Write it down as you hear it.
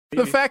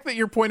The fact that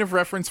your point of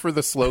reference for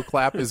the slow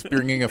clap is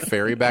bringing a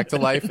fairy back to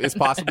life is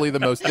possibly the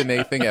most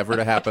Danae thing ever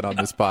to happen on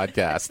this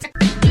podcast.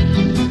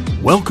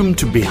 Welcome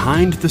to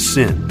Behind the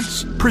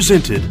Sins,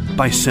 presented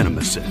by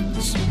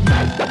CinemaSins.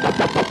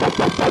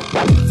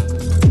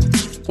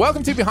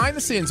 Welcome to Behind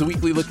the Sins, a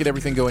weekly look at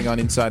everything going on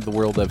inside the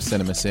world of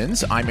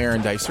CinemaSins. I'm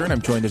Aaron Dicer, and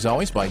I'm joined as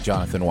always by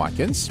Jonathan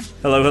Watkins.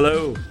 Hello,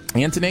 hello.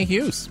 And Danae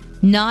Hughes.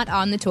 Not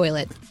on the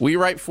toilet. We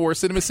write for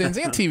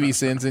CinemaSins and TV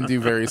Sins and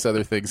do various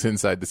other things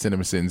inside the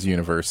CinemaSins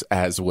universe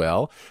as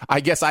well.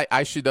 I guess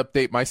I should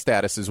update my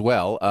status as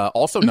well.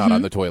 Also not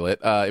on the toilet.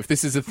 If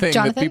this is a thing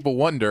Jonathan? that people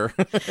wonder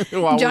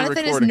while Jonathan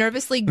we're is recording.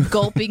 nervously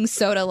gulping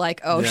soda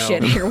like, oh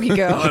shit, here we Oh,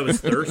 go. I was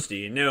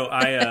thirsty. No,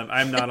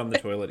 I'm not on the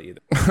toilet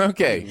either.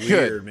 Okay, Weird,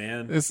 good.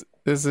 man. This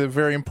is a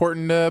very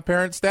important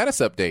parent status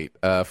update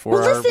for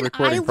Well, our listen,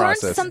 recording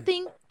process.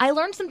 I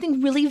learned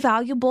something really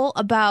valuable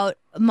about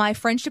my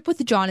friendship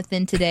with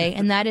Jonathan today,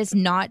 and that is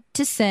not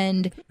to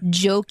send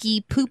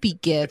jokey, poopy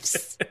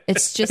gifts.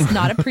 It's just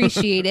not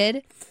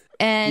appreciated.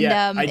 And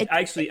Yeah,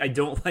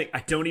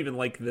 I don't even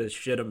like the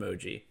shit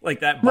emoji.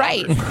 Like that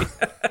Right.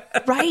 bothers me.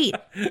 right.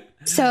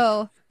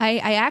 So I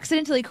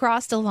accidentally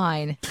crossed a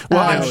line. Well,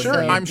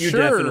 I'm You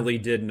sure definitely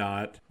did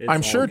not. It's I'm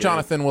all sure good.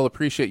 Jonathan will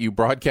appreciate you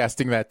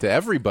broadcasting that to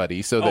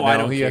everybody, so that Oh, now I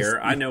don't he care. has.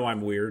 I know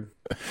I'm weird.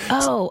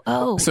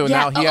 Oh. So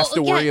yeah. now he has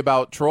to worry yeah.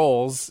 about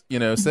trolls, sending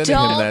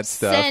Don't him that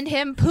stuff. send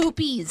him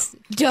poopies.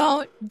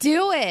 Don't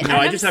do it. No,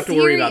 I I'm just have to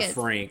worry about serious.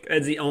 Frank.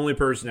 That's the only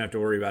person I have to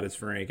worry about is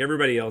Frank.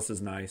 Everybody else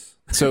is nice.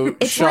 So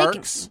It's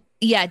sharks.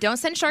 Yeah, don't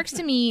send sharks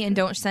to me, and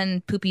don't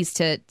send poopies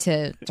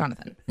to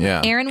Jonathan.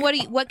 Yeah. Aaron,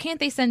 what can't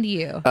they send to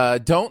you?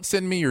 Don't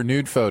send me your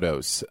nude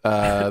photos.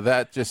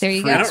 That just There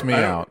you go. freaks me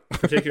I out.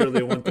 don't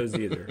particularly want those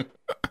either.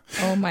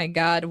 Oh my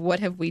God, what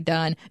have we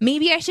done?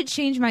 Maybe I should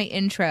change my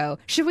intro.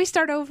 Should we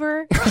start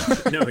over?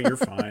 No, you're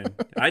fine.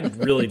 I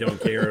really don't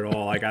care at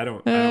all. Like I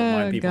don't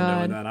mind people God.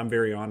 knowing that. I'm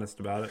very honest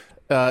about it.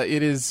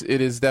 It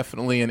is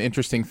definitely an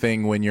interesting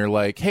thing when you're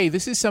like, hey,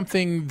 this is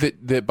something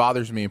that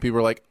bothers me, and people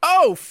are like,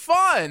 oh,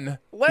 fun.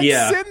 Let's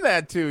Yeah. send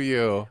that to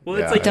you. Well,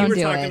 Yeah. it's like Don't you were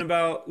do talking it.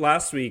 about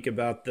last week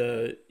about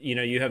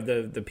you have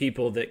the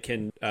people that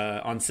can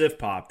on Civ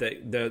Pop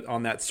that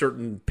on that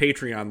certain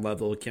Patreon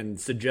level can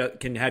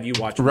have you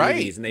watch Right.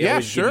 movies, and they Yeah,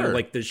 always give sure. you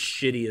like the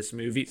shittiest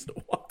movies to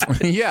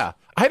watch. Yeah,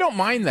 I don't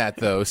mind that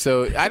though.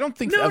 So I don't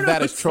think No, of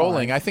that as it's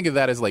trolling. fine. I think of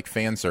that as like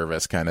fan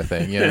service kind of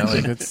thing.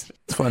 Like it's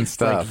fun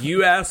stuff. Like,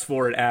 you asked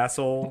for it,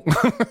 asshole.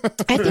 I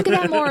think of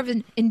that more of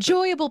an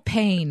enjoyable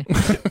pain.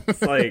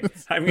 It's like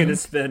I'm going to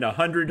spend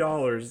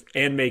 $100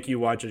 and make you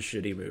watch a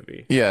shitty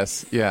movie.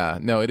 Yes, yeah,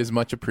 no, it is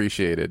much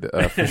appreciated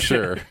for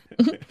sure.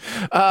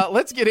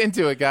 Let's get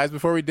into it, guys.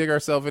 Before we dig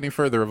ourselves any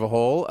further of a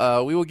hole,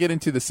 we will get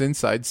into this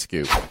inside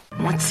scoop.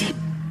 What's he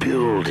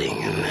building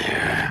in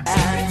there?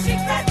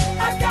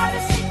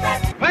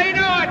 Pay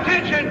no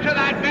attention to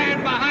that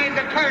man behind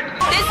the curtain.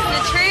 This is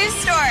a true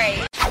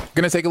story.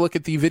 Going to take a look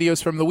at the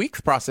videos from the week,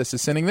 the process of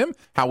sending them,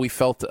 how we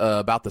felt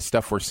about the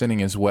stuff we're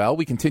sending as well.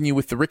 We continue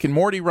with the Rick and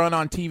Morty run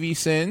on TV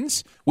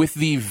Sins with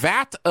the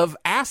Vat of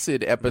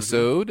Acid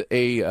episode,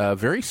 a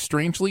very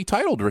strangely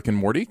titled Rick and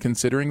Morty,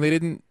 considering they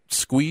didn't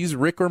squeeze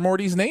Rick or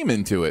Morty's name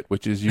into it,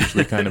 which is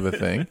usually kind of a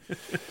thing.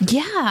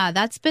 Yeah,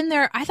 that's been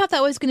there. I thought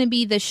that was going to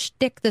be the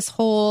shtick this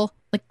whole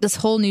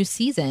new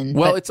season.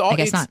 Well, but I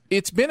guess not.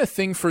 it's been a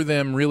thing for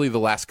them really the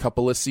last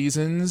couple of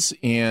seasons,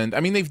 and I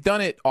mean they've done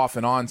it off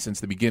and on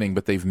since the beginning,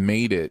 but they've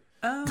made it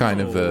kind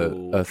of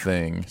a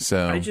thing.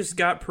 So I just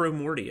got pro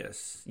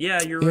Mortius.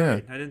 Yeah, you're Yeah.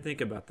 right. I didn't think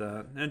about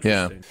that. yeah.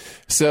 Interesting.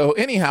 So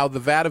anyhow, the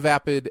Vat of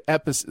Acid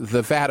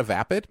Vat of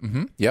Acid.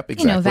 Yep,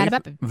 exactly. Vat of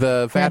Acid.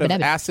 The Vat of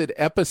Acid. Acid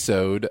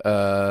episode.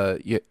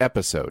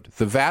 Episode.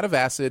 The Vat of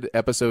Acid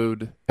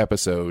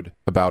episode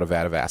about a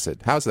vat of acid.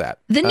 How's that?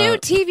 The new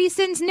TV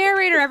Sins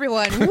narrator,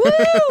 everyone.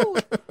 Woo!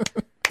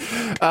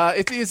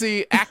 It is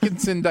a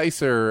Atkinson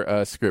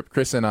Dicer script.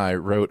 Chris and I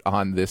wrote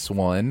on this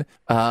one.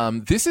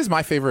 This is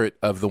my favorite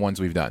of the ones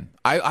we've done.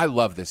 I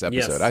love this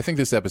episode. Yes. I think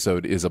this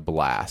episode is a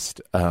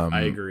blast.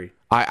 I agree.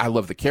 I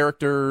love the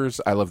characters.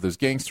 I love those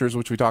gangsters,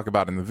 which we talk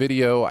about in the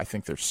video. I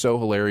think they're so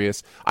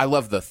hilarious. I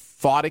love the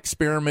thought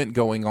experiment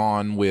going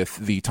on with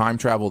the time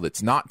travel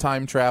that's not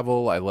time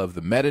travel. I love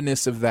the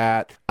meta-ness of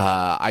that.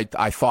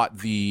 I thought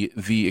the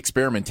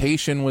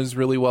experimentation was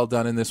really well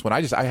done in this one.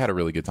 I had a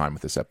really good time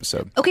with this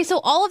episode. Okay, so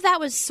all of that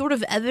was sort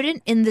of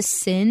evident in the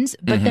Sins,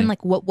 but Mm-hmm. then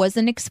like what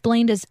wasn't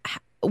explained is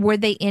were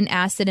they in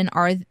acid and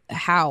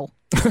how?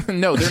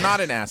 No, they're not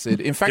in acid.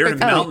 In fact, They're I in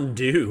think- Mountain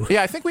Dew.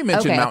 Yeah, I think we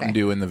mentioned Okay, Mountain okay.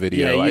 Dew in the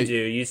video. Yeah, you I- do.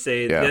 You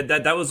say Yeah.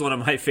 that was one of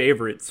my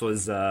favorites.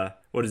 Was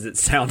what is it?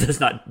 Sound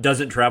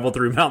doesn't travel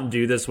through Mountain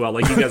Dew this well.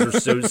 Like you guys are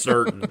so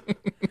certain.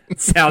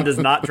 Sound does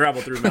not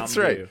travel through Mountain That's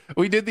right. Dew.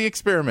 We did the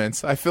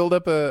experiments. I filled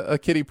up a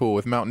kiddie pool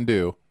with Mountain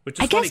Dew. Which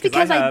is I funny guess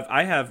because because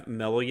I have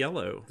Mellow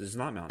Yellow. This is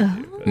not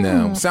Mountain Dew. But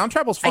No, sound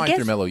travel's fine guess-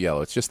 through Mellow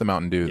Yellow. It's just the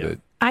Mountain Dew Yeah. that.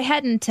 I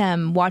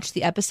hadn't watched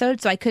the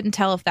episode, so I couldn't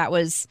tell if that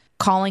was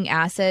calling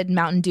acid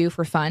Mountain Dew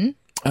for fun.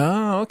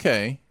 Oh,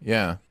 okay.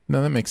 Yeah.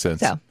 No, that makes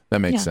sense. So That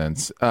makes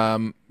sense.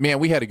 Man,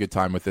 we had a good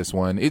time with this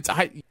one. It's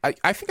I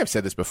think I've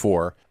said this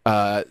before.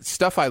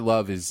 Stuff I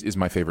love is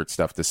my favorite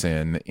stuff to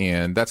sin,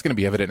 and that's going to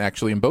be evident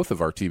actually in both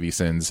of our TV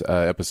Sins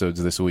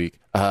episodes this week.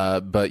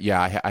 But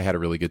yeah, I had a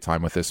really good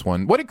time with this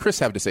one. What did Chris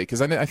have to say?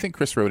 Because I think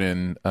Chris wrote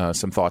in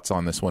some thoughts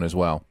on this one as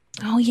well.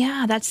 Oh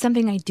yeah, that's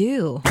something I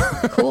do.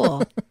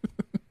 Cool.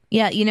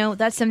 Yeah,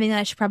 that's something that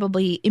I should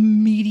probably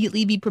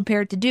immediately be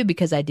prepared to do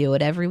because I do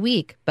it every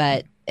week.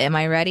 But am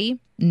I ready?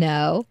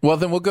 No. Well,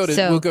 then we'll go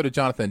to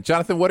Jonathan.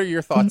 Jonathan, what are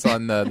your thoughts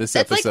on this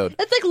episode?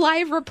 That's like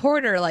live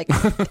reporter. Like,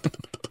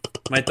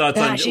 my thoughts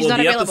on she's not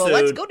the available. episode.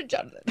 Let's go to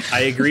Jonathan.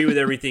 I agree with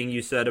everything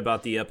you said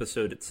about the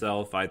episode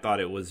itself. I thought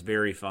it was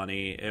very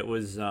funny. It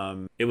was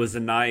a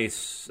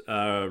nice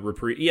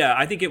reprieve. Yeah,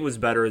 I think it was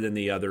better than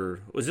the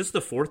other. Was this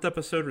the fourth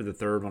episode or the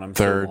third one? I'm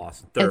third. So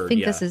lost. Third. I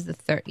think this is the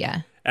third.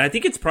 Yeah. And I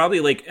think it's probably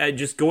like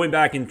just going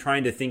back and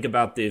trying to think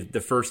about the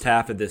first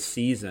half of this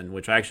season,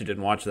 which I actually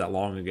didn't watch that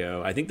long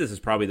ago. I think this is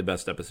probably the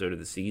best episode of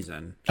the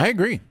season. I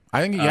agree.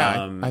 I think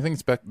I think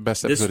it's best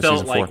episode this of felt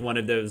season like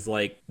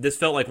 4. This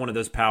felt like one of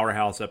those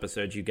powerhouse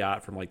episodes you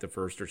got from like the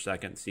first or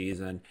second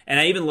season. And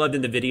I even loved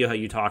in the video how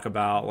you talk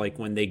about like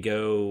when they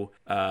go,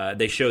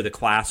 they show the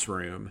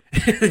classroom,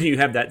 and you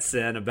have that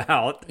sin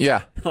about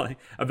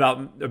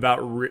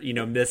about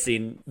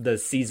missing the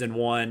season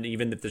 1,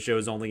 even if the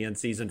show's only in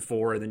season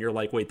 4, and then you're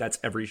like, wait, that's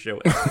every show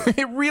ever.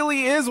 It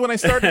really is. When I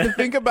started to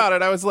think about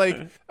it, I was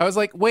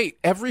like, wait,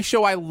 every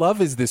show I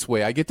love is this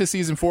way. I get to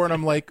season 4 and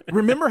I'm like,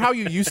 remember how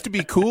you used to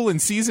be cool in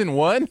season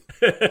 1?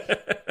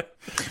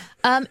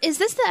 Is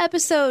this the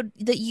episode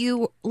that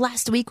you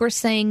last week were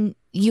saying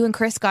you and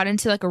Chris got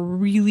into like a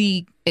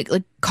really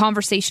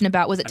conversation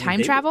about? Was it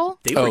time travel?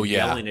 They were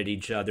yelling at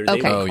each other. They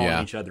were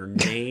calling each other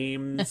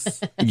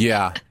names.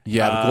 Yeah. The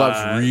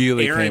gloves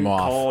really Aaron came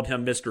off. Called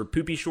him Mr.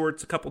 Poopy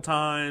Shorts a couple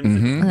times.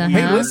 Mm-hmm.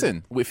 Hey,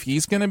 listen, if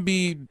he's going to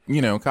be,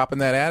 copping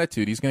that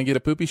attitude, he's going to get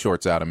a poopy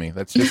shorts out of me.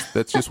 That's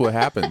just what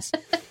happens.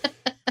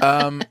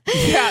 Why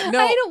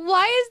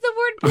is the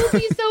word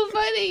poopy so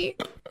funny?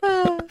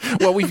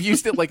 Well, we've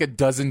used it like a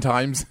dozen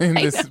times in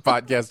this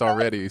podcast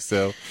already,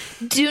 so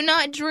do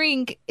not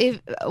drink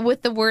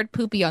with the word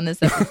poopy on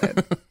this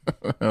episode.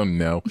 Oh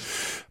no.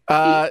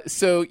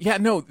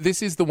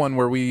 This is the one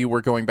where we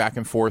were going back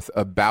and forth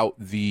about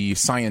the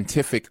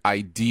scientific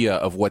idea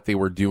of what they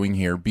were doing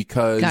here,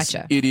 because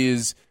it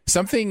is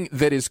something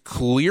that is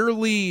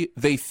clearly,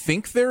 they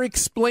think they're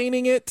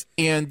explaining it,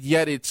 and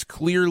yet it's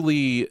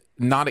clearly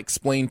not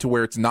explained to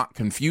where it's not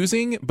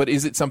confusing. But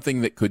is it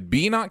something that could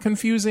be not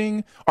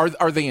confusing?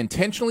 Are they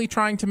intentionally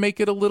trying to make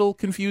it a little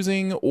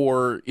confusing,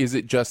 or is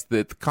it just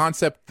that the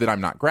concept that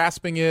I'm not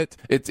grasping it?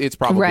 It's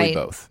probably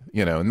both,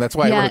 and that's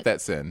why I wrote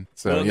that sin.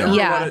 So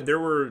there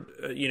were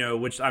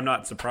which I'm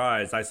not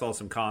surprised. I saw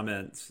some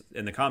comments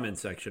in the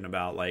comments section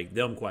about like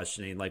them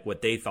questioning like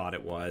what they thought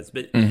it was,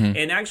 but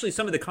and actually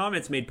some of the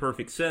comments made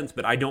perfect sense,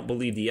 but I don't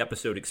believe the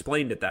episode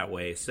explained it that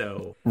way.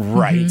 So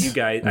I think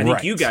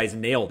you guys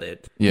nailed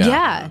it. Yeah.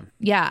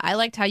 I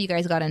liked how you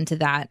guys got into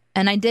that.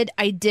 And I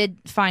did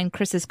find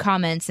Chris's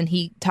comments, and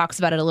he talks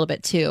about it a little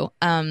bit too.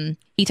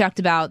 He talked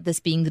about this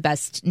being the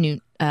best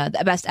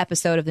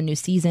episode of the new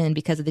season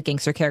because of the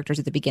gangster characters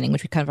at the beginning,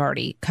 which we kind of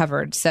already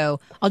covered. So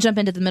I'll jump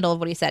into the middle of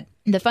what he said.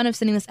 The fun of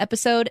sending this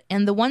episode,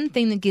 and the one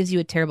thing that gives you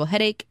a terrible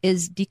headache,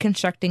 is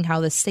deconstructing how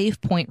the save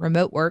point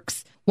remote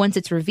works. Once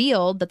it's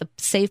revealed that the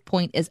save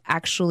point is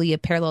actually a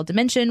parallel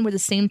dimension where the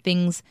same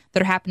things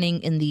that are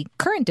happening in the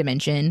current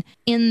dimension,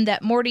 in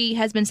that Morty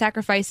has been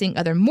sacrificing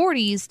other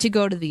Mortys to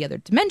go to the other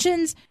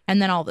dimensions,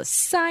 and then all the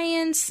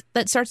science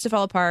that starts to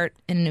fall apart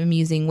in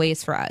amusing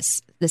ways for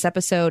us. This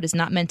episode is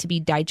not meant to be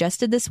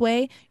digested this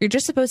way. You're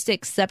just supposed to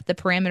accept the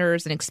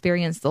parameters and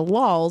experience the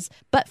laws.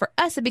 But for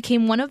us, it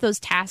became one of those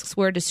tasks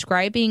where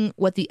describing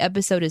what the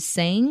episode is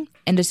saying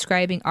and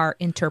describing our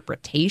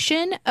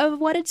interpretation of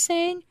what it's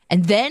saying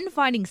and then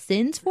finding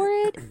sins for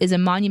it is a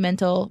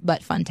monumental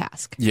but fun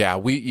task.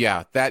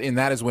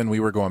 That is when we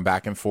were going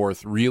back and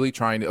forth, really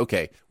trying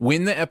to,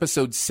 when the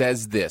episode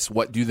says this,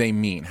 what do they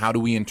mean? How do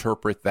we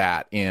interpret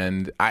that?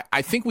 And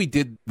I think we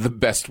did the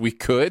best we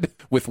could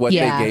with what they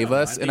gave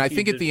us. And I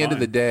think at the end of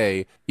the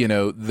day,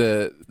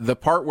 the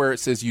part where it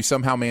says you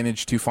somehow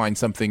managed to find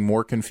something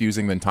more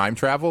confusing than time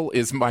travel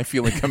is my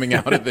feeling coming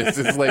out of this.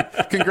 It's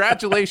like,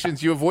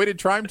 congratulations, you avoided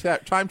time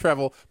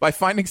travel by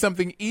finding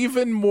something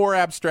even more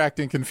abstract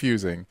and confusing.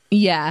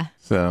 Yeah.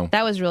 So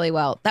that was really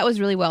well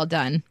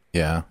done.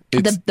 Yeah.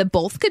 The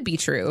both could be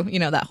true.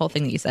 That whole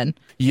thing that you said.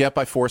 Yep,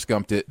 I Forrest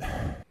Gumped it.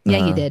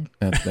 Yeah, you did.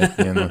 That's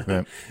the end of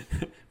that.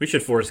 We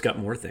should Forrest Gump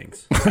more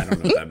things. I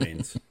don't know what that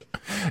means.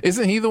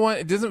 Isn't he the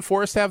one? Doesn't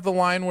Forrest have the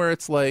line where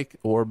it's like,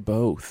 or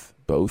both?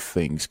 both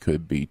things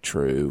could be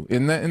true.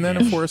 Isn't that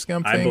a Forrest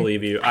Gump thing? I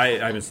believe you. I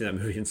haven't seen that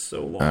movie in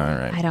so long. All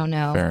right. I don't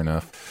know. Fair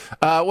enough.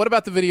 What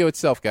about the video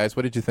itself, guys?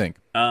 What did you think?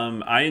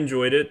 I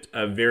enjoyed it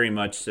very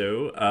much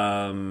so.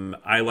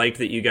 I liked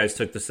that you guys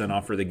took the send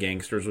off for the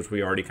gangsters, which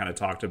we already kind of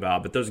talked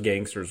about. But those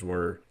gangsters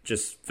were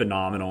just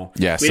phenomenal.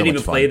 Yeah, we so didn't much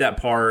even fun. play that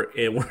part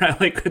where I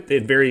like at the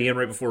very end,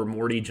 right before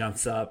Morty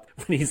jumps up,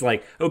 when he's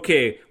like,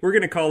 "Okay, we're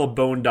gonna call a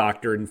bone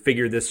doctor and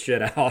figure this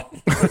shit out."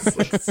 It's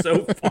like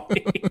so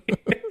funny.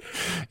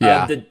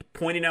 Yeah.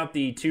 Pointing out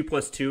the 2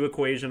 + 2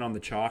 equation on the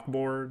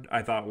chalkboard,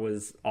 I thought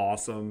was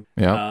awesome.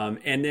 Yeah.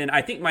 And then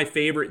I think my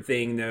favorite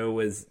thing though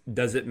was,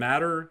 does it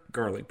matter?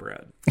 Garlic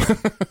bread.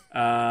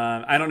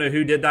 I don't know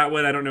who did that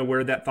one. I don't know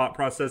where that thought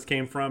process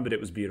came from, but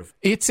it was beautiful.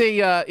 It's a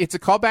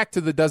callback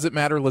to the Does It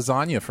Matter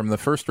lasagna from the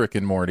first Rick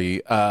and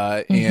Morty,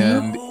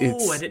 and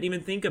Oh, I didn't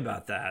even think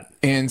about that.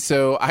 and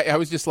so I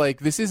was just like,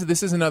 this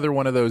is another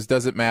one of those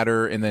Does It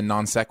Matter and then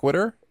non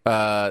sequitur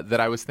that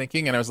I was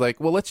thinking, and I was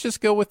like, well, let's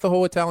just go with the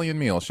whole Italian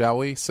meal, shall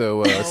we? So,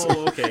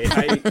 Oh, okay.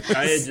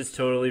 I had just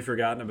totally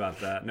forgotten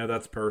about that. No,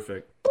 that's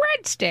perfect.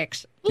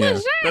 Breadsticks. Yeah.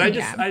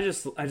 Lasagna.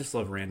 But I just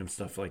love random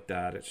stuff like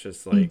that. It's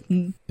just like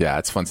yeah,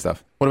 it's fun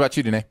stuff. What about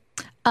you, Danae?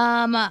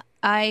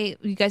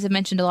 You guys have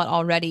mentioned a lot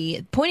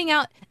already. Pointing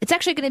out, it's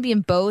actually going to be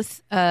in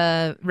both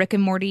Rick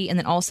and Morty and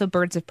then also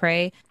Birds of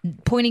Prey,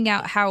 pointing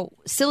out how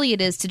silly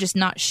it is to just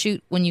not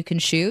shoot when you can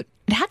shoot.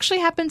 It actually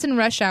happens in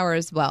Rush Hour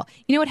as well.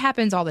 You know, it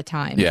happens all the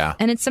time. Yeah.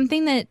 And it's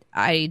something that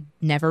I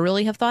never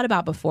really have thought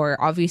about before.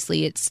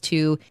 Obviously, it's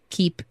to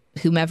keep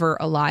whomever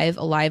alive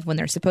when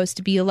they're supposed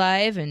to be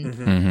alive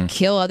and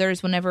kill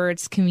others whenever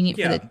it's convenient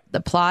for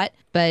the plot.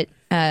 But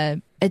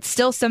it's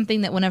still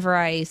something that whenever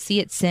I see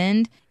it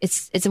send,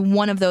 it's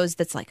one of those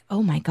that's like,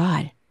 oh my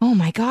gosh,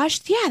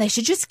 yeah, they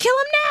should just kill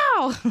him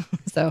now.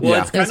 So Well,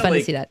 it was fun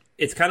to see that.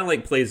 It's kind of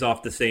like plays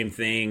off the same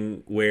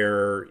thing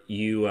where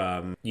you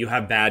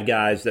have bad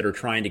guys that are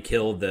trying to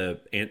kill the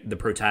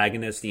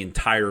protagonist the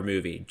entire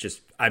movie.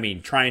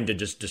 Trying to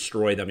just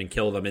destroy them and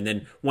kill them, and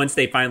then once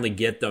they finally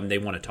get them, they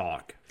want to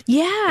talk.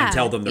 Yeah, And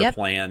tell them their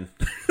plan.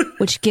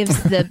 Which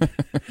gives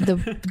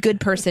the good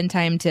person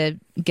time to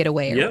get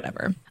away or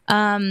whatever.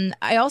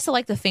 I also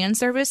like the fan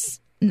service.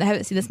 I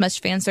haven't seen this much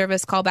fan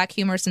service callback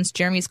humor since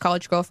Jeremy's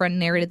college girlfriend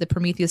narrated the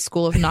Prometheus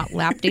School of Not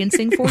Lap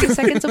Dancing 40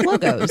 seconds of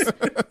logos.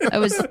 That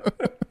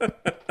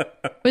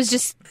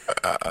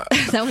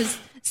was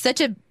such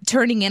a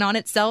turning in on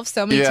itself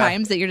so many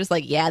times that you're just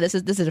like, yeah, this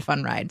is a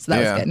fun ride. So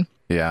that was good.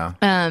 Yeah.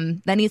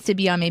 That needs to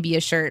be on maybe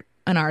a shirt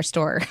in our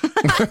store.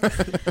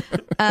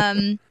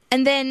 And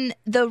then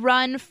the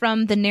run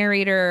from the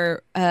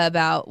narrator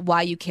about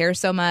why you care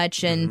so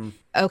much and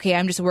okay,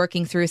 I'm just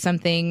working through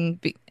something.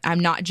 I'm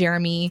not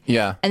Jeremy.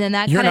 Yeah. And then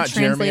that You're kind of not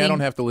Jeremy. translating. I don't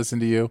have to listen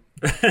to you.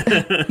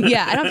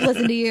 Yeah, I don't have to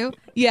listen to you.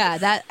 Yeah,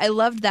 that I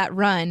loved that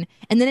run.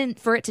 And then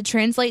for it to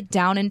translate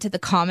down into the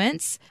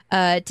comments,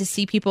 to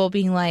see people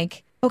being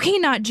like, okay,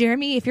 not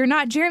Jeremy. If you're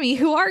not Jeremy,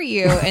 who are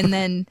you? And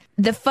then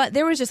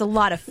there was just a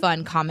lot of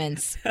fun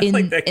comments in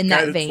like in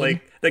guy that vein.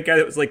 Like, that guy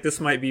that was like, this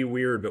might be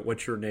weird, but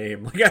what's your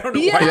name? Like, I don't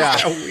know why Yeah.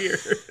 it's so weird.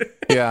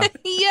 Yeah.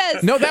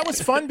 Yes. No, that was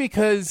fun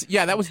because,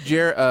 that was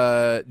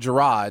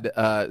Gerard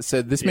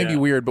said, this may be Yeah.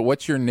 weird, but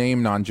what's your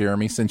name,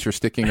 non-Jeremy, since you're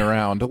sticking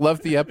around?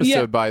 Loved the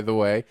episode, by the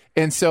way.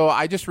 And so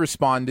I just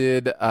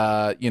responded,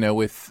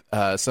 with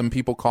some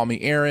people call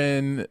me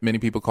Aaron, many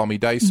people call me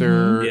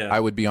Dicer. Yeah. I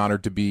would be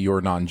honored to be your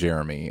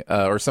non-Jeremy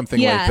or something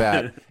Yeah. like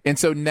that. And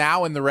so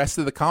now in the rest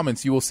of the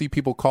comments, you will see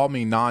people call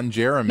me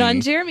non-Jeremy.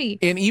 Non-Jeremy.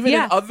 And even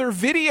Yeah. in other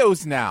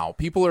videos now,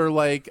 people are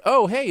like,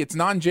 oh, hey, it's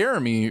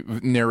non-Jeremy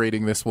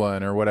narrating this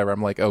one or whatever.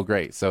 I'm like, oh,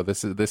 great. So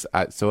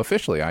so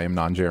officially I am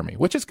non-Jeremy,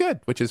 which is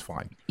good, which is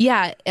fine.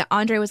 Yeah,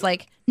 Andre was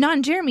like,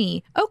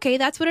 non-Jeremy. Okay,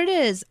 that's what it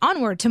is.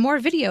 Onward to more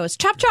videos.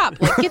 Chop,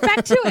 chop. Like, get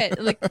back to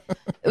it. Like,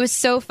 it was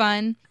so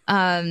fun.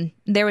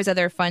 There was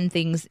other fun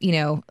things,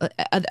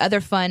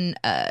 other fun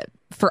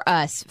for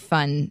us.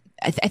 Fun.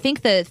 I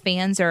think the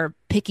fans are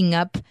picking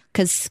up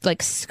because,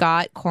 like,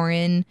 Scott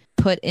Corin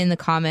put in the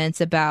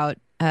comments about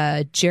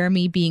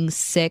Jeremy being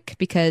sick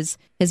because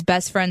his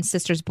best friend's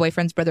sister's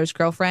boyfriend's brother's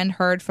girlfriend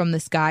heard from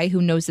this guy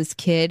who knows this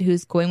kid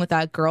who's going with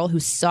that girl who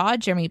saw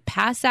Jeremy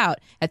pass out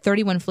at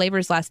 31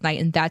 Flavors last night,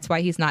 and that's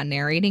why he's not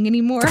narrating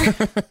anymore.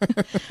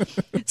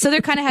 So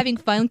they're kind of having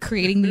fun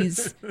creating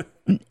these.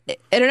 I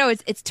don't know.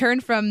 It's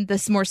turned from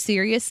this more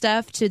serious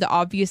stuff to the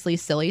obviously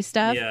silly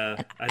stuff.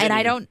 Yeah,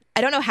 I don't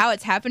know how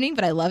it's happening,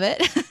 but I love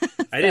it.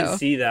 I didn't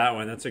see that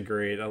one. That's a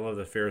great. I love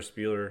the Ferris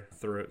Bueller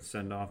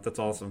send off. That's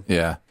awesome.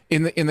 Yeah.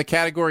 In the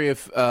category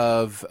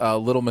of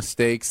little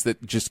mistakes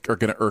that just are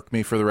going to irk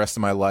me for the rest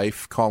of my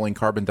life, calling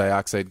carbon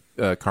dioxide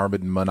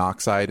carbon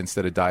monoxide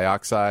instead of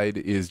dioxide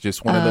is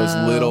just one of those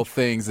little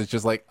things that's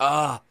just like,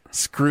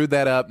 screwed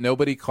that up.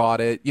 Nobody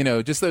caught it.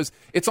 Just those.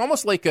 It's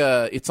almost like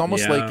a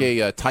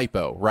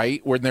typo,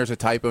 right? When there's a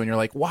typo and you're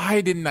like,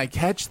 why didn't I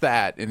catch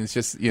that? And it's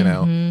just,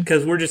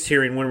 Because we're just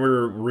hearing when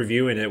we're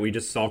reviewing it, we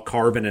just saw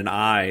carbon and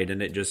eyed,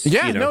 and it just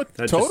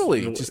that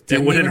totally. just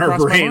didn't it went in even our cross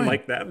my brain mind.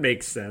 like that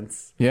makes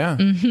sense. Yeah.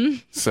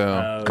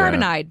 So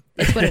Carbonide.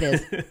 That's what it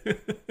is.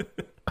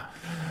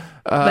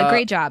 But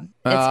great job.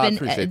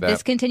 Appreciate that.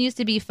 This continues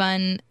to be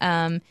fun.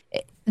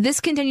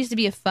 This continues to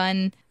be a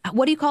fun,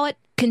 what do you call it?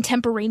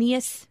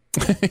 Contemporaneous?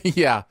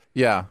 Yeah.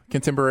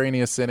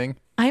 Contemporaneous sinning.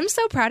 I'm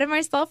so proud of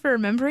myself for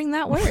remembering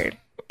that word.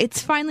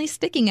 It's finally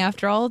sticking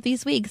after all of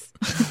these weeks.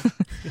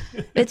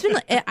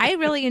 I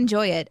really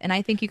enjoy it, and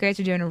I think you guys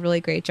are doing a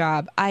really great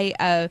job.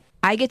 I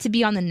get to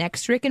be on the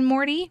next Rick and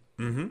Morty.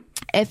 Mm-hmm.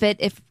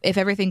 If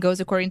everything goes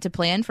according to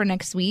plan for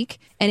next week.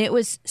 And it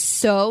was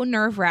so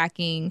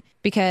nerve-wracking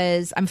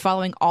because I'm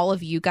following all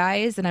of you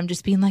guys and I'm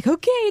just being like,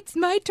 okay, it's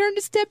my turn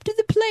to step to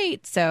the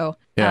plate. So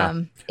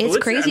it's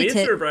crazy. It's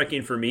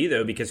nerve-wracking for me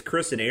though, because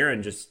Chris and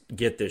Aaron just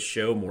get this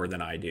show more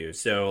than I do.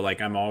 So like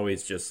I'm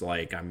always just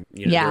like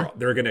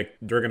they're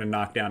gonna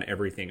knock down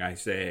everything I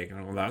say.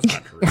 Well, that's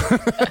not true.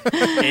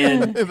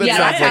 And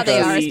that's how they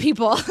are as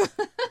people.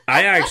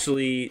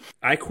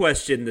 I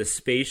questioned the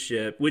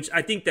spaceship, which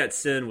I think that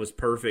sin was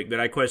perfect, but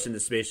I questioned the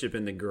spaceship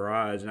in the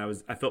garage,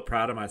 and I felt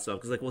proud of myself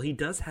because, like, well, he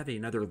does have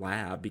another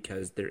lab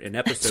because they're an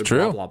episode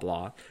blah blah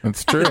blah.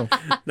 That's true.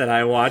 That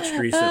I watched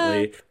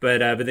recently, but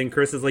then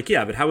Chris is like,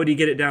 yeah, but how would he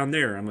get it down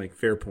there? I'm like,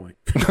 fair point.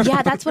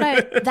 Yeah, that's what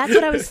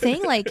I was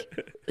saying. Like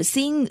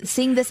seeing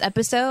this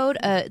episode,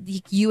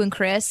 you and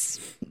Chris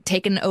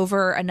taking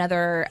over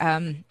another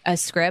a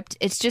script.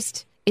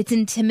 It's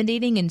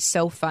intimidating and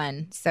so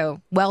fun.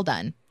 So well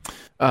done.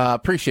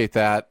 Appreciate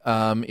that.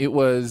 It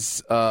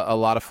was a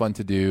lot of fun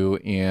to do,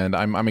 and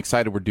I'm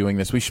excited we're doing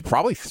this. We should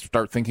probably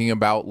start thinking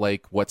about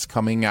like what's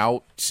coming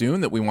out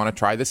soon that we want to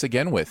try this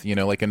again with,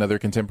 like another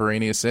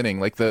contemporaneous sinning.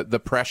 Like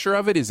the pressure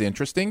of it is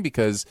interesting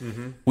because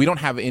we don't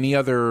have any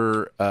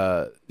other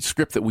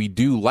script that we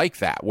do like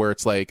that, where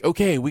it's like,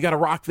 okay, we got to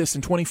rock this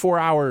in 24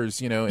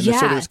 hours, and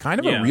so there's kind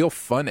of a real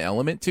fun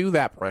element to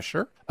that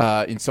pressure.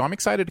 And so I'm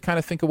excited to kind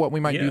of think of what we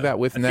might do that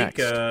with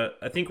next.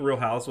 I think Real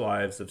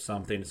Housewives of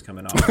something is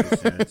coming on pretty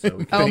soon.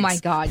 So oh my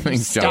God!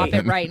 Stop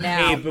it right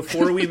now. Hey,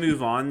 before we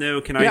move on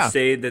though, can I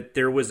say that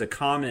there was a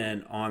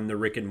comment on the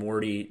Rick and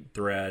Morty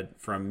thread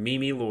from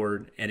Mimi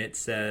Lord, and it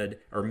said,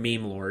 or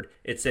Meme Lord,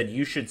 it said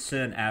you should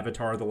send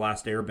Avatar: The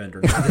Last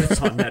Airbender now that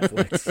it's on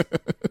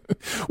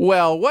Netflix.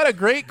 Well, what a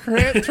great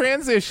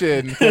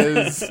transition,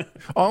 because I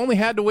only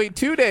had to wait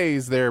 2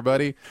 days there,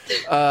 buddy.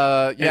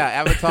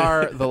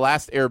 Avatar: The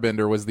Last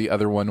Airbender was the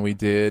other one we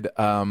did.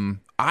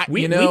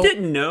 We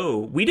didn't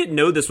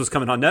know this was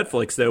coming on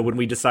Netflix though when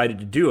we decided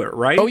to do it,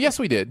 right? Oh yes,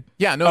 we did.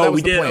 Yeah, no, that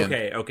was the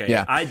plan. Okay.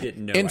 Yeah. I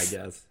didn't know. I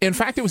guess. In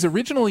fact, it was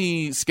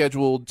originally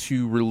scheduled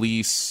to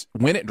release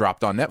when it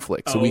dropped on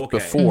Netflix a week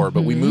before,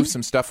 but we moved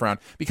some stuff around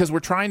because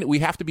we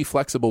have to be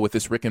flexible with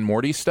this Rick and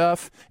Morty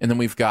stuff, and then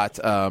we've got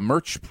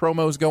merch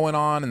promos going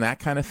on and that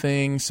kind of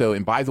thing. So,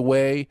 and by the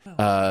way,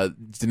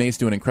 Danae's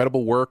doing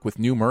incredible work with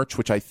new merch,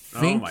 which I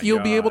think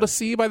you'll be able to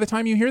see by the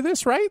time you hear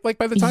this, right? Like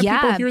by the time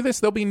people hear this,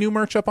 there'll be new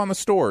merch up on the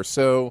store.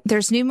 So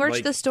there's new merch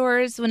at the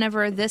stores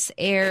whenever this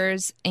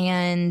airs,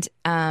 and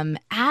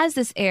as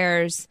this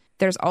airs,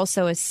 there's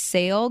also a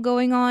sale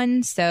going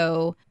on.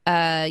 So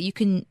you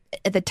can,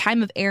 at the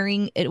time of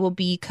airing, it will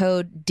be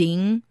code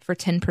DING for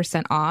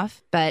 10%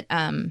 off. But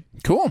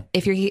cool.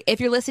 If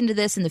you're listening to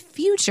this in the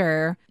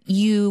future,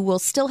 you will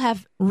still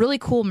have really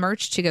cool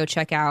merch to go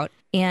check out.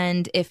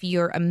 And if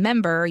you're a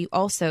member, you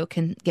also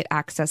can get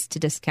access to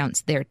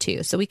discounts there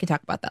too. So we can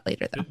talk about that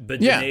later, though.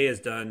 But Danae has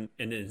done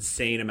an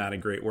insane amount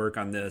of great work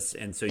on this,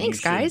 and so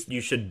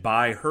you should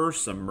buy her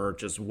some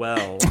merch as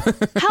well.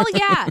 Hell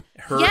yeah!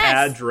 Her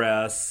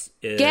address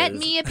is get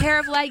me a pair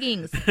of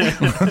leggings.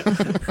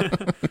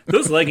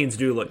 Those leggings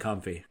do look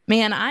comfy.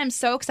 Man, I'm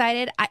so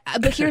excited.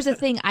 But here's the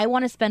thing: I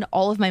want to spend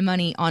all of my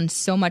money on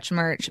so much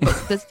merch.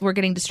 But we're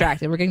getting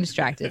distracted.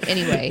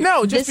 Anyway,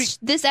 no,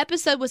 this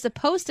episode was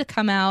supposed to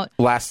come out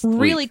last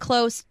really week.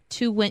 Close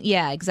to when.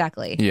 Yeah,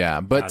 exactly.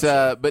 Yeah, but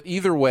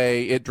either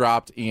way, it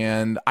dropped,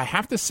 and I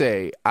have to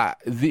say,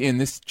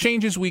 and this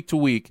changes week to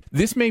week.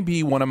 This may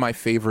be one of my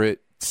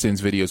favorite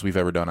Sins videos we've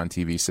ever done on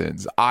TV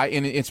Sins.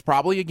 And it's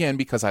probably again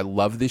because I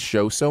love this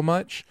show so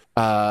much.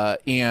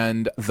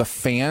 And the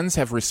fans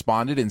have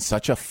responded in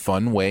such a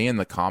fun way in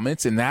the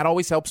comments, and that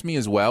always helps me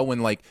as well when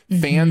like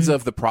fans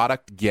of the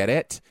product get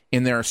it.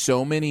 And there are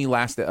so many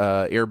Last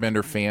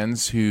Airbender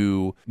fans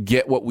who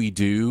get what we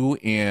do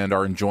and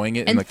are enjoying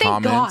it in the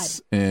comments.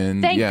 God.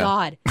 And thank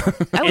God,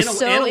 I was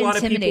so and a lot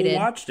intimidated. of people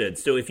watched it.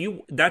 So if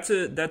that's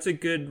a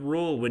good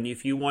rule.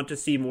 If you want to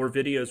see more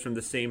videos from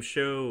the same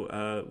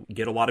show,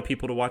 get a lot of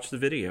people to watch the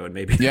video, and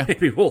maybe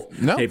we'll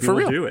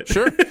do it.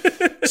 Sure.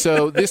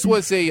 So this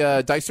was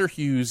a Dicer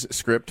Hughes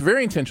script,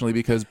 very intentionally,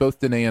 because both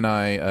Danae and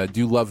I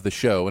do love the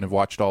show and have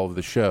watched all of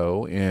the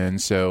show,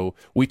 and so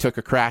we took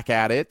a crack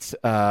at it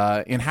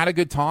and had a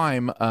good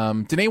time.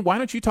 Danae, why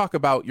don't you talk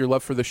about your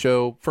love for the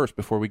show first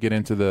before we get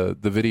into the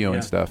video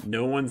and stuff?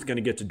 No one's going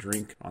to get to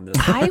drink on this.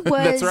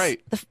 That's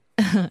right.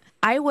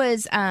 I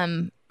was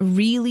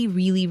really,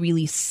 really,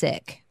 really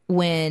sick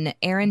when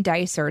Aaron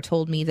Dicer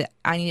told me that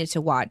I needed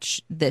to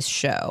watch this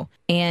show.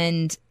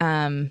 And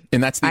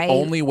that's the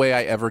only way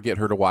I ever get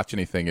her to watch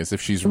anything is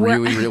if she's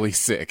really, really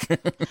sick.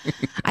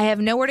 I have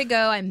nowhere to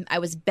go. I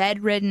was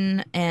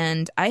bedridden,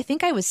 and I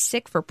think I was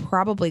sick for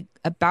probably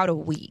about a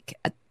week.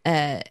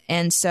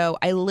 And so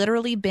I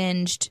literally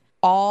binged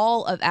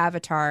all of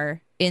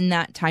Avatar in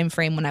that time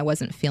frame when I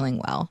wasn't feeling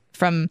well.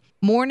 From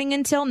morning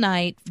until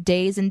night,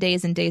 days and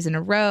days and days in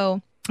a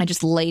row, I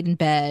just laid in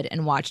bed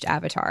and watched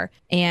Avatar.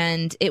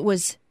 And it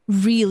was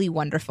really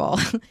wonderful.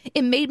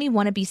 It made me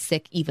want to be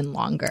sick even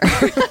longer.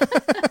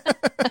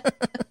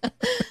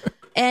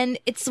 And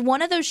it's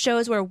one of those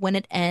shows where when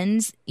it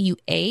ends, you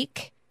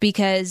ache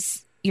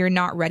because you're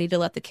not ready to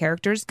let the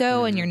characters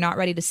go and you're not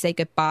ready to say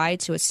goodbye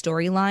to a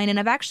storyline. And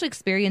I've actually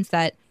experienced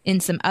that in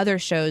some other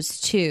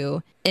shows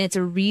too. And it's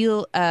a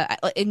real,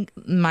 in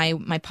my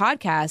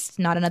podcast,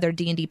 Not Another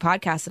D&D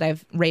podcast that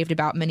I've raved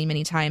about many,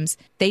 many times,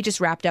 they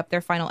just wrapped up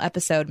their final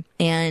episode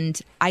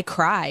and I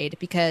cried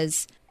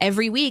because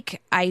every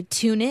week I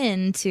tune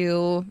in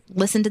to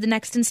listen to the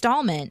next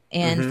installment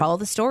and follow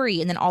the story.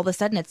 And then all of a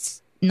sudden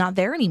it's not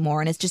there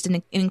anymore, and it's just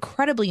an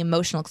incredibly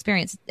emotional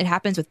experience. It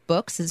happens with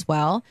books as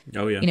well.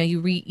 Oh yeah, you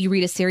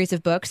read a series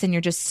of books and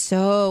you're just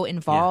so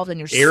involved and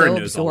you're Aaron so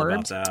knows all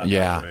absorbed. about that.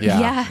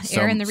 Yeah.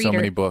 Aaron the reader. So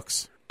many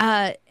books.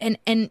 And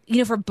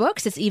for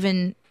books it's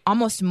even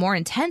almost more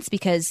intense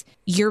because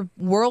you're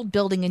world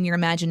building in your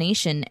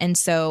imagination, and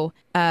so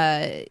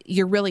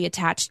you're really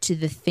attached to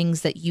the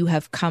things that you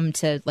have come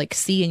to like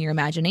see in your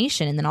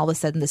imagination, and then all of a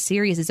sudden the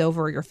series is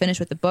over, you're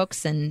finished with the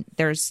books, and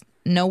there's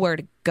nowhere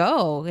to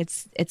go.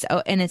 It's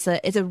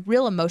a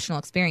real emotional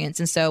experience.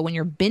 And so when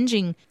you're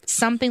binging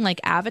something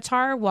like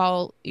Avatar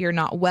while you're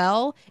not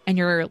well, and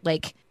you're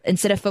like,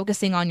 instead of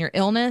focusing on your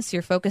illness,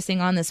 you're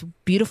focusing on this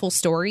beautiful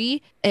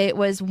story, it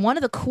was one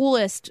of the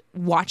coolest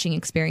watching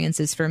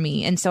experiences for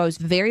me. And so I was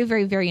very,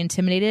 very, very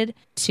intimidated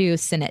to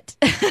sin it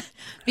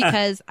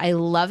because I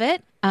love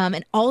it.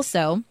 And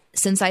also,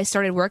 since I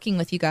started working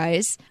with you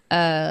guys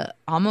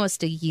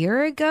almost a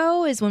year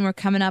ago is when we're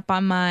coming up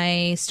on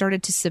my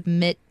started to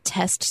submit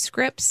test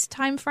scripts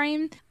time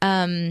frame.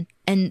 And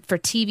for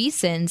TV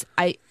sins,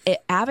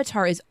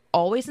 Avatar is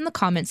always in the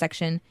comment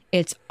section.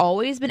 It's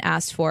always been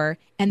asked for.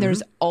 And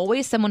there's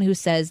always someone who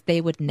says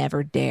they would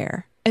never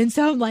dare. And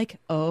so I'm like,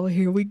 oh,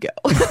 here we go.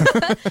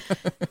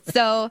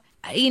 So,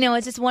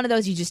 it's just one of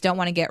those you just don't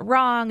want to get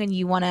wrong. And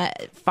you want to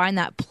find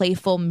that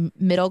playful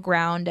middle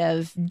ground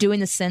of doing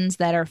the sins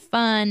that are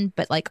fun,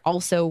 but like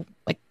also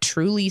like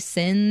truly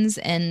sins,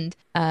 and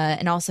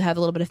also have a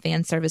little bit of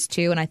fan service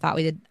too. And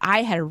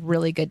I had a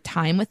really good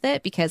time with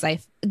it because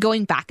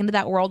going back into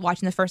that world,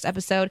 watching the first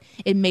episode,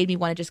 it made me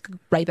want to just go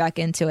right back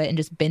into it and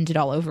just binge it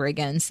all over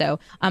again. So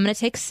I'm going to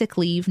take sick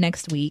leave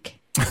next week.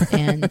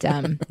 And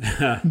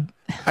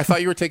I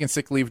thought you were taking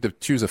sick leave to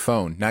choose a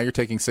phone. Now you're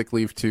taking sick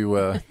leave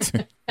to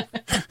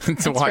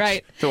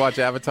watch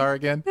Avatar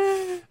again.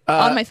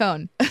 On my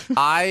phone.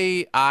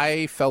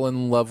 I fell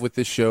in love with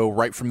this show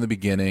right from the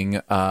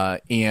beginning,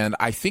 and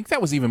I think that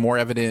was even more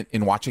evident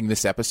in watching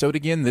this episode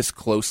again this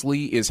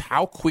closely, is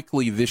how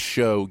quickly this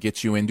show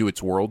gets you into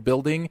its world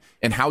building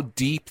and how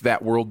deep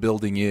that world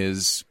building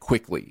is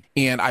quickly.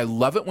 And I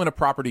love it when a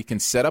property can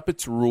set up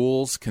its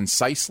rules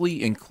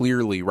concisely and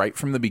clearly right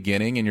from the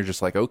beginning, and you're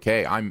just like,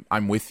 okay,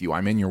 I'm with you,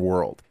 I'm in your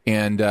world.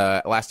 And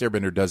Last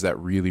Airbender does that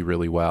really,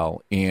 really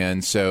well.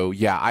 And so,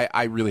 yeah,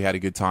 I really had a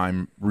good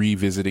time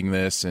revisiting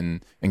this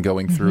and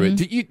going through it.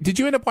 Did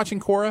you end up watching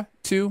Korra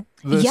too?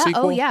 The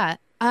sequel? Oh yeah.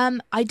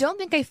 I don't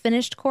think I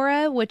finished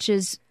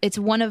Korra, it's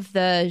one of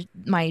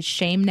my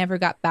shame never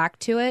got back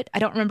to it. I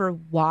don't remember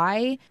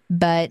why,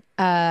 but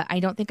I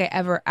don't think I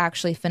ever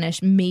actually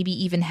finished, maybe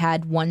even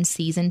had one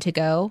season to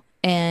go.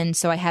 And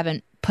so I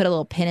haven't put a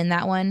little pin in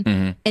that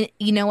one. And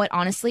you know what,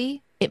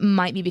 honestly, it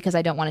might be because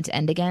I don't want it to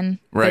end again.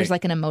 Right. There's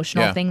like an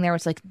emotional thing there.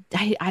 It's like,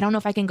 I don't know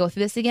if I can go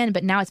through this again,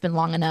 but now it's been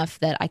long enough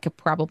that I could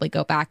probably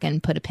go back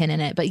and put a pin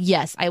in it. But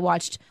yes, I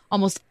watched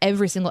almost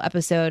every single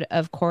episode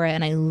of Korra,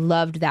 and I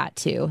loved that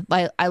too.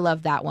 I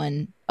loved that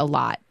one a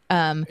lot.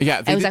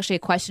 It was actually a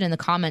question in the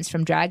comments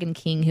from Dragon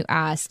King who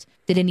asked,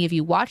 did any of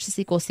you watch the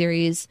sequel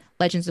series,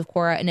 Legends of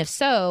Korra? And if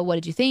so, what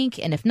did you think?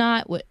 And if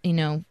not, let me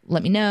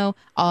know.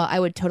 I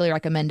would totally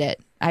recommend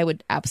it. I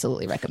would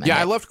absolutely recommend it. Yeah,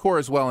 I loved Korra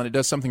as well, and it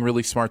does something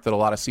really smart that a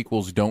lot of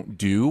sequels don't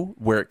do,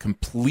 where it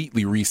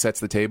completely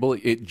resets the table.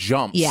 It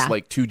jumps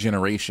like 2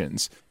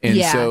 generations.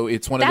 And so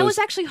it's one of those... That was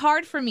actually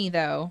hard for me,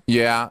 though.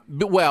 Yeah,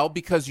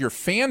 because your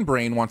fan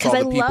brain wants all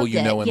the people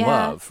you know and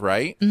love,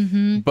 right?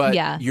 Mm-hmm. But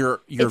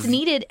it's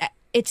needed...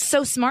 It's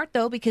so smart,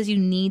 though, because you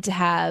need to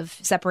have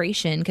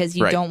separation, because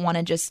you don't want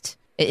to just...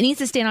 It needs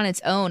to stand on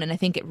its own, and I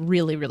think it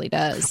really, really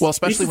does. Well,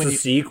 especially when a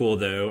sequel,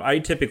 though. I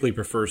typically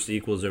prefer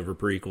sequels over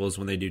prequels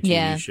when they do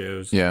TV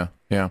shows. Yeah.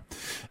 Yeah.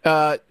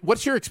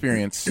 What's your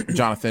experience,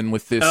 Jonathan,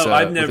 with this?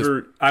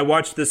 I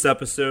watched this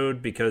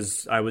episode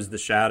because I was the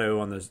shadow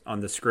on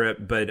the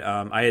script, but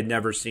I had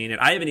never seen it.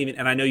 I haven't even,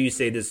 and I know you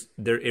say this,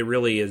 it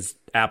really is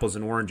apples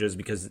and oranges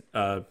because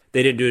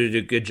they didn't do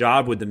a good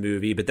job with the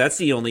movie, but that's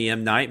the only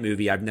M. Night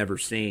movie I've never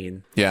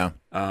seen. Yeah.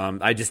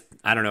 I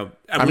don't know.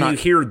 You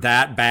hear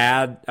that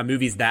bad, a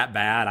movie's that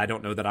bad, I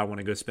don't know that I want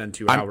to go spend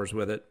 2 hours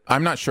with it.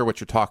 I'm not sure what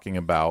you're talking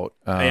about.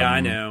 Yeah, I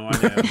know.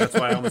 That's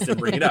why I almost didn't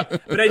bring it up.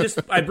 But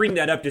I bring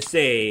that up to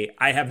say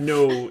I have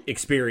no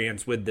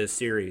experience with this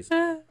series.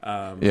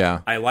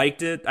 I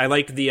liked it. I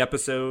liked the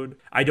episode.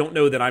 I don't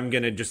know that I'm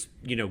going to just,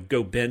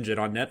 go binge it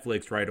on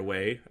Netflix right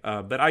away.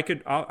 But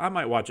I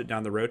might watch it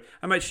down the road.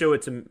 I might show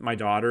it to my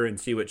daughter and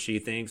see what she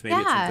thinks. Maybe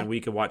it's something we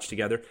could watch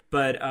together.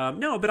 But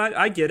no, but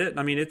I get it.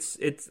 I mean,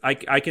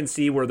 I can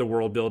see where the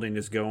world building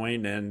is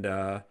going,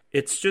 and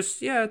it's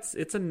just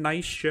it's a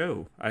nice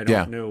show. I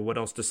don't know what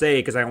else to say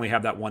because I only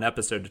have that one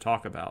episode to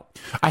talk about.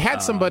 I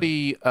had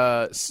somebody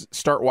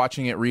start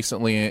watching it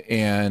recently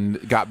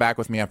and got back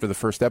with me after the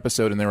first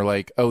episode, and they were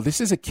like, "Oh,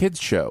 this is a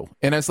kids show,"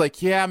 and I was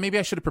like, "Yeah, maybe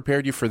I should have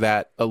prepared you for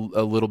that a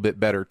little bit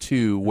better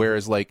too."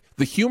 Whereas like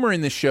the humor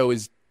in this show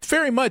is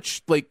very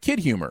much like kid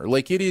humor.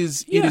 Like it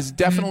is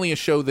definitely a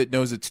show that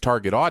knows its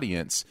target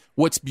audience.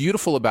 What's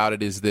beautiful about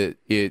it is that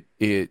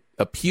it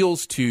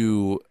appeals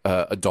to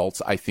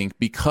adults, I think,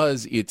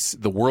 because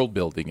the world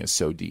building is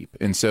so deep,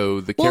 and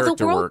so the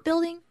character work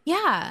building,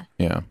 yeah.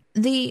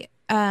 The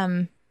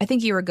I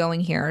think you were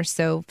going here,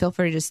 so feel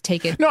free to just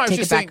take it.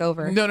 Back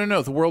over.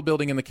 No. The world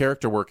building and the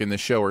character work in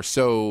this show are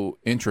so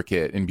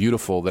intricate and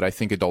beautiful that I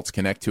think adults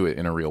connect to it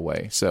in a real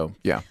way. So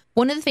yeah.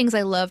 One of the things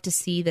I love to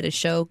see that a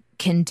show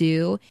can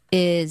do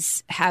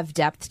is have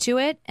depth to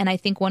it. And I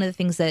think one of the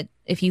things that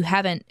if you're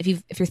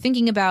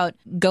thinking about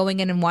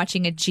going in and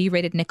watching a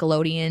G-rated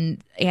Nickelodeon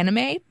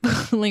anime,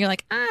 you're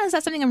like, is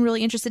that something I'm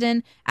really interested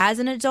in as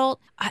an adult?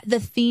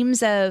 The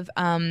themes of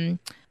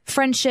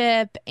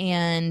friendship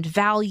and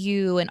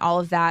value and all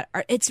of that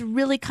it's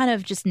really kind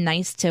of just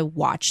nice to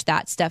watch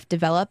that stuff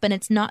develop, and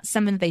it's not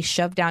something that they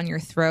shove down your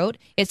throat.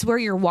 It's where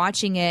you're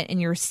watching it and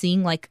you're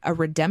seeing like a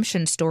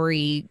redemption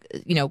story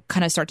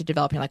kind of start to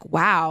develop, and you're like,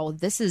 wow,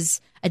 this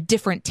is a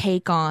different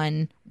take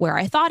on where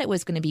I thought it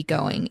was going to be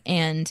going.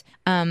 And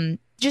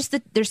just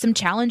that there's some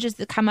challenges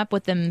that come up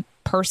with them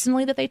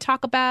personally that they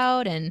talk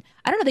about. And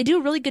I don't know, they do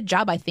a really good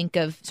job, I think,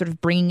 of sort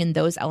of bringing in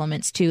those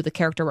elements to the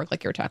character work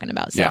like you were talking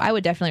about. So I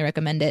would definitely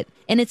recommend it.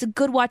 And it's a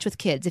good watch with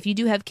kids. If you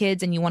do have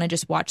kids and you want to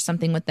just watch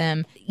something with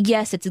them,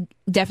 yes, it's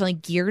definitely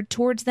geared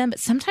towards them. But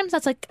sometimes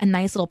that's like a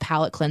nice little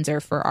palate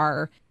cleanser for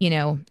our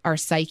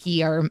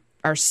psyche,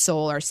 our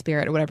soul, our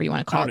spirit, or whatever you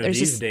want to call it.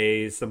 These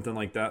days, something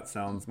like that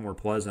sounds more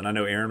pleasant. I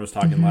know Aaron was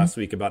talking last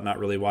week about not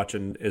really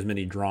watching as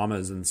many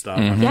dramas and stuff.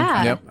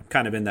 I'm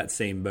kind of in that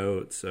same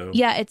boat. So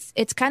yeah,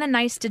 it's kind of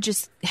nice to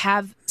just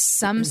have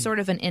some sort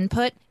of an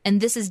input. And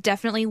this is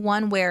definitely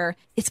one where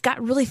it's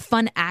got really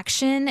fun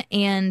action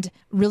and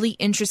really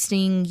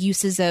interesting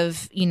uses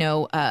of,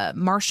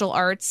 martial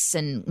arts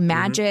and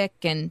magic.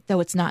 And though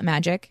it's not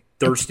magic.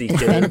 Thirsty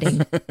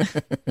kids.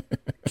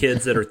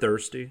 Kids that are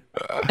thirsty.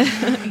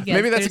 Yes,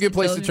 maybe that's a good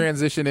place to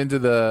transition into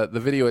the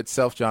video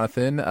itself,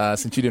 Jonathan.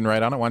 Since you didn't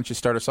write on it, why don't you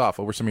start us off?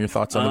 What were some of your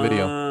thoughts on the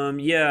video?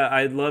 Yeah,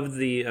 I love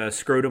the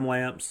scrotum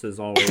lamps as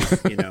always.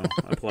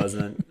 A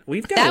pleasant.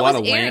 We got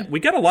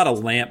a lot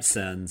of lamp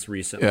sins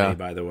recently,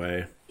 by the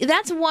way.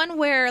 That's one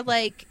where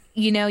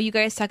you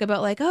guys talk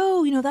about like,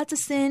 oh, that's a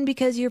sin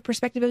because your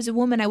perspective as a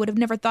woman. I would have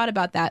never thought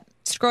about that.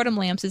 Scrotum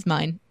lamps is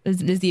mine,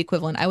 is the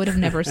equivalent. I would have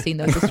never seen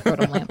those as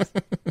scrotum lamps.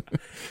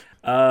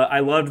 I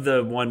loved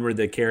the one where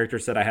the character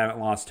said, I haven't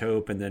lost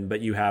hope,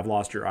 but you have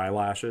lost your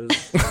eyelashes.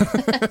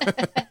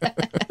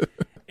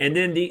 And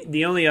then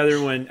the only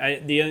other one,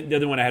 the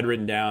other one I had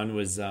written down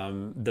was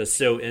the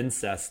so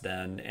incest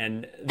then.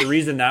 And the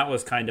reason that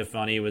was kind of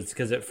funny was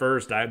because at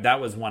first that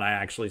was one I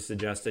actually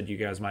suggested you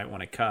guys might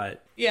want to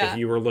cut. Yeah. If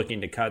you were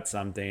looking to cut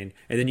something.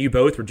 And then you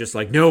both were just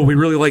like, no, we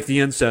really like the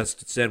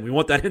incest sin. We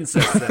want that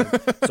incest sin.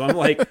 So I'm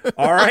like,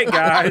 all right,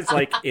 guys,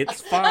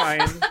 it's fine.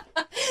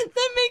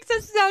 That makes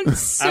us sound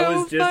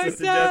so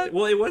fucked up.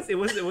 Well, it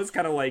was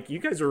kind of like, you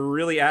guys are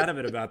really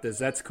adamant about this.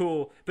 That's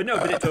cool. But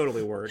it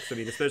totally works. I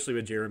mean, especially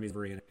with Jeremy's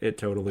brain, it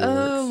totally works.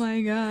 Oh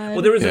my God.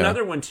 Well, there was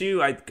another one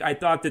too. I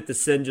thought that the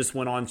sin just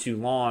went on too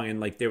long,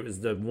 and there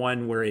was the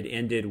one where it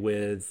ended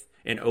with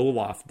and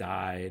Olaf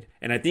died.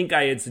 And I think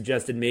I had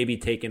suggested maybe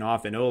taking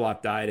off and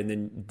Olaf died, and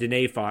then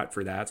Danae fought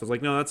for that. So I was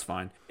like, no, that's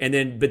fine.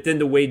 But then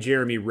the way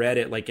Jeremy read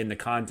it, in the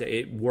content,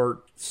 it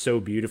worked so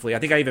beautifully. I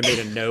think I even made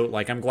a note,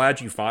 I'm glad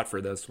you fought for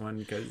this one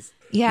because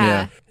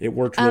it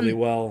worked really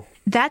well.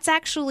 That's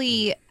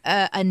actually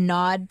a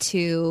nod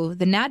to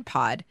the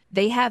NADPod.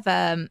 They have,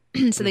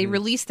 so they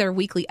release their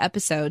weekly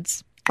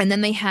episodes And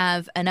then they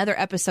have another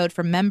episode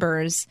for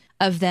members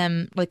of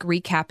them like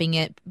recapping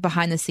it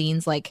behind the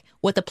scenes, like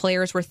what the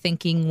players were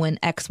thinking when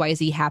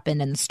XYZ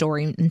happened and the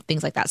story and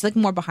things like that. So like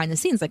more behind the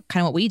scenes, like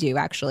kind of what we do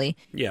actually.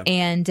 Yeah.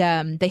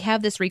 And they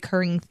have this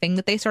recurring thing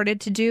that they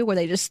started to do where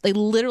they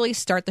literally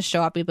start the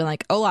show up. We've been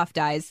like, Olaf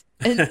dies.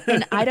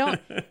 And I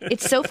don't,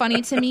 it's so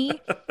funny to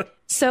me.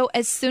 So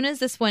as soon as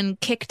this one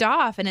kicked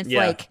off and it's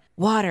like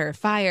water,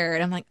 fire,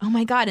 and I'm like, oh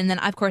my God. And then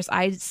of course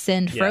I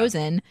send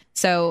Frozen.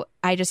 So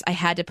I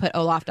had to put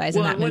Olaf dies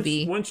in that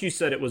movie. Once you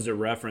said it was a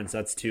reference,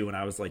 that's two. And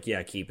I was like,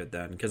 yeah, keep it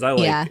then. Because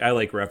I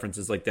like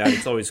references like that.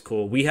 It's always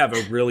cool. We have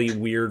a really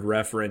weird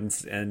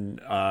reference and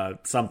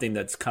something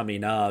that's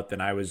coming up.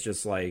 And I was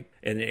just like,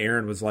 and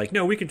Aaron was like,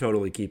 no, we can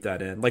totally keep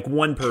that in. Like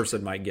one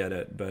person might get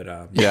it, but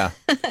yeah.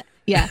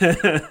 Yeah.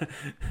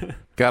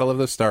 Gotta love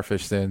those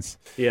starfish sins.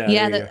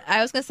 Yeah.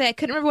 I was going to say, I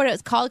couldn't remember what it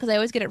was called because I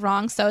always get it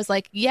wrong. So I was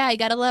like, yeah, you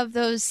gotta love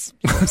those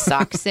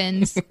sock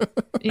sins.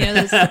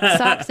 Those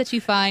socks that you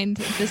find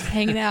just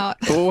hanging out.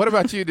 Well, what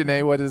about you,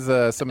 Danae? What is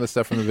some of the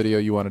stuff from the video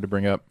you wanted to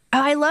bring up?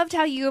 I loved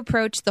how you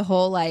approached the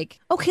whole like,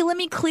 okay, let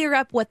me clear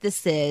up what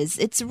this is.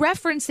 It's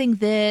referencing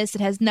this.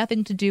 It has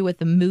nothing to do with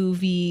the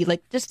movie.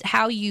 Like just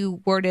how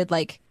you worded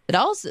like it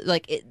also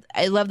like it,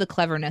 I love the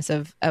cleverness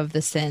of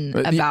the sin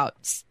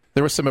about.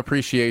 There was some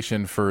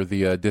appreciation for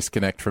the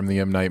disconnect from the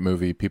M. Night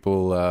movie.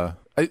 People,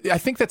 I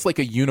think that's like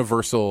a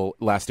universal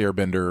Last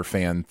Airbender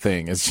fan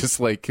thing. It's just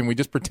like, can we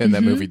just pretend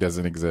that movie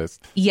doesn't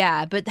exist?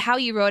 Yeah, but how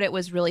you wrote it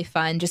was really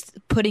fun. Just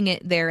putting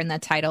it there in the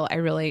title, I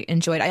really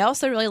enjoyed. I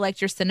also really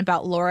liked your sin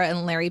about Laura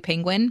and Larry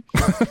Penguin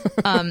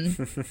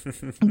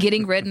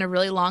getting rid in a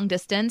really long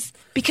distance.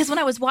 Because when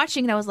I was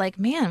watching it, I was like,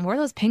 man, where are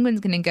those penguins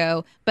going to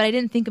go? But I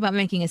didn't think about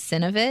making a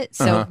sin of it.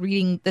 So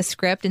reading the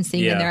script and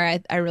seeing in there,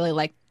 I really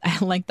liked I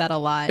like that a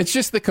lot. It's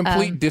just the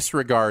complete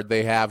disregard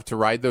they have to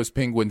ride those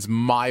penguins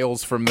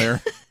miles from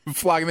their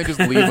flock, and they just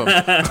leave them.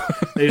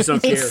 They just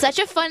don't care. It's such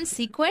a fun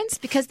sequence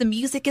because the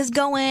music is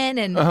going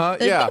and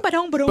but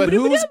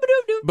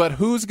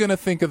who's gonna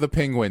think of the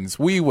penguins?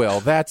 We will.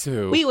 That's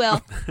who. We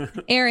will.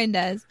 Aaron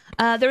does.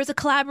 There was a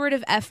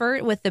collaborative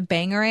effort with the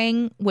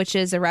Bangarang, which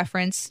is a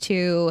reference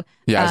to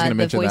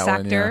the voice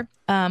actor.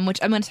 Which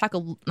I'm going to talk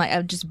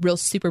just real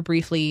super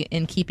briefly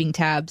in keeping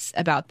tabs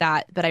about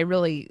that. But I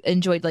really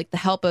enjoyed like the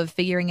help of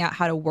figuring out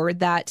how to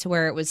word that to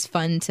where it was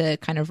fun to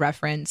kind of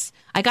reference.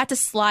 I got to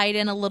slide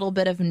in a little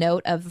bit of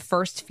note of the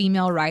first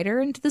female writer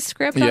into the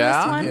script on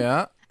this one.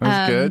 Yeah, that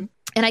was good.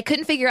 And I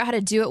couldn't figure out how to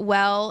do it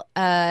well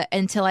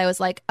until I was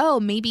like, oh,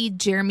 maybe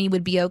Jeremy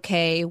would be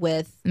okay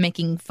with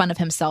making fun of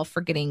himself for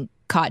getting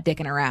caught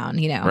dicking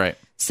around, Right.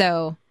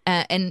 So...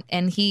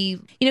 and he,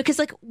 because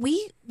like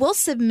we will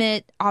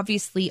submit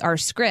obviously our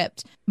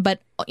script,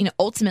 but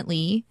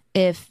ultimately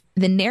if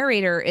the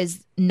narrator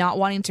is not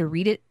wanting to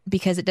read it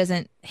because it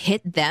doesn't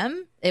hit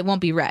them, it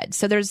won't be read.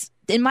 So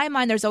in my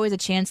mind, there's always a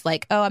chance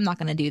like, oh, I'm not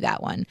going to do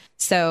that one.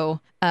 So,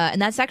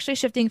 and that's actually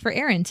shifting for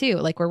Aaron too.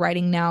 Like we're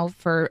writing now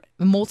for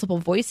multiple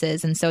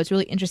voices. And so it's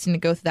really interesting to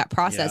go through that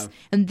process. Yeah.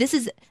 And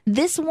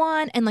this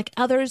one and like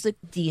others, like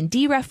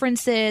D&D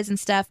references and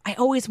stuff. I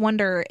always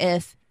wonder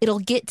if it'll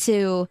get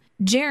to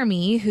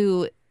Jeremy,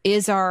 who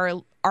is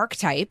our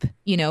archetype,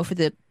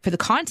 for the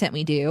content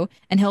we do,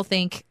 and he'll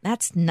think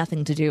that's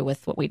nothing to do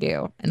with what we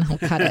do, and he'll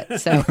cut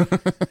it. So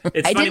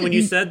it's funny when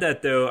you said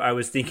that, though. I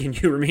was thinking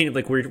you were meaning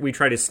like we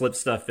try to slip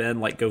stuff in,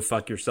 like "Go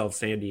fuck yourself,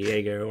 San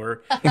Diego,"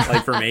 or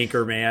like from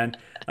Anchorman.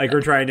 Like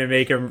we're trying to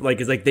make him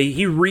like it's like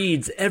he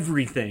reads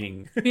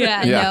everything.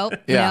 No.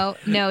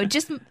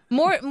 Just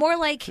more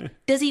like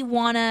does he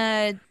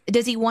wanna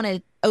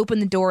open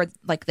the door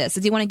like this?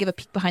 Does he want to give a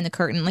peek behind the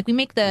curtain? Like we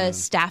make the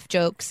staff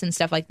jokes and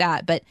stuff like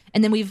that,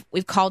 and then we've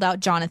called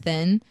out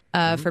Jonathan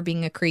for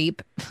being a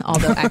creep,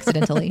 although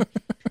accidentally.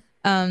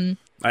 I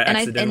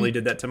accidentally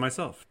did that to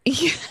myself.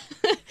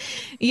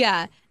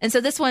 Yeah. And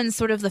so this one's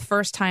sort of the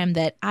first time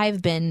that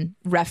I've been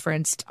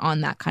referenced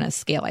on that kind of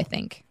scale, I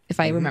think, if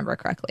I remember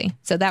correctly.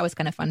 So that was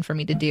kind of fun for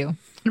me to do.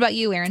 What about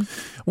you, Aaron?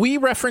 We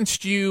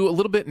referenced you a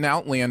little bit in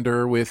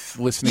Outlander with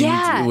listening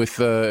with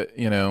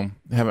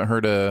haven't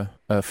heard a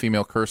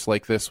female curse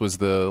like this was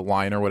the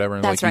line or whatever.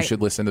 And That's like, you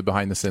should listen to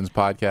Behind the Sins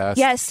podcast.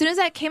 Yeah, as soon as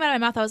that came out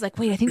of my mouth, I was like,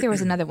 wait, I think there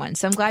was another one.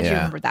 So I'm glad you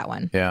remembered that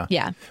one. Yeah.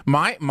 Yeah.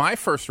 My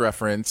first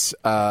reference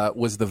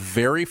was the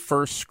very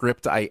first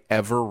script I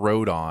ever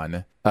wrote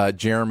on.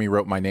 Jeremy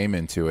wrote my name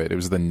into it. It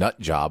was the Nut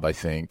Job, I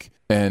think.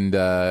 And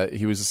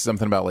he was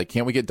something about like,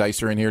 can't we get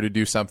Dicer in here to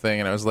do something?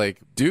 And I was like,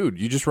 dude,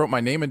 you just wrote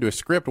my name into a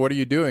script. What are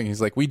you doing?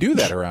 He's like, we do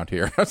that around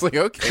here. I was like,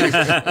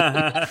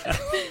 okay.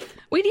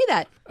 We do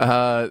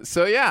that.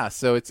 So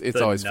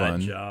it's always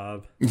fun.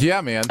 Job.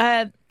 Yeah,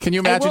 man. Can you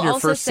imagine your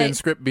first sin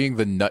script being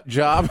the Nut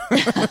Job?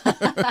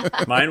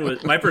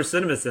 My first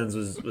Cinema Sins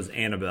was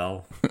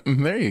Annabelle.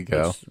 There you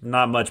go. Which,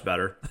 not much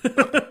better.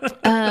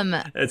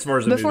 As far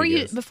as the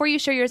movie goes. Before you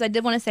share yours, I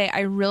did want to say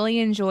I really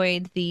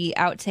enjoyed the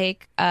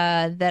outtake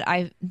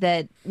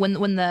that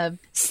when the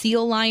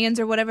seal lions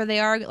or whatever they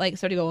are like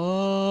sort of go,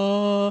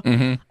 oh,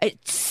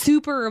 it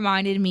super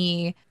reminded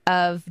me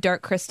of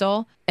Dark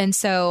Crystal, and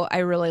so I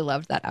really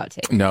loved that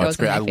outtake. No, That it's was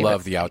one great. I of my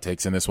love favorites. the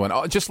outtakes in this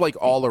one. Just like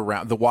all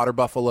around, the water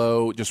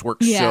buffalo just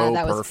works Yeah, so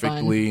that was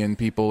perfectly, and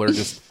people are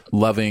just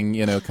loving,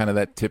 kind of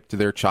that tip to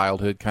their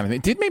childhood kind of thing.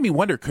 It did make me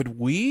wonder, could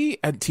we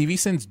at TV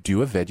Sins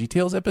do a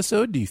VeggieTales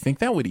episode? Do you think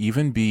that would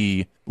even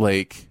be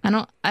like?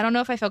 I don't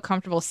know if I feel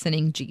comfortable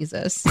sinning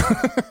Jesus.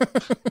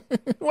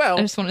 Well,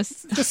 I just want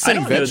to. just I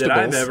sing don't know that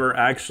I've vegetables. ever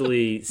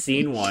actually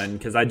seen one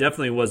because I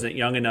definitely wasn't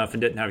young enough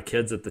and didn't have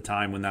kids at the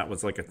time when that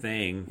was like a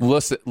thing.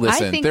 Listen,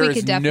 think there we is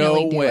could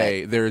definitely no do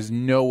way. There is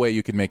no way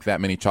you could make that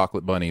many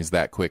chocolate bunnies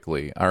that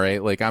quickly. All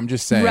right, like I'm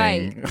just saying.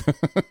 Right.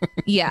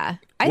 Yeah,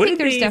 I What think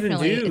did there's they even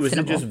definitely. do? It's Was it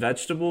sinnable. just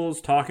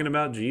vegetables talking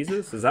about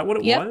Jesus? Is that what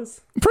it Yep.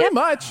 was? Pretty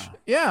much.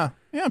 Yeah,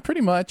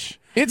 pretty much.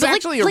 It's But like-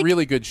 actually a like-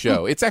 really good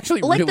show. It's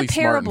actually like the really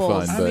smart and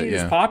parables. fun. I But mean,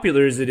 yeah. as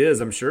popular as it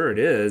is, I'm sure it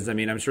is. I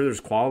mean, I'm sure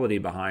there's quality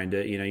behind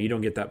it. You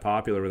don't get that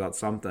popular without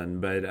something.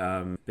 But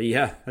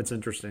yeah, that's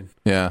interesting.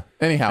 Yeah.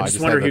 Anyhow, I I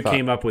just wonder had who the thought.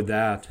 came up with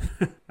that.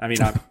 I mean,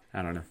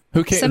 I don't know.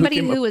 Somebody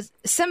came up-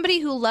 somebody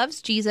who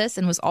loves Jesus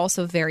and was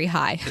also very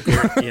high.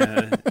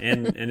 Yeah,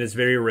 and is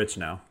very rich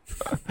now.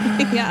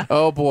 Yeah.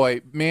 Oh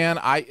boy, man!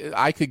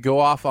 I could go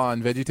off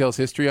on VeggieTales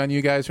history on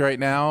you guys right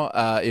now,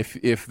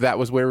 if that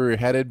was where we were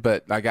headed.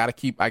 But I gotta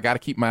keep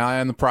my eye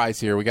on the prize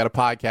here. We got a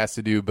podcast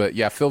to do, but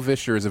yeah, Phil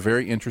Vischer is a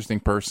very interesting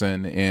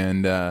person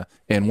and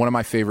one of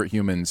my favorite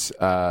humans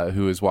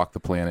who has walked the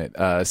planet.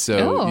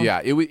 So Oh.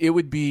 yeah, it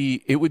would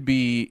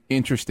be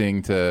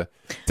interesting to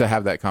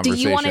have that Do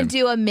conversation. you want to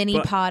do a mini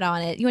pod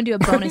on it? You want to do a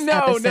bonus no,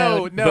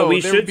 episode? no. But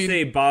we there should would be-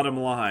 say, bottom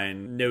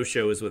line, no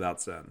show is without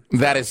sin.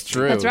 that is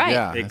true. That's right.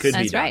 Yeah, It could be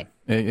That's done. right.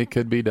 It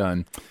could be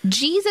done.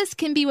 Jesus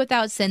can be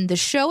without sin. The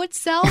show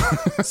itself,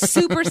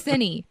 super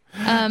sinny.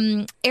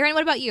 Aaron,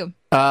 what about you?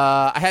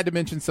 I had to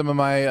mention some of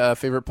my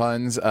favorite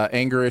puns.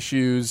 Anger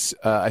issues,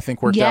 I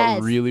think worked out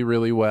Yes. really,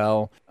 really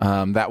well.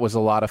 That was a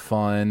lot of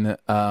fun.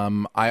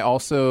 I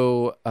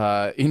also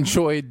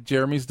enjoyed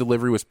Jeremy's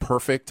delivery was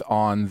perfect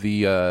on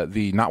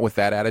the not with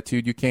that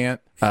attitude you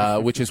can't,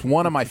 which is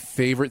one of my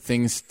favorite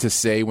things to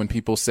say when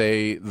people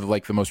say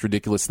like the most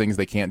ridiculous things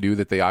they can't do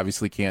that they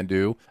obviously can't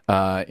do.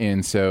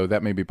 And so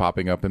that may be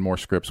popping up in more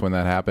scripts when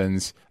that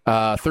happens.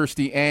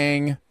 Thirsty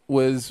Ang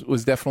was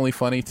definitely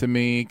funny to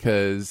me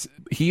because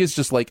he is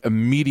just like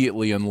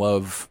immediately in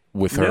love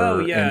with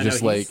her and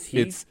just like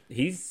he's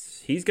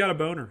got a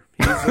boner.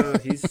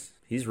 He's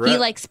He rep.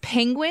 likes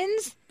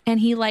penguins and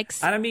he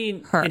likes I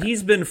mean, her. and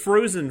he's been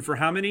frozen for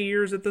how many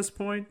years at this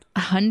point?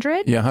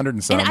 100. 100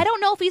 and some. And I don't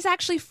know if he's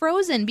actually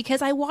frozen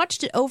because I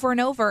watched it over and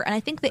over, and I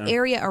think the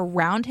area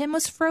around him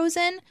was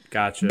frozen.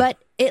 Gotcha. But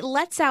it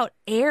lets out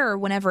air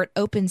whenever it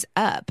opens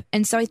up,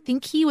 and so I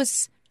think he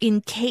was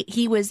in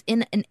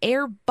an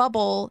air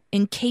bubble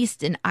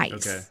encased in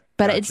ice. Okay.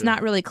 But Gotcha. it's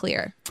not really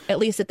clear, at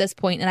least at this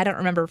point, and I don't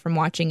remember from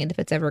watching it if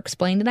it's ever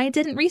explained, and I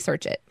didn't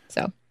research it.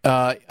 So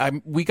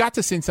we got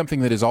to see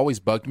something that has always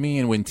bugged me,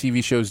 and when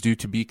TV shows do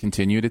to be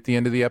continued at the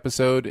end of the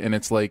episode, and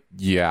it's like,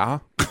 yeah,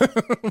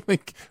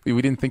 like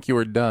we didn't think you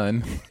were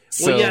done.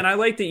 Well, yeah, and I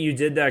like that you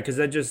did that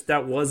because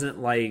that wasn't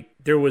like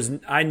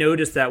I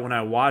noticed that when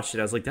I watched it,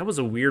 I was like, that was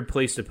a weird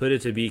place to put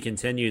it to be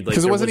continued. Like,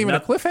 because it there wasn't was even a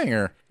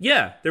cliffhanger.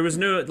 Yeah, there was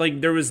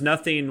there was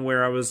nothing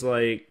where I was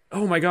like,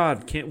 oh my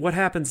god, what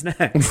happens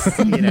next?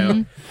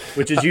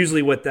 Which is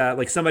usually what that,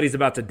 like somebody's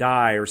about to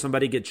die or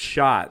somebody gets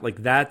shot.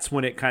 Like that's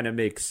when it kind of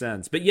makes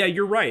sense. But yeah,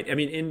 you're right. I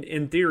mean,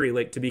 in theory,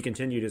 like to be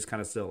continued is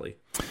kind of silly.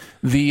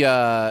 The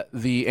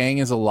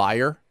Aang is a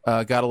liar.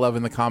 Gotta love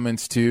in the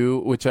comments too,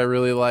 which I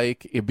really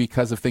like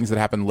because of things that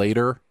happen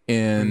later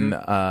in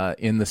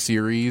the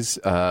series.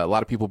 A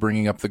lot of people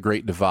bringing up the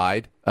Great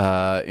Divide,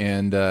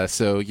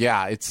 so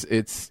yeah,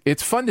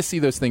 it's fun to see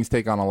those things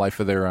take on a life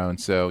of their own.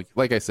 So,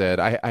 like I said,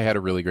 I had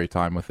a really great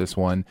time with this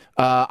one.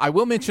 I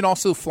will mention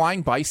also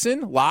Flying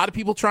Bison. A lot of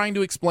people trying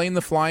to explain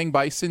the Flying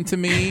Bison to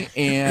me,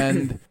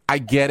 and I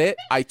get it.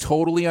 I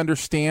totally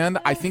understand.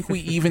 I think we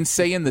even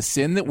say in the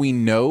Sin that we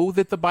know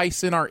that the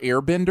bison are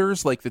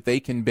airbenders, like that they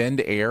can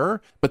bend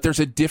air. But there's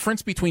a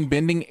difference between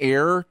bending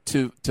air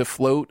to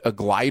float a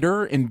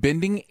glider and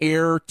bending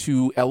air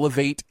to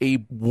elevate a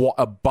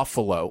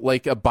buffalo,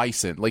 like a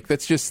bison. Like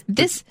that's just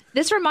this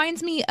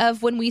reminds me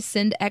of when we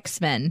send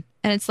X-Men,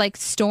 and it's like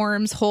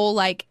Storm's whole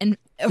like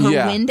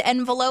wind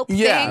envelope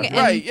thing, and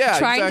right, yeah,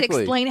 trying exactly. to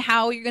explain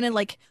how you're gonna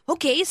like,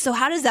 okay, so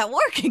how does that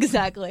work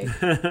exactly?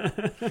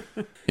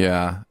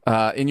 Yeah,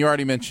 and you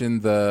already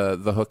mentioned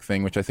the hook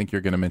thing, which I think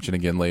you're going to mention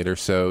again later.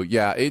 So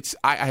yeah,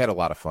 I had a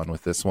lot of fun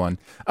with this one.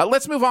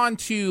 Let's move on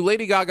to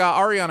Lady Gaga,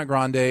 Ariana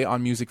Grande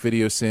on Music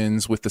Video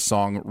Sins with the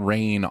song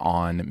 "Rain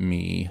on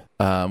Me."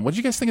 What did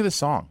you guys think of this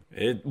song?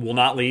 It will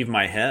not leave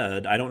my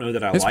head. I don't know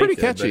that I It's liked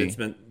pretty catchy. it,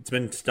 but it's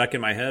been stuck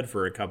in my head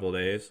for a couple of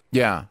days.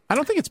 Yeah, I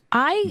don't think it's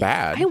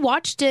bad. I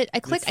watched it.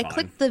 I clicked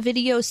fine. the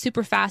video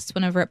super fast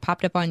whenever it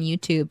popped up on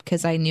YouTube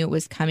because I knew it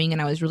was coming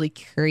and I was really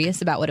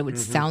curious about what it would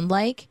sound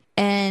like.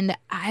 And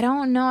I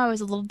don't know. I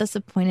was a little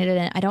disappointed in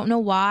it. I don't know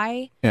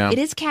why. Yeah. It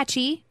is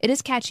catchy.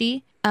 It's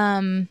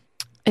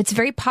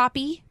very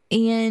poppy,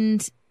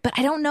 but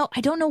I don't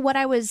know what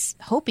I was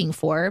hoping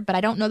for. But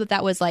I don't know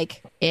that was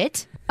like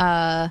it.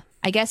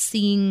 I guess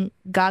seeing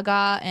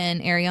Gaga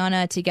and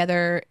Ariana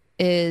together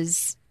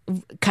is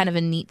kind of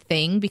a neat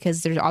thing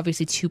because there's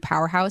obviously two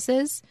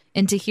powerhouses,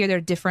 and to hear their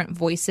different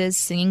voices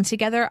singing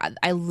together,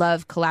 I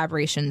love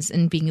collaborations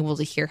and being able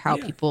to hear how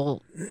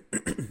people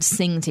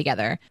sing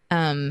together.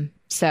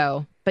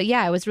 But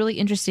yeah, it was really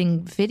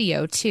interesting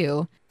video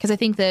too, because I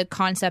think the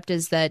concept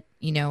is that,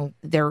 you know,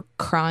 they're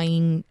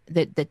crying,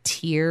 that the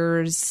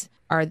tears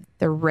are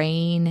the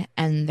rain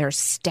and they're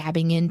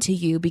stabbing into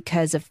you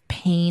because of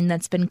pain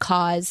that's been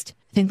caused.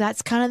 I think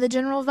that's kind of the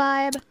general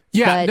vibe.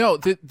 Yeah, no,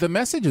 the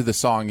message of the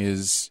song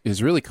is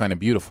really kind of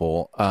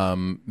beautiful.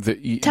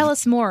 Tell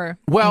us more.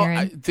 Well,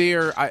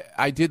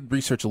 I did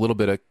research a little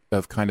bit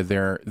of kind of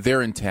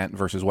their intent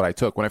versus what I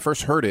took. When I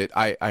first heard it,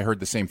 I heard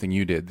the same thing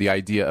you did. The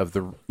idea of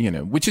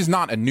which is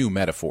not a new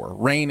metaphor.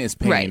 Rain is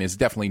pain is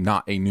definitely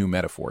not a new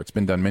metaphor. It's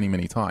been done many,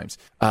 many times.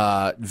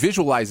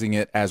 Visualizing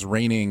it as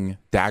raining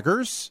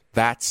daggers,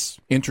 that's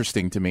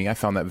interesting to me. I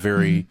found that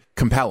very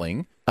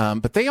compelling.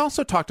 But they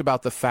also talked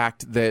about the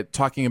fact that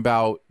talking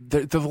about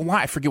the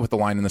line, I forget what the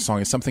line in the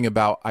song is, something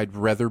about I'd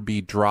rather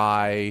be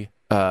dry,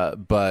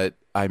 but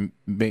I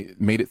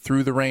made it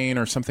through the rain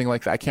or something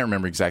like that. I can't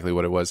remember exactly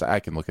what it was. I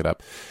can look it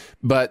up.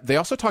 But they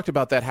also talked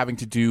about that having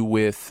to do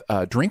with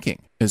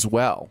drinking as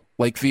well.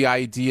 Like the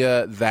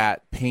idea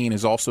that pain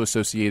is also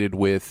associated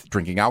with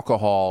drinking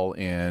alcohol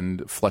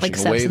and flushing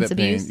like away that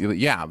abuse? pain.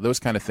 Yeah, those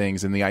kind of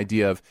things. And the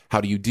idea of how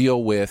do you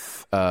deal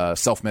with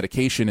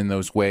self-medication in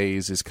those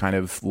ways is kind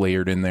of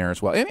layered in there as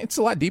well. And it's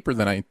a lot deeper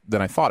than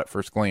I thought at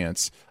first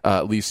glance,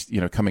 at least,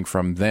 coming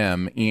from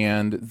them.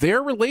 And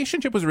their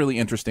relationship was really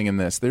interesting in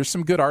this. There's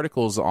some good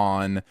articles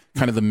on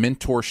kind of the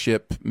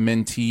mentorship,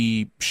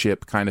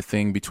 mentee-ship kind of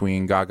thing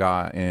between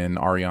Gaga and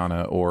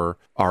Ariana, or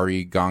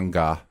Ari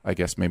Ganga, I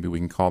guess maybe we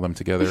can call them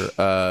together,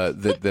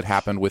 that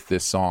happened with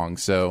this song.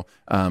 So,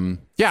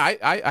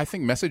 I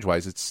think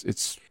message-wise,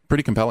 it's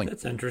pretty compelling.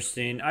 That's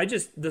interesting.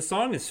 The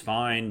song is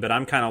fine, but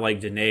I'm kind of like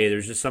Danae.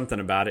 There's just something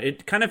about it.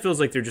 It kind of feels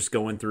like they're just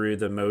going through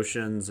the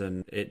motions,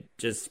 and it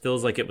just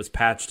feels like it was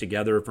patched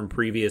together from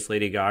previous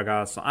Lady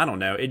Gaga. So I don't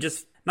know. It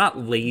just, not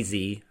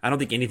lazy. I don't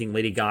think anything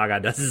Lady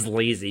Gaga does is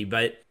lazy,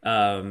 but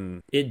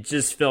it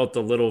just felt a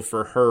little,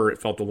 for her,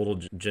 it felt a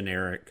little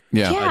generic.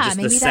 Yeah.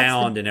 Just the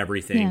sound and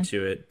everything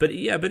to it. But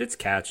it's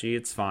catchy.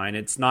 It's fine.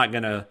 It's not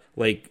going to,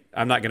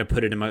 I'm not going to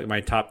put it in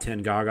my top 10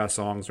 Gaga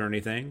songs or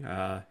anything.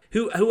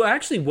 Who I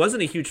actually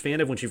wasn't a huge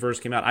fan of when she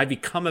first came out. I've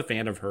become a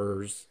fan of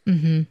hers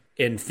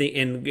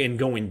in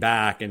going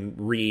back and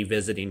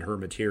revisiting her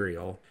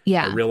material.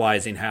 Yeah.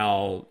 Realizing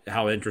how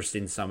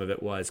interesting some of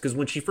it was. Because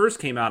when she first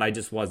came out, I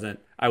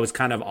was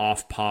kind of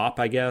off pop,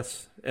 I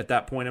guess, at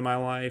that point in my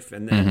life.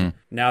 And then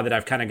now that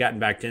I've kind of gotten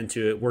back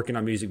into it, working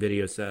on music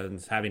video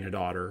sets, having a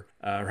daughter,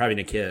 or having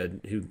a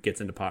kid who gets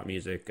into pop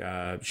music,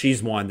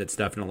 she's one that's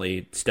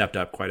definitely stepped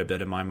up quite a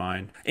bit in my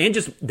mind. And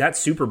just that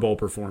Super Bowl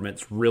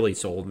performance really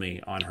sold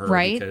me on her.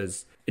 Right.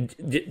 Because,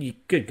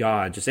 good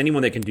God, just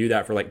anyone that can do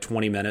that for like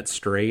 20 minutes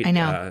straight, I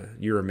know.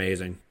 You're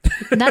amazing.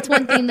 And that's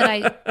one thing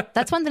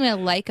I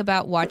like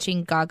about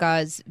watching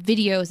Gaga's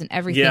videos and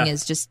everything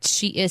is just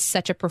she is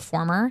such a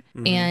performer,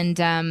 and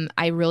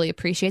I really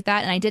appreciate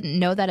that. And I didn't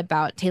know that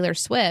about Taylor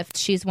Swift.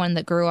 She's one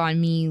that grew on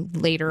me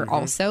later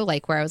also,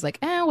 like where I was like,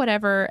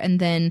 whatever. And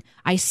then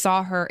I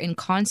saw her in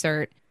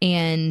concert,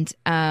 and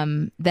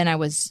then I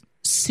was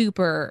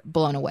super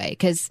blown away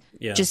because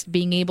just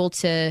being able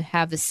to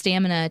have the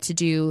stamina to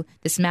do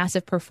this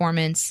massive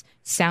performance,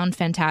 sound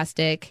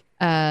fantastic,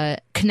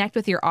 connect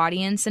with your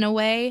audience in a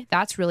way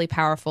that's really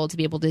powerful to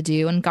be able to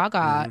do. And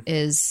Gaga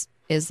is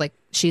like,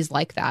 she's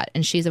like that,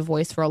 and she's a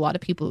voice for a lot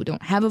of people who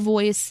don't have a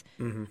voice.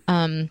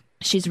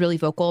 She's really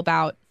vocal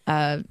about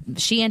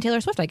she and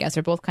Taylor Swift, I guess,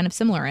 are both kind of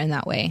similar in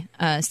that way.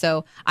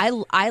 So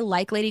I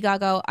like Lady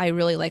Gaga. I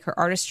really like her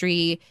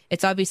artistry.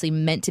 It's obviously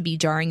meant to be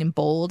jarring and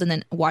bold, and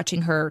then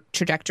watching her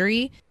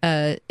trajectory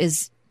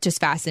is just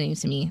fascinating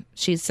to me.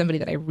 She's somebody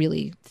that I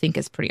really think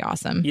is pretty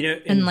awesome.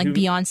 And like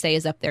Beyonce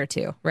is up there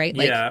too, right?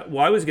 Yeah.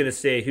 Well, I was going to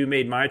say who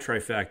made my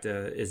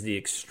trifecta is the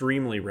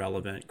extremely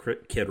relevant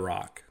Kid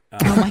Rock.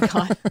 Oh my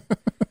God.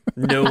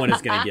 No one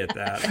is going to get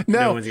that.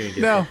 No one's going to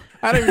get that.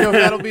 I don't even know if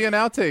that'll be in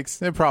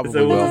outtakes. It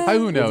probably will.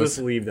 Who knows? We'll just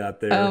leave that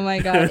there. Oh my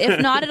God. If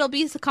not, it'll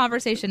be a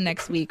conversation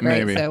next week,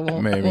 right? Maybe, so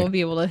we'll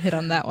be able to hit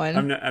on that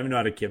one. I'm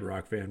not a Kid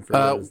Rock fan. For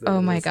those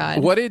oh my God.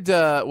 What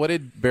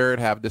did Barrett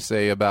have to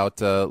say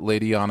about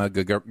Lady Ana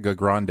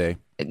Grande?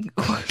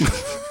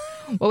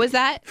 What was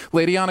that?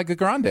 Lady Ana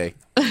Grande.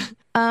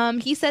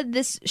 He said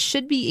this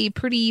should be a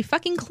pretty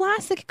fucking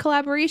classic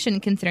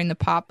collaboration considering the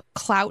pop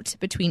clout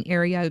between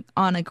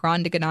Ariana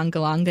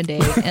Grande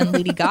and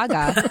Lady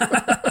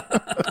Gaga.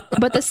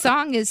 But the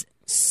song is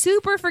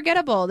super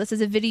forgettable. This is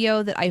a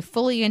video that I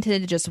fully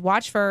intended to just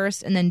watch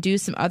first and then do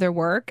some other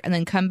work and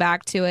then come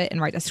back to it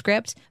and write a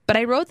script. But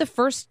I wrote the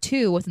first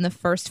two within the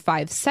first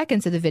 5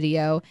 seconds of the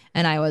video,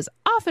 and I was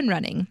off and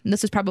running. And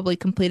this was probably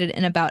completed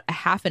in about a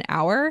half an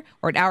hour,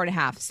 or an hour and a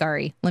half.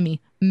 Sorry. Let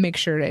me make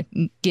sure to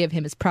give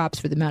him his props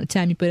for the amount of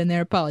time you put in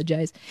there.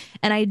 Apologize.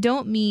 And I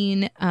don't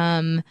mean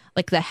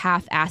like the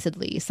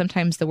half-assedly.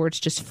 Sometimes the words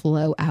just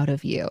flow out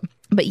of you.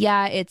 But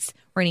yeah, it's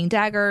raining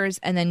daggers,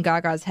 and then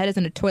Gaga's head is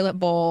in a toilet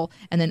bowl,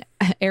 and then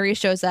Ares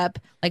shows up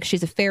like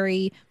she's a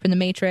fairy from the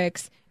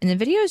Matrix, and the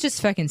video is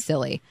just fucking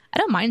silly. I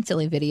don't mind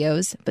silly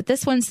videos, but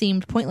this one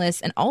seemed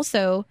pointless, and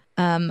also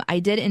I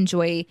did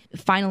enjoy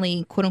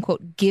finally, quote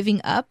unquote,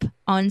 giving up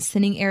on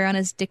sending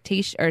Ariana's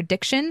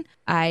diction.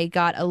 I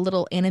got a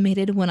little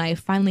animated when I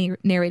finally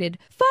narrated,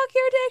 "Fuck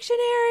your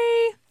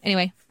dictionary."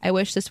 Anyway, I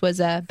wish this was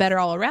better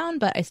all around,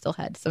 but I still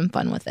had some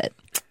fun with it.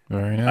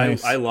 Very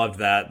nice. I loved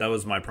that. That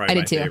was my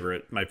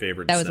favorite. My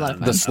favorite. That was a lot of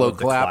fun. The slow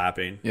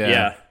clapping.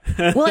 Yeah.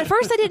 Well, at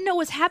first I didn't know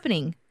what was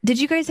happening. Did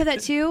you guys have that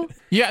too?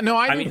 Yeah, no,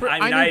 I knew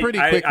pretty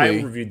quickly. I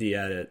reviewed the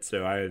edit,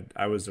 so I had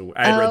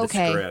read the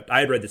script. I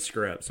had read the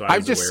script, so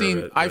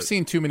I've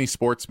seen too many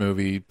sports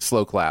movie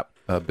slow clap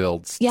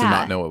builds to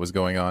not know what was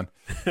going on.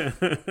 I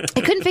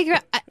couldn't figure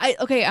out.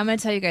 Okay, I'm going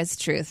to tell you guys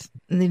the truth,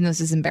 even though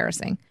this is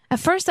embarrassing. At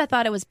first, I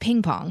thought it was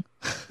ping pong.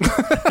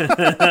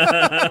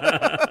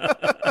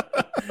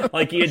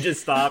 Like he had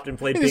just stopped and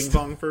played ping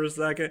pong for a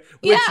second.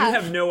 Which you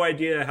have no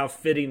idea how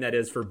fitting that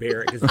is for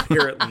Barrett, because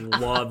Barrett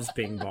loves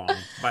ping pong,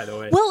 by the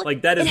way. Well,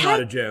 like that is not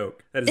a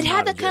joke. That is it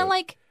had that kind of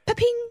like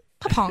ping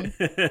pong,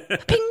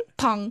 ping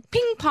pong,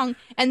 ping pong.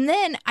 And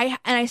then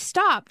I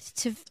stopped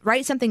to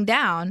write something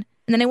down,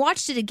 and then I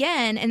watched it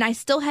again, and I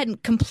still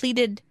hadn't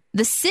completed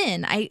the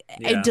sin. I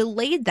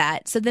delayed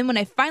that. So then when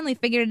I finally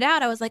figured it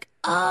out, I was like,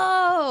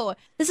 oh,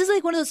 this is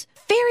like one of those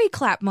fairy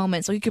clap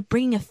moments where you could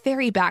bring a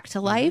fairy back to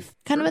life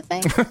kind of a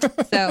thing.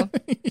 So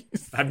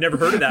I've never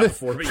heard of that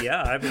before, but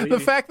yeah, I believe the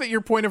fact that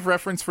your point of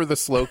reference for the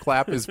slow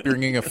clap is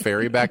bringing a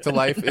fairy back to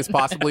life is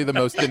possibly the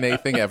most Danae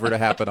thing ever to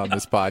happen on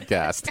this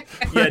podcast.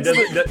 Yeah,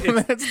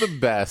 that's the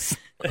best.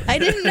 I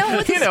didn't know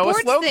what the a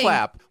slow thing.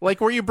 clap,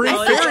 like where you bring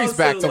fairies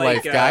back to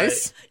life,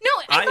 guys. No,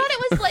 I thought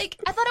it was like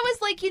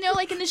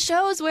like in the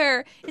shows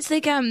where it's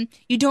like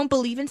you don't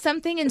believe in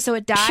something and so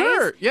it dies.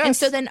 Sure, yes. And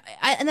so then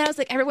I was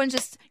like, everyone's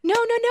just no,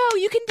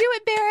 you can do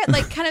it, Barrett,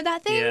 like kind of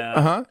that thing.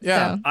 Yeah.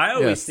 Yeah. So. I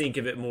always think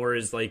of it more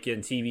as like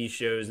in TV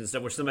shows and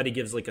stuff where somebody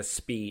gives like a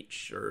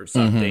speech or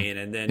something,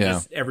 and then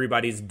just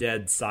everybody's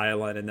dead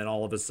silent, and then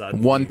all of a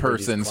sudden one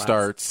person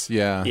starts.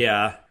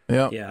 Yeah.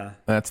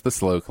 That's the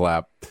slow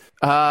clap.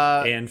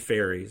 And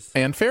fairies.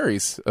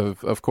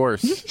 Of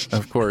course.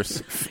 Of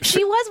course.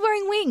 She was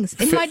wearing wings,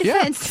 in my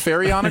defense. Yeah,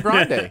 Fairyana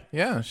Grande.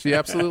 Yeah, she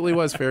absolutely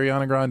was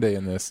Fairyana Grande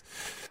in this.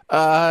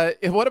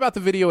 What about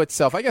the video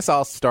itself? I guess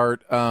I'll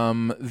start.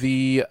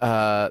 The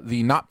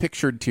not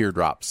pictured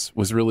teardrops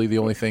was really the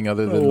only thing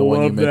other than the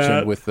one you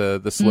mentioned with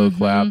the slow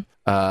clap.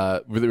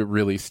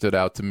 Really stood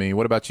out to me.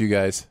 What about you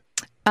guys?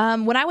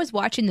 When I was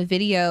watching the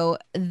video,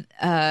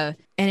 and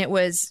it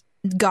was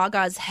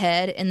Gaga's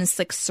head in this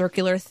like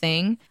circular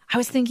thing, I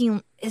was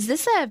thinking, is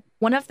this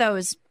one of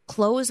those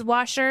clothes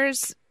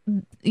washers,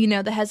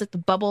 that has like the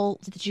bubble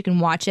that you can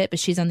watch it, but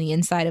she's on the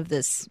inside of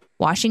this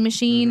washing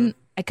machine?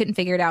 I couldn't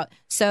figure it out.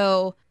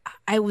 So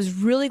I was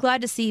really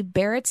glad to see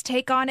Barrett's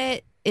take on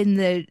it in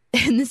the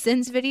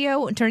Sins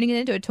video, turning it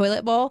into a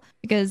toilet bowl,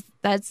 because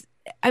that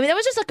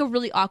was just like a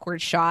really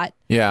awkward shot.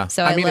 Yeah.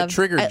 So it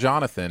triggered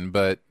Jonathan,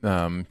 but,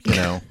 Oh,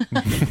 no.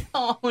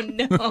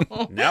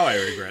 Now I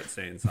regret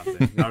saying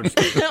something. No, I'm just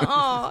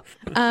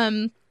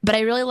kidding. But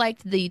I really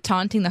liked the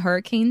taunting the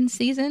hurricane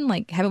season.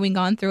 Like, haven't we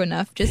gone through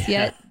enough just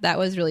yet? That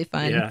was really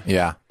fun.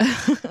 Yeah.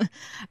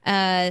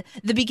 The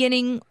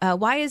beginning,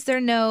 why is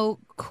there no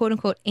quote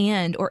unquote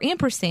and or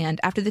ampersand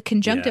after the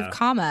conjunctive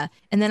comma?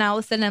 And then all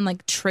of a sudden I'm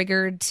like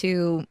triggered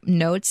to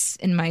notes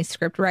in my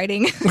script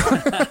writing.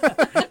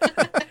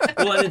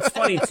 Well, and it's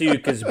funny too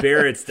because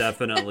Barrett's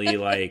definitely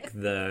like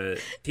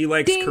he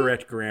likes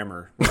correct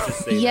grammar. Let's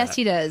just say yes,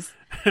 he does.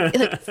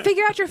 Like,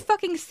 figure out your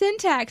fucking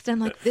syntax. And I'm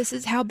like, this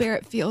is how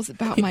Barrett feels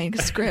about my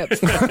script.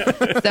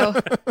 So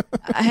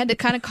I had to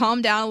kind of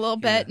calm down a little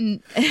bit.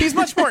 And he's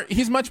much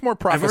more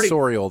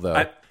professorial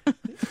though.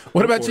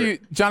 What about you,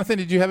 Jonathan?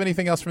 Did you have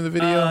anything else from the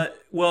video?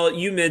 Well,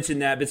 you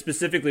mentioned that, but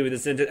specifically with the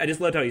sentence, I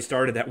just loved how he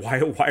started that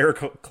wire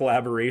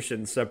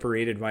collaboration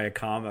separated by a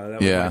comma.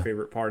 That was my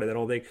favorite part of that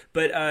whole thing.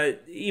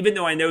 But even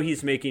though I know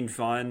he's making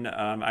fun,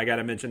 I got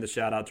to mention the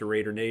shout out to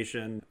Raider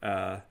Nation,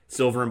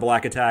 Silver and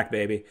Black Attack,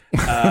 baby.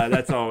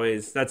 That's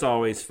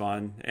always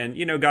fun. And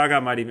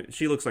Gaga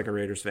she looks like a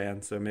Raiders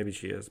fan, so maybe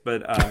she is.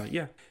 But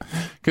yeah,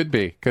 could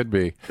be.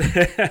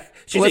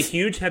 She's a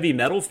huge heavy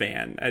metal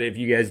fan. If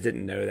you guys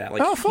didn't know that,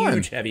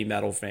 huge heavy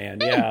metal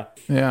fan.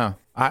 Yeah.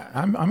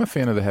 I'm a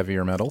fan of the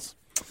heavier metals.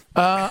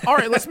 All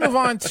right, let's move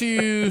on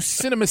to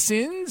Cinema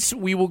Sins.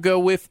 We will go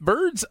with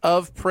Birds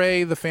of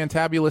Prey, the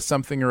Fantabulous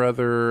Something or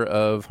Other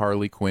of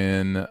Harley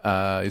Quinn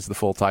is the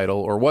full title,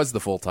 or was the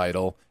full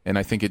title. And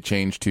I think it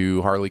changed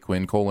to Harley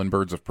Quinn :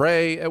 Birds of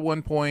Prey at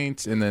one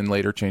point, and then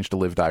later changed to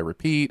Live, Die,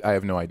 Repeat. I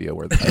have no idea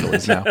where the title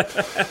is now.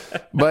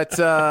 But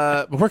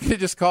we're going to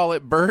just call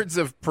it Birds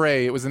of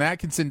Prey. It was an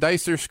Atkinson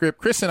Dicer script.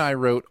 Chris and I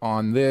wrote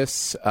on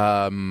this.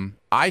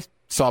 I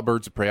saw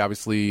Birds of Prey,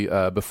 obviously,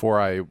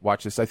 before I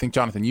watched this. I think,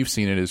 Jonathan, you've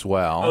seen it as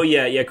well. Oh,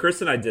 yeah. Chris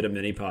and I did a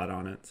mini-pod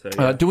on it.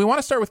 So, do we want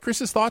to start with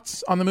Chris's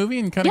thoughts on the movie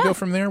and kind of go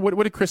from there?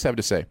 What did Chris have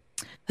to say?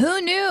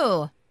 Who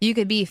knew You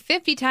could be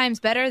 50 times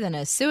better than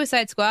a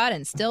Suicide Squad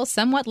and still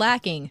somewhat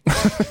lacking.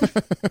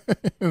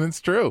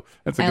 That's true.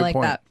 That's a good like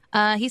point.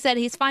 that. He said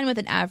he's fine with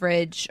an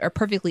average or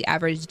perfectly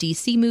average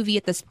DC movie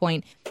at this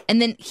point.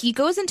 And then he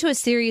goes into a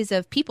series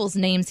of people's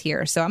names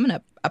here. So I'm going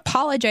to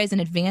apologize in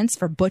advance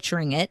for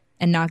butchering it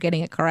and not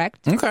getting it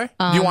correct. Okay.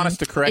 Do you want us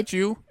to correct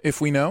you if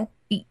we know?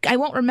 I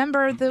won't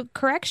remember the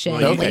correction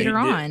Well, later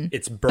on.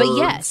 It's birds. But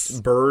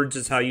yes. Birds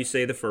is how you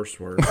say the first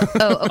word.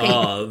 Oh, okay.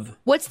 Of.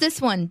 What's this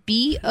one?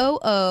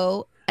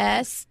 BOOSTED.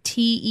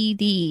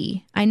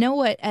 I know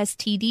what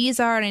STDs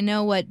are and I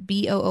know what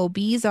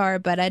BOOBs are,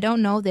 but I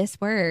don't know this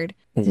word.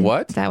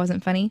 What? That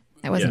wasn't funny.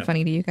 That wasn't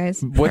funny to you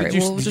guys. What All did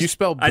you right, did you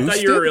spell boosted? I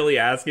thought you were really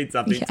asking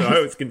something, so I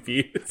was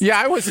confused. Yeah,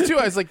 I was too.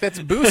 I was like, that's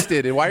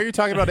boosted. And why are you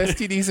talking about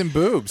STDs and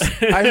boobs?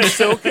 I'm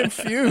so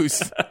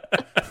confused.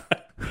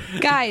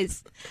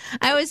 Guys,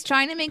 I was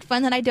trying to make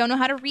fun that I don't know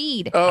how to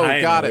read. Oh,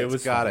 I got know, it. it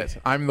was Got funny. it.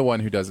 I'm the one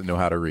who doesn't know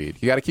how to read.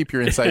 You got to keep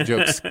your inside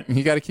jokes.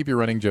 You got to keep your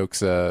running jokes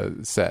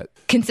set.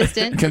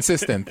 Consistent.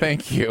 Consistent.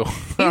 Thank you.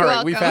 You're All right,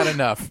 welcome. we've had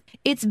enough.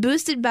 It's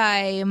boosted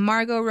by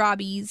Margot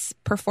Robbie's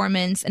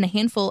performance and a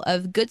handful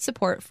of good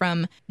support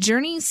from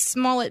Journey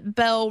Smollett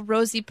Bell,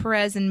 Rosie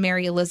Perez, and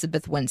Mary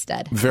Elizabeth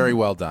Winstead. Very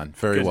well done.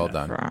 Very well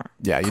done.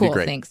 Yeah, you Cool, did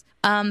great. thanks.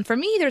 For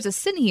me, there's a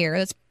sin here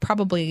that's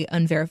probably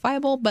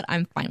unverifiable, but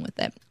I'm fine with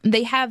it.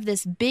 They have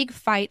this big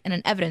fight in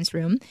an evidence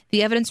room.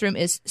 The evidence room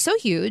is so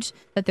huge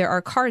that there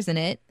are cars in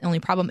it. The only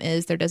problem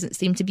is there doesn't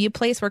seem to be a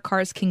place where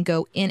cars can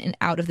go in and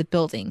out of the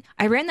building.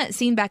 I ran that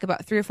scene back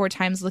about 3 or 4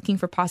 times looking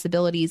for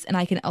possibilities, and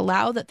I can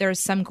allow that there's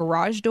some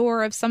garage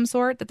door of some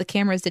sort that the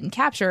cameras didn't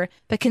capture,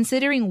 but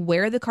considering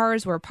where the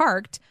cars were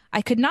parked,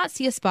 I could not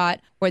see a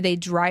spot where they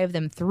drive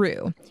them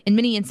through. In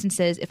many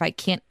instances, if I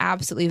can't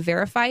absolutely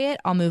verify it,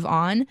 I'll move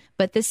on.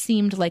 But this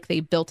seemed like they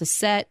built a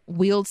set,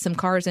 wheeled some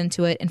cars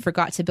into it, and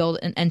forgot to build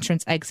an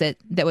entrance exit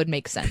that would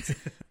make sense.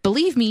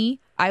 Believe me,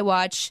 I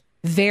watch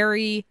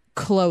very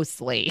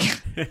closely.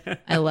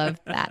 I love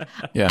that.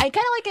 Yeah. I kind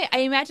of like it. I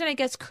imagine, I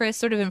guess, Chris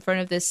sort of in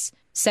front of this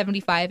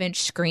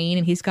 75-inch screen,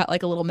 and he's got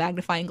like a little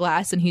magnifying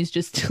glass, and he's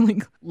just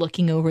like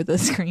looking over the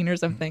screen or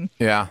something.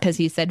 Yeah. Because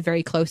he said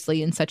very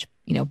closely in such,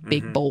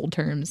 big, bold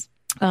terms.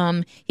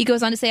 He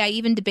goes on to say, I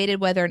even debated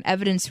whether an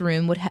evidence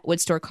room would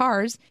store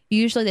cars.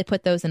 Usually they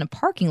put those in a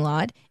parking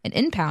lot, an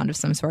impound of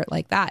some sort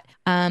like that.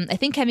 I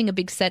think having a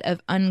big set of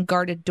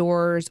unguarded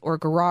doors or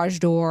garage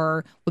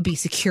door would be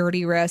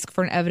security risk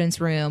for an evidence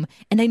room.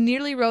 And I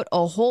nearly wrote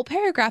a whole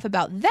paragraph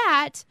about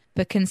that.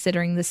 But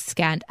considering the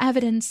scant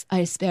evidence,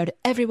 I spared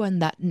everyone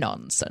that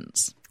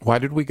nonsense. Why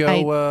did we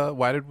go?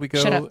 Why did we go?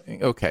 Shut up.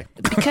 Okay.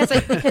 Because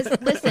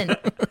listen,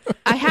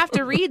 I have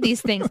to read these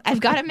things. I've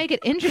got to make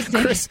it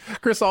interesting.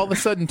 Chris all of a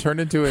sudden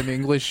turned into an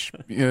English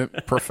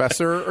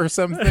professor or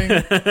something.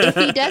 If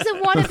he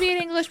doesn't want to be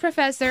an English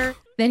professor,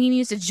 then he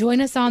needs to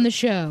join us on the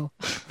show.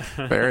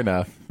 Fair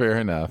enough. Fair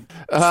enough.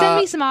 Send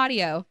me some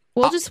audio.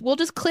 We'll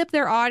just clip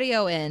their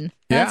audio in.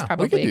 That's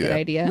probably a good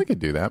idea. We could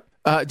do that.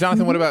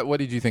 Jonathan, what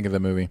did you think of the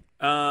movie?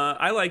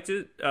 I liked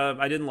it.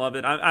 I didn't love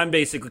it. I'm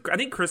basically. I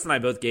think Chris and I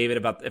both gave it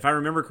about. If I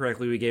remember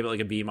correctly, we gave it like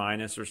a B-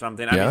 or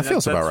something. I mean, that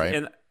feels about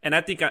right. And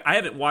I think I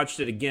haven't watched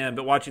it again,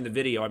 but watching the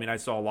video, I mean, I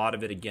saw a lot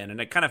of it again, and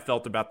it kind of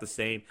felt about the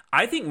same.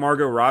 I think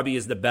Margot Robbie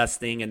is the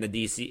best thing in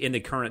the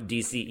current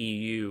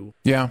DCEU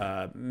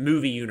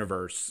movie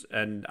universe,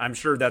 and I'm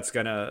sure that's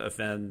gonna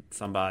offend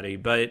somebody.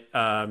 But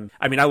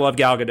I mean, I love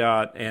Gal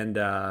Gadot, and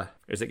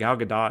is it Gal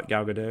Gadot?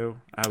 Gal Gadot?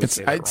 I always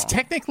say that It's wrong.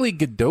 technically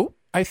Gadot,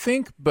 I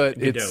think, but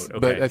Gadot, okay.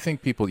 but I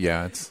think people,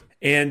 it's.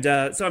 And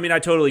so, I mean, I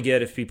totally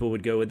get if people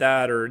would go with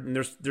that, or and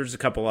there's a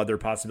couple other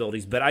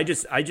possibilities, but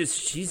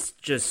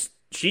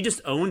she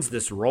just owns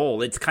this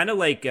role. It's kind of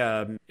like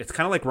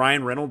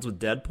Ryan Reynolds with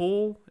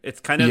Deadpool. It's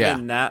kind of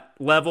in that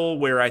level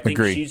where I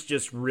think she's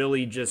just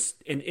really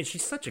and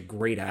she's such a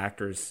great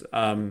actress.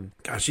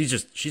 Gosh,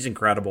 she's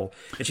incredible,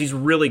 and she's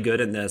really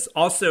good in this.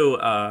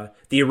 Also,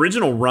 the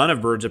original run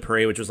of Birds of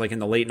Prey, which was like in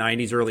the late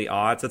 '90s, early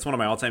aughts, that's one of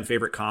my all-time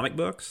favorite comic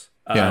books.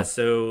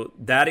 So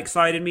that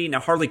excited me.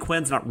 Now Harley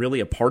Quinn's not really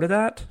a part of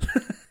that.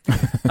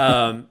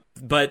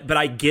 But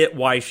I get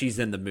why she's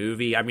in the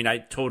movie. I mean, I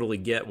totally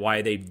get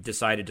why they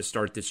decided to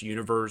start this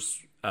universe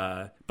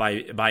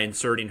by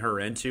inserting her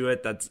into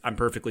it. I'm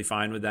perfectly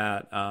fine with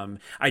that.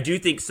 I do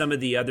think some of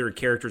the other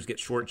characters get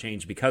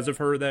shortchanged because of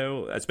her,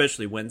 though,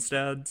 especially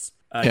Winstead's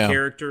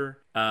character,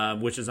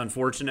 which is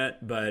unfortunate.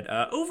 But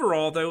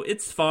overall, though,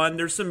 it's fun.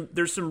 There's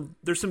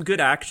some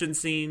good action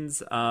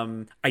scenes.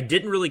 I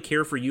didn't really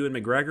care for Ewan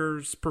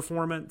McGregor's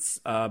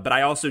performance, but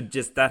I also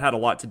that had a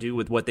lot to do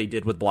with what they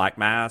did with Black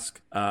Mask.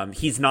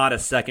 He's not a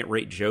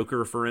second-rate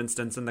Joker, for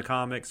instance, in the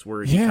comics,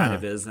 where he kind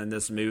of is in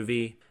this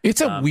movie.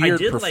 It's a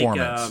weird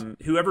performance.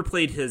 Whoever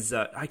played his,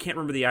 I can't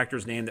remember the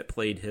actor's name that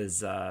played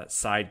his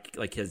side,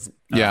 like his.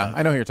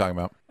 I know who you're talking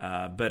about.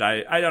 But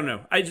I don't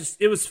know.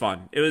 It was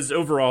fun. It was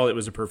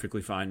a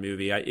perfectly fine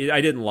movie.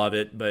 I didn't love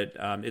it, but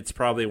it's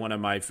probably one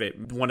of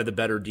the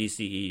better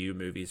DCEU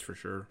movies for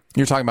sure.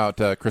 You're talking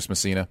about Chris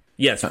Messina.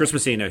 Yes, Chris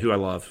Messina, who I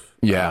love.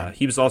 Yeah,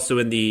 he was also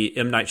in the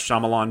M. Night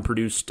Shyamalan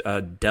produced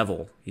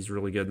Devil. He's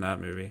really good in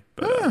that movie.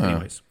 But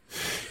anyways.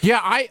 Yeah,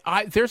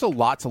 I there's a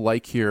lot to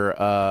like here.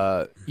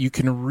 You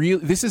can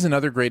really, this is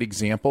another great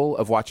example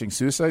of watching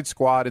Suicide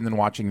Squad and then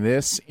watching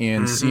this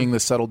and seeing the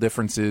subtle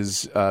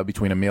differences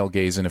between a male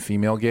gaze and a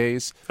female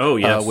gaze. Oh,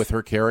 yes. With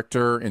her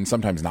character, and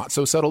sometimes not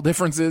so subtle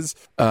differences.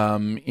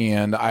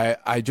 And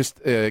I just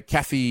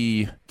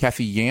Kathy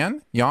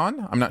Yan,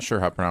 I'm not sure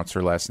how to pronounce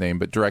her last name,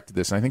 but directed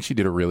this, and I think she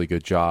did a really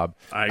good job.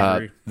 I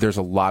agree. There's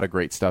a lot of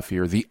great stuff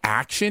here. The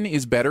action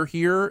is better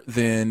here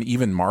than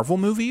even Marvel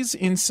movies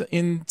in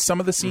some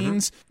of the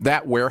scenes.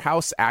 That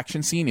warehouse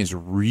action scene is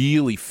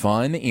really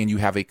fun, and you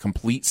have a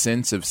complete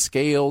sense of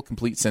scale,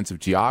 complete sense of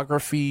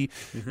geography.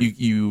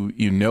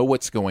 You know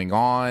what's going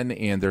on,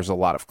 and there's a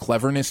lot of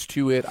cleverness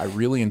to it. I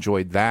really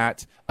enjoyed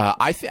that.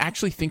 I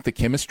actually think the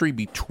chemistry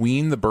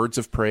between the Birds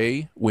of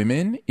Prey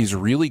women is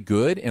really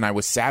good, and I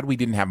was sad we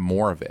didn't have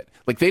more of it.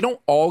 Like, they don't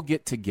all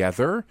get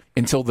together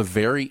until the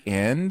very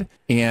end,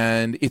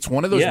 and it's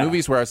one of those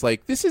movies where I was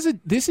like, this is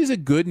a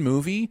good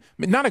movie.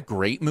 Not a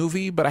great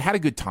movie, but I had a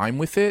good time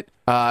with it.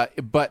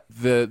 But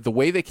the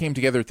way they came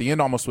together at the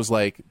end almost was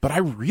like, but I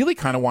really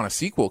kind of want a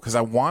sequel because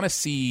I want to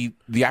see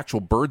the actual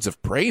Birds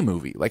of Prey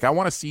movie. Like, I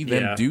want to see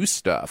them do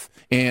stuff.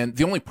 And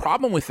the only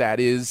problem with that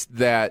is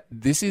that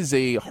this is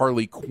a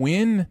Harley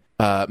Quinn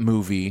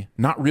movie,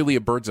 not really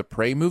a Birds of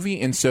Prey movie.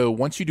 And so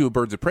once you do a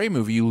Birds of Prey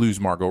movie, you lose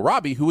Margot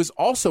Robbie, who is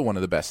also one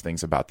of the best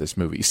things about this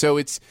movie. So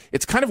it's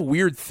kind of a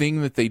weird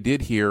thing that they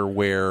did here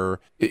where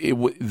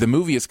the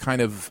movie is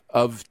kind of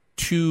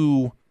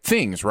two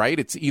things, right?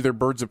 It's either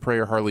Birds of Prey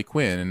or Harley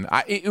Quinn, and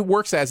it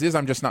works as is.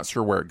 I'm just not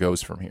sure where it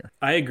goes from here.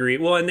 I agree.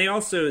 Well, and they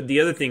also,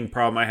 the other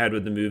problem I had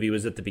with the movie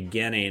was at the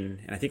beginning,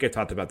 and I think I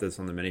talked about this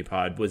on the mini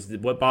pod, was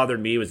what bothered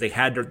me was they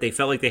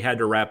felt like they had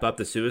to wrap up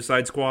the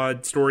Suicide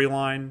Squad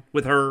storyline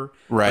with her,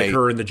 right? Like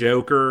her and the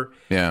Joker.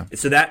 Yeah.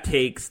 So that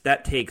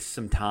takes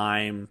some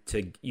time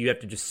you have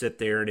to just sit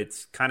there, and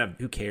it's kind of,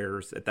 who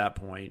cares at that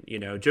point? You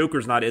know,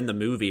 Joker's not in the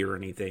movie or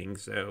anything,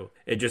 so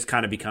it just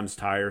kind of becomes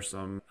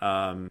tiresome.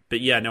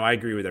 But yeah, no, I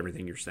agree with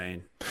everything you're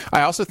saying.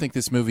 I also think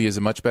this movie is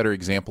a much better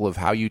example of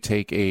how you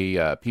take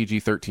a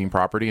PG-13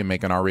 property and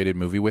make an R-rated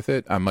movie with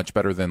it. Much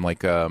better than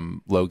like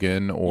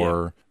Logan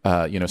or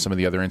some of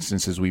the other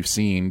instances we've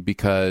seen,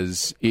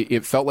 because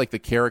it felt like the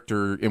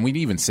character, and we'd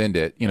even send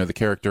it, the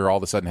character all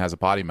of a sudden has a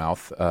potty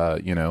mouth,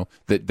 that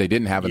they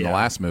didn't have in the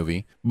last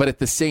movie. But at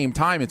the same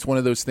time, it's one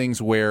of those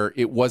things where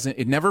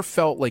it never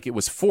felt like it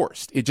was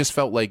forced. It just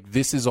felt like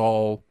this is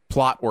all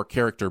plot or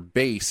character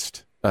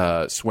based.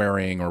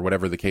 Swearing or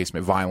whatever the case may,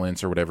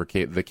 violence or whatever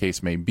the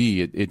case may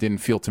be. It didn't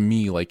feel to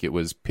me like it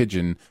was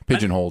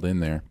pigeonholed in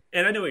there.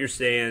 And I know what you're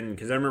saying,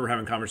 because I remember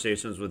having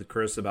conversations with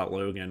Chris about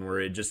Logan where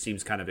it just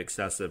seems kind of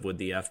excessive with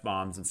the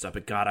F-bombs and stuff.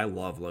 But God, I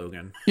love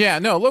Logan. Yeah,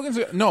 Logan's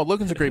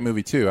a great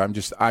movie too. I'm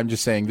just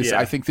saying this. Yeah.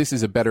 I think this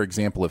is a better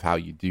example of how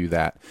you do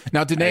that.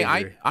 Now,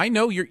 Danae, I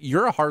know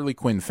you're a Harley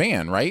Quinn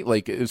fan, right?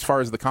 Like, as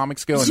far as the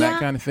comics go and that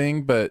kind of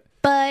thing, but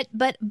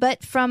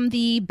from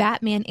the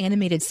Batman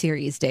animated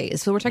series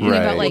days. So we're talking right.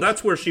 about like, well,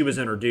 that's where she was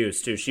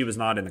introduced to. She was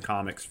not in the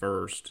comics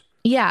first.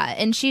 Yeah,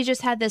 and she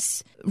just had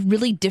this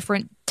really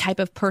different type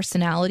of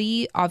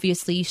personality.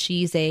 Obviously,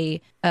 she's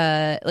a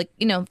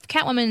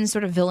Catwoman is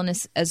sort of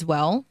villainous as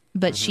well,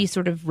 but she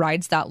sort of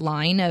rides that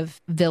line of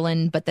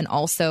villain, but then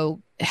also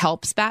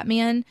helps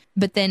Batman.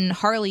 But then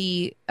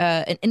Harley,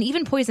 and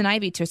even Poison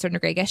Ivy to a certain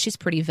degree, I guess she's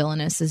pretty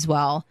villainous as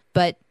well.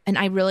 And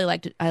I really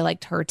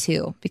liked her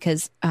too,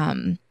 because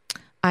I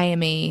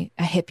am a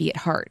hippie at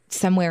heart.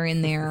 Somewhere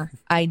in there,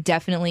 I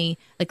definitely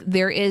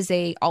there is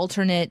a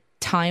alternate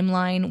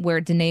timeline where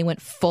Danae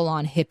went full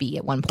on hippie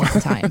at one point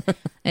in time.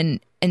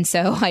 and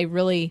so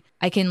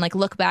I can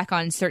look back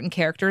on certain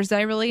characters that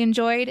I really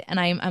enjoyed, and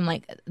I'm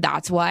like,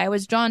 that's why I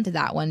was drawn to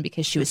that one,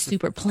 because she was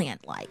super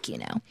plant like,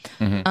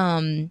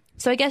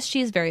 So I guess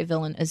she's very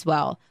villain as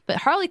well. But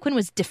Harley Quinn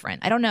was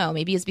different. I don't know.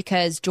 Maybe it's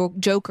because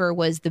Joker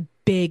was the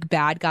big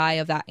bad guy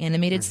of that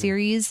animated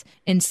series.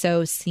 And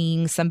so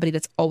seeing somebody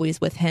that's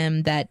always with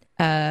him that,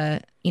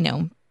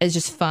 is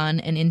just fun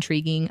and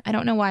intriguing. I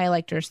don't know why I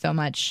liked her so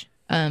much.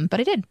 But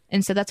I did.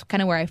 And so that's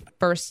kind of where I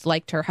first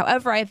liked her.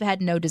 However, I've had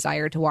no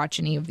desire to watch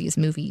any of these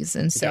movies.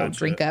 And so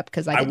drink up,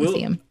 because I didn't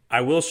see them.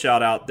 I will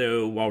shout out,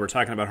 though, while we're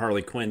talking about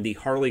Harley Quinn, the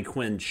Harley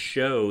Quinn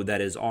show that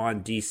is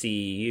on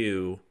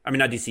DCU. I mean,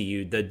 not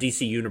DCU, the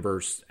DC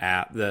Universe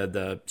app,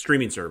 the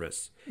streaming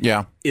service.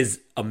 Yeah.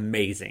 Is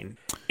amazing.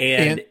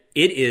 And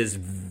it is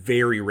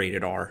very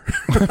rated R.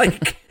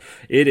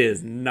 It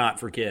is not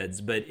for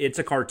kids, but it's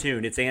a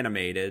cartoon. It's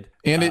animated.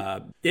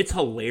 And it's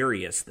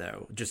hilarious,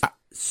 though. Just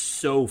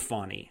so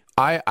funny.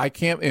 I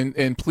can't,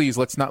 and please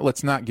let's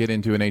not get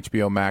into an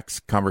HBO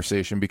Max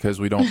conversation, because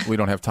we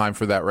don't have time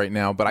for that right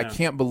now. But I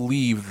can't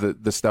believe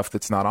the stuff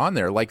that's not on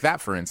there, like that,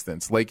 for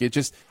instance. Like, it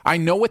just, I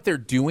know what they're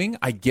doing.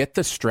 I get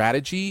the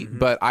strategy,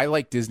 but I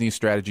like Disney's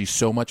strategy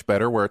so much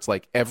better, where it's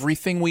like,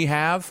 everything we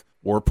have,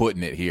 we're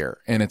putting it here.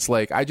 And it's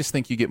like, I just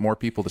think you get more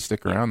people to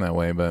stick around that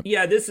way. But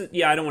I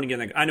don't want to get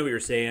in I know what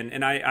you're saying,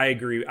 and I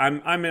agree.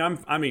 I'm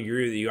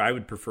agree with you. I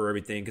would prefer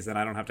everything, because then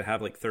I don't have to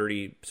have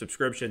 30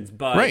 subscriptions.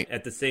 But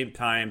at the same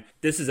time,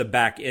 this is a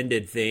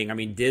back-ended thing. I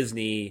mean,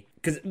 Disney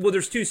because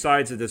there's two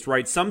sides of this,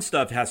 right? Some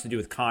stuff has to do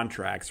with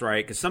contracts,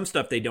 right? Because some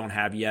stuff they don't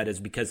have yet is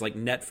because like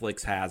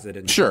Netflix has it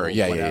and Sure,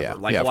 whatever. yeah.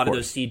 Like Yeah, a lot of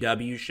course. those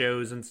CW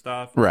shows and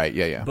stuff. Right,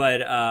 yeah.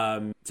 But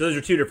so those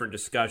are two different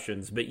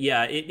discussions. But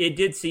yeah, it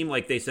did seem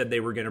like they said they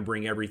were going to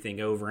bring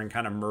everything over and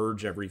kind of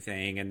merge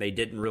everything, and they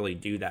didn't really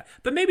do that.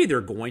 But maybe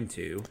they're going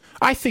to.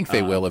 I think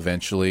they will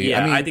eventually.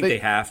 Yeah, I mean, I think they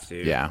have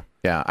to. Yeah.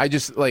 I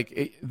just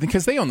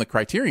because they own the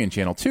Criterion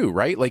channel too,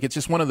 right? Like it's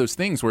just one of those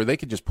things where they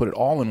could just put it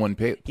all in one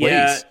place.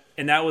 Yeah,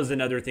 and that was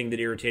another thing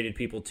that irritated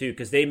people too,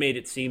 because they made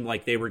it seem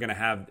like they were going to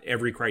have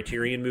every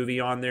Criterion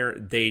movie on there.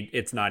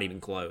 It's not even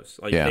close.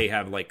 Like they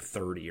have like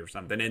 30 or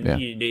something, and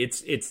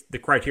it's the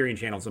Criterion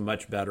channel is a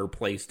much better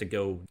place to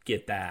go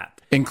get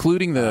that,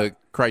 including the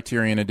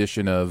Criterion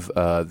edition of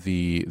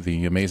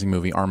the amazing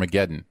movie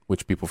Armageddon,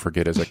 which people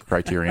forget is a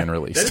Criterion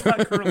release. That is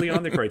not currently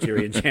on the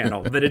Criterion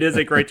channel, but it is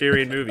a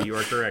Criterion movie. You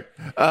are correct.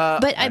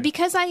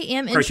 Because I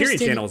am Criterion interested,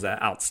 channel is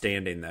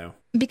outstanding though.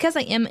 Because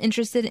I am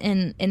interested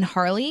in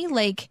Harley,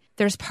 like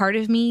there's part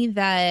of me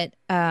that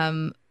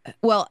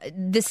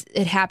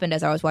it happened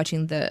as I was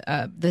watching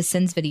the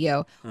Sins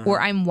video, where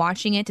I'm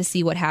watching it to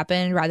see what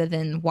happened rather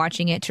than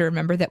watching it to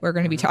remember that we're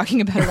going to be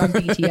talking about it on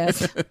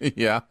BTS.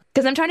 Yeah,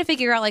 because I'm trying to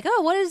figure out like,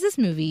 oh, what is this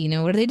movie? You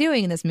know, what are they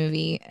doing in this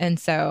movie? And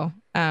so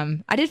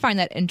I did find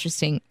that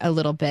interesting a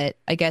little bit.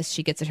 I guess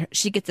she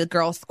gets a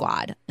girl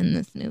squad in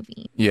this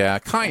movie. Yeah,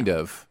 kind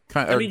of.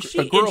 I mean,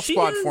 a girl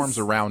squad forms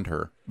around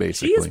her.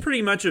 Basically, she is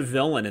pretty much a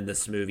villain in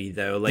this movie,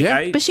 though.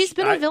 Like, but she's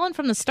been a villain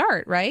from the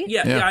start, right?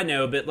 Yeah, I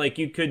know. But like,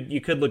 you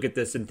could look at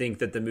this and think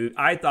that the movie.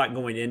 I thought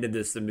going into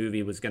this, the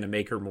movie was going to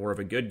make her more of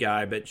a good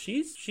guy, but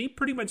she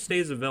pretty much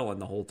stays a villain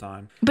the whole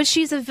time. But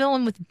she's a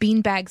villain with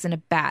beanbags and a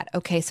bat.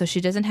 Okay, so she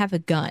doesn't have a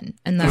gun,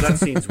 and that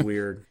seems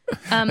weird.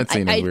 That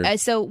seems weird.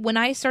 So when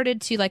I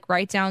started to like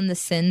write down the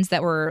sins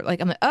that were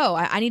like, I'm like, oh,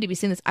 I need to be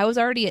seeing this. I was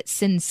already at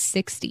sin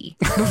 60.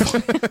 I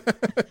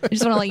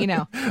just want to let you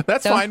know.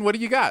 That's fine. What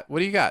do you got?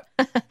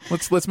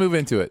 Let's move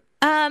into it.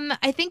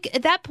 I think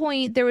at that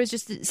point there was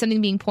just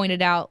something being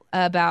pointed out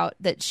about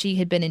that she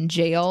had been in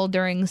jail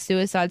during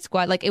Suicide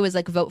Squad. Like it was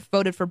like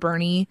voted for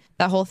Bernie,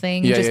 that whole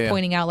thing.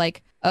 Pointing out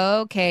like,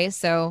 okay,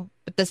 so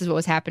but this is what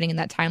was happening in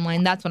that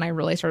timeline. That's when I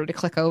really started to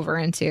click over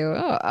into,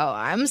 oh,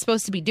 I'm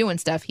supposed to be doing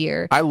stuff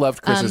here. I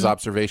loved Chris's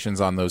observations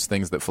on those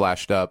things that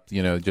flashed up,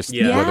 just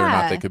whether or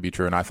not they could be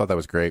true. And I thought that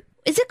was great.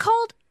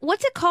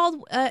 What's it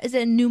called? Is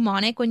it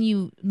mnemonic when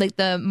you, like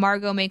the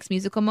Margot makes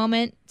musical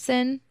moment,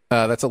 Sin?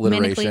 That's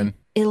alliteration.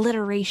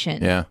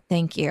 Alliteration. Yeah.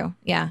 Thank you.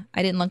 Yeah.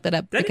 I didn't look that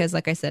up because,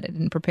 like I said, I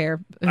didn't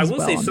prepare. I will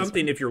say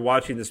something if you're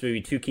watching this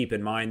movie to keep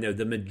in mind, though.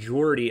 The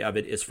majority of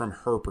it is from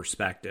her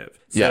perspective.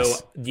 So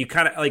you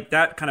kind of like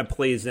that kind of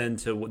plays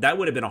into that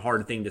would have been a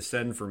hard thing to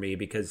send for me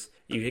because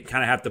you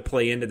kind of have to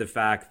play into the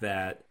fact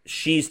that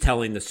she's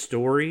telling the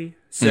story.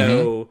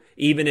 So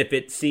even if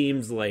it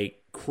seems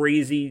like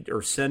crazy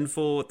or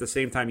sinful, at the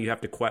same time you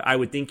have to I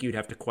would think you'd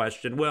have to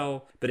question,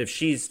 well, but if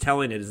she's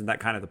telling it, isn't that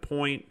kind of the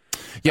point?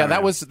 Yeah,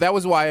 that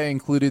was why I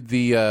included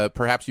the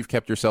perhaps you've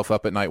kept yourself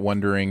up at night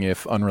wondering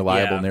if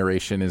unreliable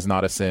narration is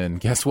not a sin.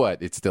 Guess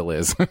what? It still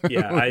is.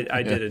 Yeah,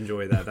 I did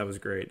enjoy that. That was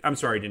great. I'm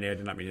sorry, Danae, I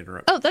did not mean to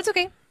interrupt. Oh, that's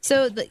okay.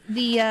 So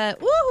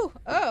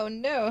oh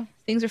no,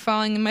 things are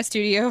falling in my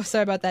studio.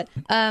 Sorry about that.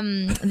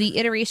 The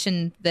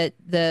iteration that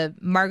the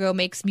Margot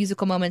makes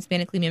musical moments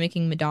manically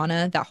mimicking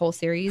Madonna, that whole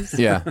series.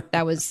 Yeah,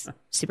 that was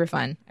super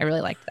fun. I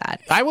really liked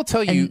that. I will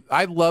tell you,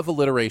 I love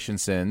alliteration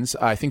sins.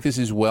 I think this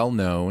is well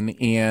known,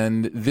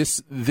 and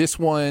this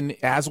one,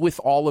 as with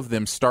all of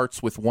them,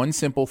 starts with one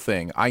simple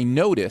thing. I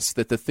notice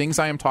that the things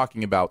I am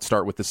talking about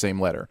start with the same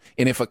letter,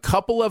 and if a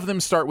couple of them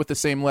start with the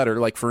same letter,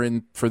 like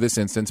for this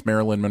instance,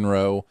 Marilyn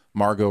Monroe,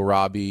 Margot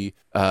Robbie,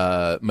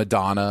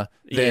 Madonna,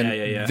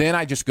 then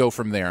I just go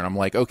from there, and I'm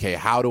like, okay,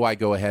 how do I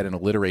go ahead and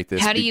alliterate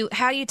this? How do you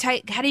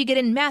get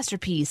in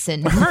masterpiece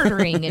and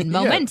murdering and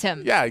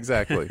momentum? Yeah,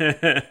 exactly.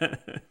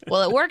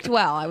 Well, it worked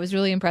well. I was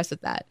really impressed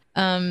with that.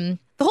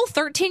 The whole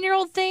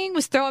 13-year-old thing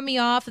was throwing me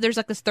off. There's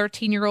like this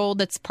 13-year-old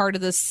that's part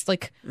of this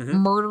like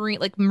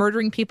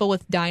murdering people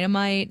with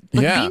dynamite.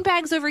 Like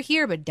beanbags over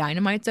here, but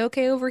dynamite's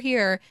okay over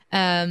here.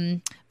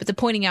 But the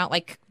pointing out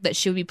like that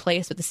she would be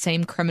placed with the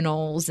same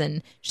criminals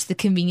and just the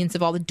convenience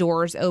of all the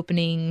doors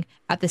opening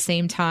at the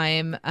same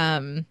time.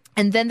 And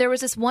then there was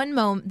this one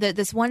moment,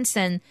 this one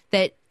sin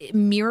that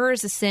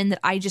mirrors a sin that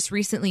I just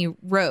recently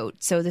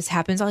wrote. So this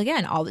happens all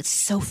again. It's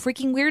so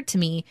freaking weird to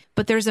me.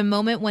 But there's a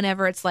moment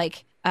whenever it's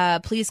like,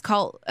 please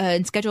call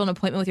and schedule an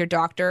appointment with your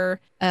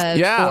doctor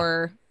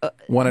for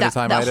one at a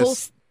time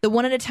itis. The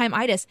one at a time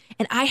itis.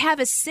 And I have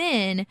a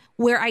sin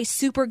where I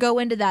super go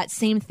into that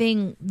same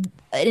thing.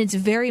 And it's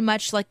very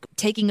much like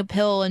taking a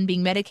pill and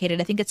being medicated.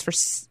 I think it's for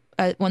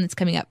one that's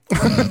coming up.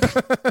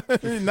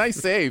 Nice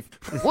save.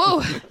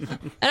 Whoa.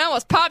 I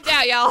almost popped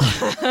out,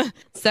 y'all.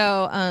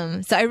 So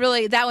I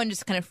really, that one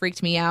just kind of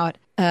freaked me out.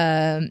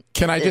 Can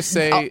I just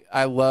say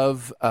I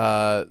love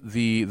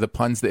the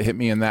puns that hit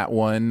me in that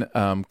one.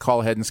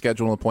 Call ahead and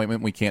schedule an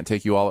appointment. We can't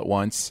take you all at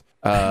once.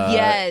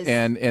 Yes.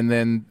 And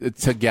then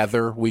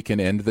together we can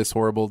end this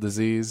horrible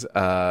disease.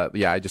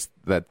 I just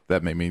that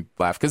made me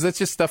laugh because it's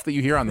just stuff that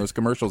you hear on those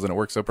commercials and it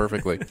works so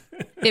perfectly.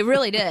 It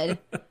really did.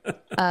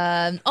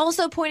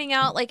 Also pointing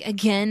out, like,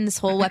 again, this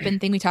whole weapon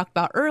thing we talked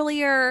about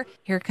earlier.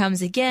 Here it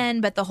comes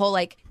again, but the whole,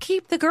 like,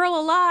 keep the girl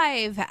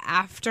alive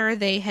after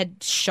they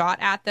had shot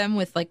at them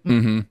with, like,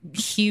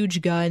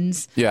 huge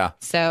guns. Yeah.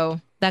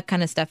 So that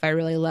kind of stuff I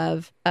really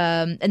love.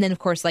 And then, of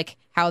course, like,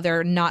 how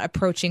they're not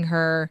approaching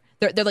her.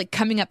 They're like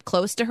coming up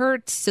close to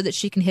her so that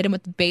she can hit him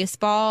with the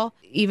baseball,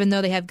 even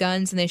though they have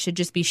guns and they should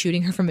just be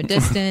shooting her from a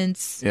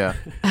distance. Yeah.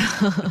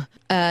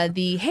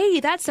 Hey,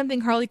 that's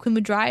something Harley Quinn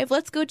would drive.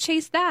 Let's go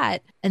chase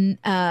that. And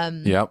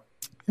Yep.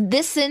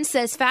 this sin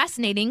says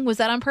fascinating. Was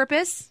that on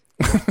purpose?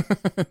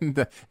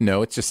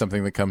 No, it's just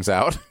something that comes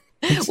out.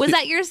 Was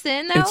that your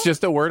sin, though? It's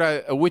just a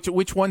word.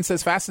 Which one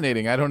says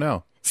fascinating? I don't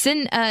know.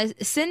 Sin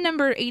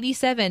number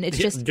 87. It's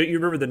just. Do you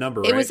remember the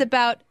number? Right? It was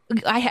about.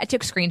 I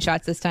took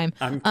screenshots this time.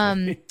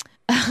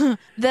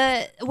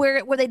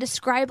 Where they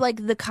describe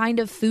like the kind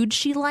of food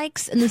she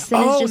likes, and the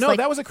sin is just like,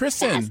 that was a Chris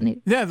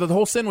sin. Yeah, the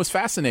whole sin was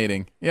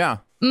fascinating. Yeah.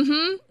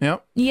 Mm-hmm.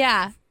 Yep.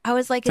 Yeah. I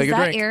was like, Take is a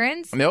that drink.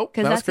 Aaron's? Nope,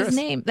 because that was that's his Chris.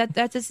 name.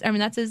 That's his. I mean,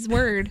 that's his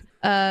word.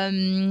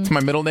 It's my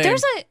middle name.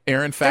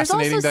 Aaron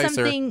Fascinating There's also Dicer.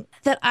 something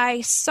that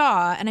I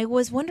saw, and I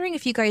was wondering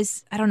if you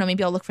guys, I don't know,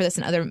 maybe I'll look for this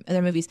in other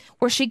movies,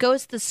 where she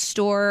goes to the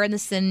store, and the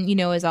sin,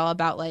 is all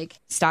about like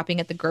stopping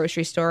at the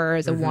grocery store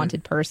as a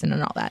wanted person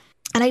and all that.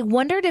 And I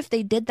wondered if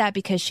they did that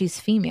because she's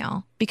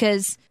female.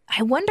 Because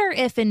I wonder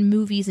if in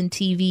movies and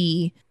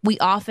TV, we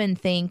often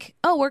think,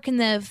 oh, where can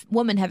the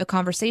woman have a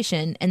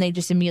conversation? And they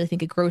just immediately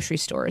think a grocery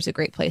store is a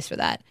great place for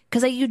that.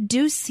 Because you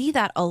do see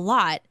that a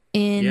lot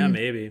in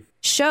maybe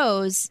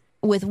shows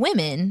with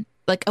women.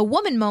 Like a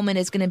woman moment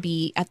is going to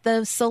be at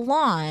the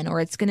salon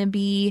or it's going to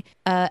be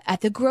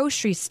at the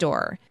grocery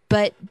store.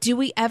 But do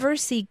we ever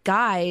see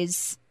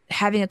guys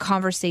having a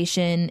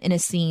conversation in a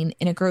scene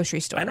in a grocery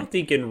store? I don't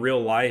think in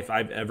real life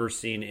I've ever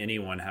seen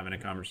anyone having a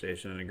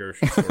conversation in a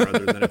grocery store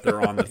other than if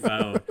they're on the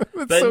phone.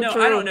 But so no,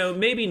 true. I don't know.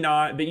 Maybe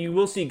not. But you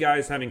will see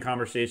guys having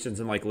conversations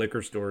in like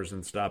liquor stores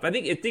and stuff. I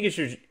think it's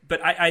just.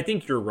 But I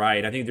think you're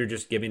right. I think they're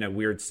just giving a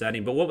weird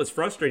setting. But what was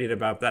frustrating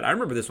about that, I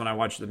remember this when I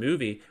watched the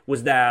movie,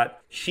 was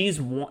that she's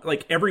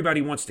like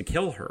everybody wants to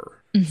kill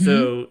her. Mm-hmm.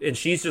 So, and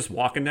she's just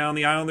walking down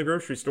the aisle in the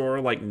grocery store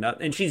like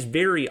nothing. And she's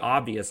very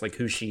obvious like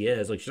who she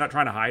is. Like she's not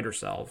trying to hide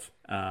herself.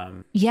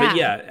 But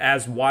yeah,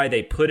 as why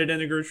they put it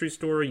in a grocery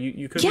store,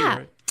 you could be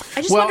right.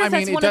 I just wonder if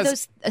that's one of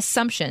those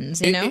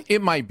assumptions,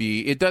 It might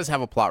be. It does have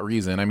a plot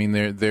reason. I mean,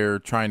 they're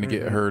trying to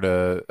get her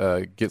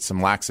to get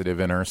some laxative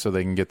in her so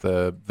they can get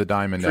the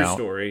diamond True out.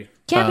 story.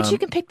 Yeah, but you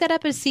can pick that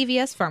up at a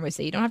CVS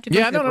pharmacy. You don't have to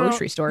go to the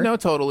grocery store. No,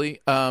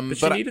 totally. But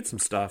she needed some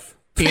stuff.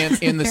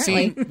 And in the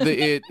scene,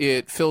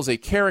 it fills a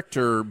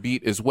character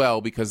beat as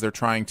well because they're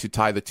trying to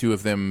tie the two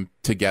of them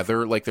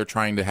together. Like they're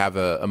trying to have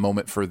a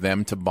moment for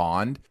them to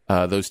bond,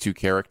 those two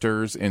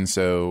characters. And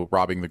so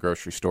robbing the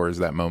grocery store is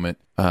that moment,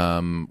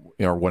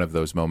 or one of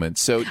those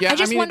moments. So yeah,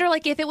 I wonder,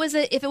 like, if it was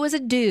a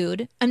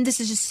dude, and this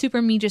is just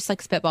super me, just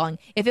like spitballing.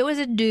 If it was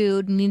a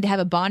dude, need to have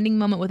a bonding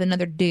moment with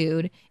another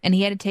dude, and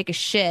he had to take a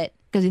shit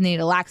because they need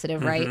a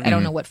laxative, right? I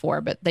don't know what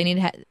for, but they need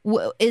to have.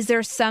 Is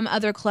there some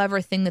other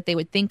clever thing that they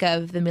would think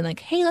of than being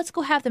like, hey, let's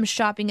go have them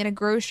shopping at a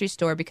grocery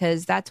store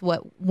because that's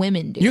what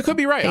women do. You could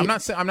be right. I'm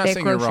not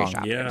saying you're wrong.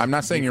 Shop. Yeah. I'm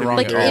not saying You you're could wrong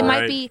be at Like all. it might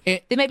right. be,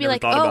 they might be Never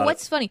like, thought oh, about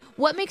what's funny?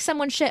 What makes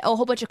someone shit? Oh, a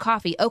whole bunch of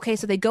coffee. Okay,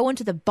 so they go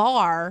into the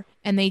bar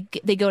and they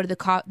go to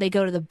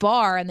the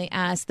bar and they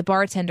ask the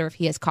bartender if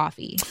he has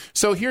coffee.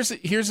 So here's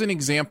an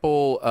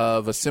example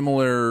of a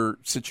similar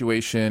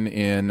situation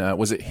in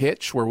was it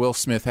Hitch, where Will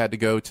Smith had to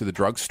go to the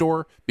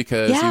drugstore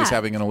because he was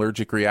having an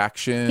allergic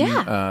reaction,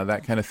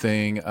 that kind of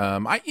thing.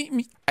 I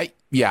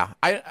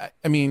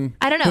mean,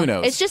 I don't know. Who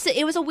knows? It's just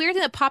it was a weird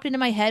thing that popped into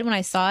my head when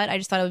I saw it. I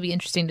just thought it would be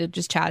interesting to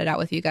just chat it out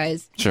with you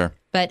guys. Sure.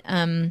 But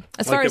as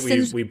Like far as that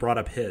sins, we brought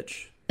up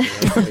Hitch.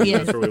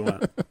 That's where we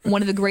went.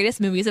 one of the greatest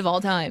movies of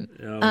all time.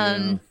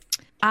 Oh,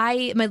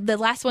 yeah. The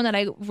last one that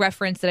I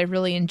referenced that I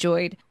really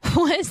enjoyed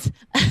was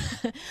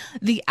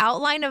the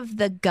outline of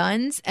the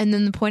guns and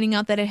then pointing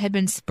out that it had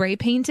been spray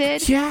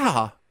painted.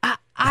 Yeah.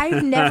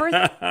 I've never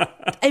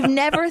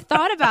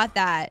thought about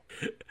that.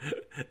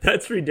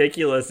 That's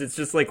ridiculous. It's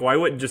just like, why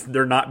wouldn't just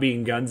there not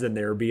being guns in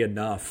there be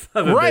enough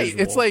of a Right.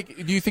 visual? It's like,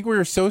 do you think we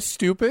were so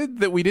stupid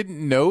that we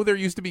didn't know there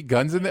used to be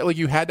guns in there? Like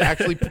you had to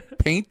actually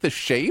paint the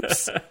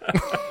shapes?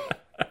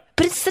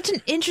 But it's such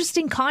an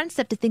interesting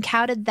concept to think,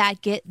 how did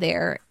that get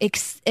there,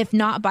 if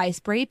not by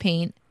spray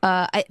paint?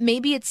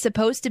 Maybe it's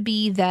supposed to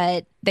be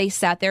that they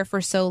sat there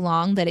for so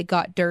long that it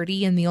got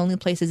dirty, and the only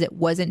places it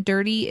wasn't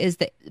dirty is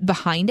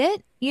behind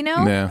it,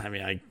 Yeah. I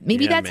mean,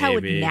 Maybe that's how it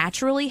would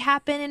naturally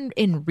happen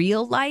in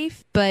real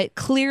life. But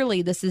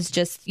clearly this is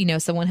just,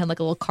 someone had like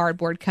a little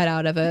cardboard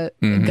cutout of a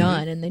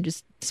gun and they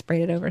just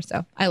sprayed it over.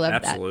 So I love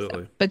that.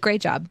 Absolutely. But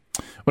great job.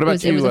 What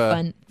about It was you,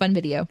 a fun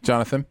video.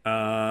 Jonathan?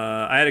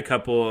 I I had a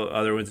couple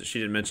other ones that she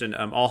didn't mention.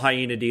 All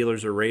hyena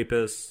dealers are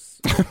rapists.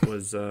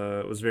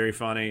 was very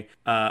funny.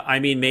 I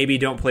mean, maybe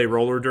don't play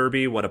roller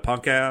derby. What a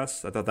punk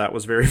ass! I thought that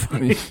was very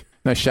funny.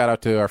 Nice shout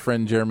out to our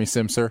friend Jeremy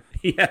Simser.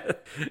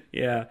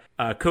 Yeah.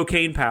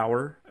 Cocaine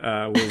power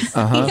was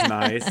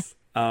nice.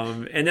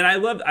 And then I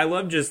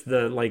love just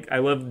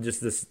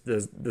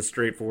the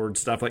straightforward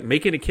stuff, like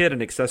making a kid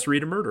an accessory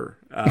to murder.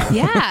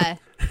 Yeah.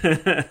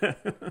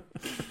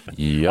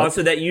 Yep.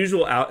 Also, that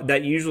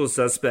usual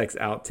suspects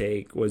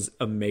outtake was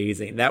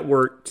amazing. That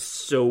worked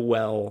so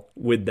well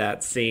with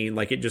that scene.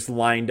 Like, it just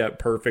lined up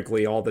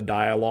perfectly, all the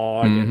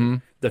dialogue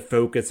and the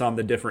focus on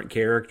the different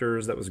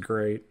characters. That was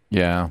great.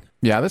 Yeah,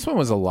 this one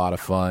was a lot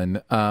of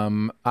fun.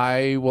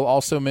 I will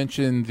also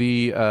mention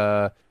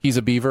the he's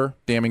a beaver.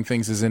 Damning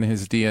things is in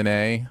his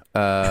DNA.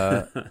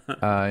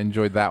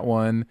 Enjoyed that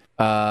one.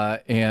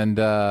 And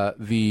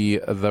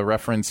the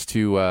reference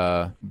to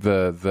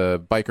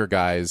the biker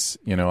guys,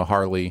 a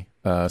Harley.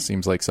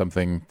 Seems like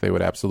something they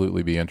would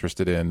absolutely be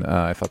interested in.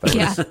 I thought that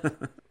was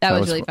that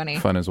was really funny,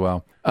 fun as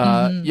well.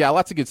 Yeah,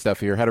 lots of good stuff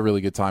here. Had a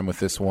really good time with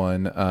this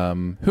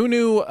one. Who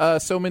knew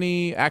so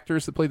many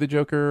actors that played the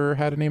Joker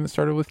had a name that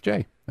started with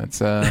J?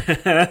 That's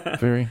a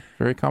very,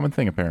 very common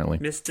thing, apparently.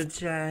 Mr.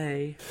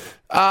 J.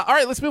 All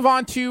right, let's move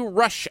on to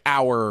Rush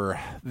Hour.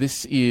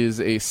 This is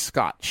a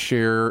Scott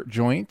Scher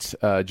joint.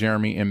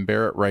 Jeremy M.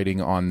 Barrett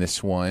writing on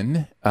this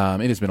one.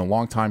 It has been a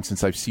long time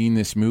since I've seen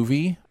this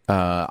movie.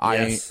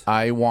 Yes.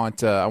 I want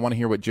to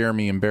hear what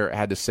Jeremy and Barrett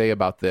had to say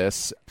about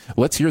this.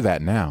 Let's hear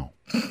that now.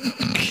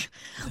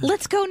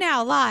 Let's go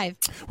now live.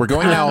 We're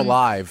going now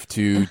live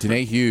to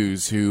Danae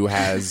Hughes, who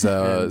has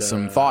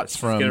some thoughts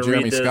from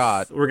Jeremy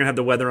Scott. We're gonna have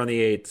the weather on the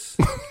 8s.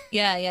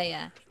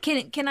 Yeah.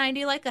 Can I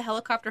do like a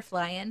helicopter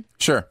fly-in?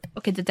 Sure.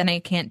 Okay, then I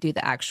can't do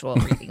the actual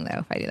reading though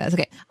if I do that.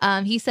 Okay.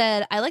 He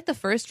said, I liked the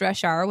first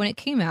Rush Hour when it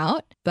came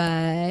out,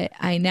 but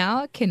I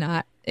now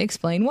cannot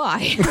explain why.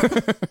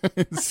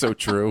 It's so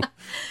true.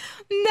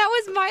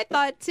 That was my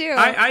thought too.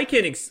 I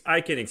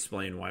can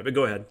explain why, but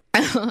go ahead.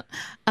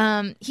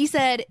 He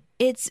said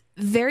it's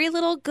very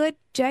little good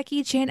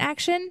Jackie Chan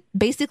action.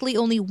 Basically,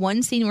 only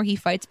one scene where he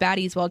fights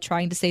baddies while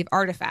trying to save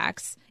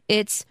artifacts.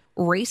 It's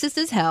racist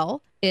as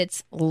hell.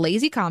 It's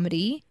lazy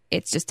comedy.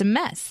 It's just a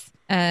mess.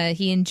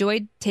 He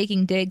enjoyed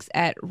taking digs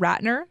at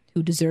Ratner,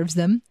 who deserves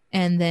them,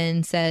 and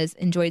then says,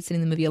 enjoyed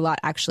seeing the movie a lot.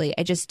 Actually,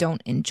 I just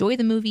don't enjoy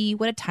the movie.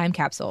 What a time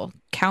capsule.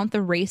 Count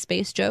the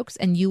race-based jokes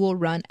and you will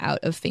run out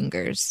of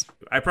fingers.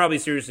 I probably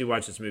seriously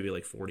watched this movie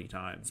like 40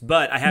 times,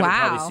 but I haven't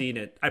probably seen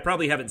it. I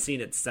probably haven't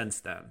seen it since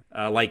then.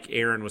 Like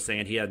Aaron was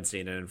saying, he hadn't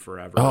seen it in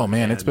forever. Oh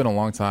man, it's been a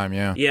long time.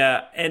 Yeah.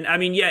 Yeah. And I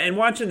mean, and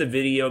watching the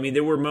video, I mean,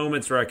 there were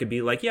moments where I could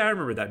be like, yeah, I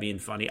remember that being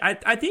funny.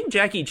 I think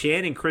Jackie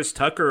Chan and Chris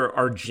Tucker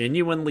are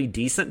genuinely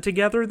decent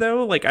together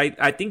though. Like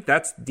I think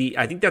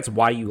that's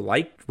why you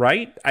liked,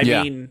 right? I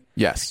mean,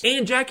 yes.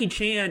 And Jackie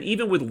Chan,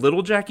 even with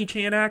little Jackie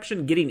Chan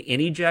action, getting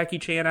any Jackie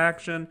Chan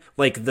action,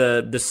 like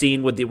the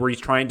scene where he's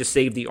trying to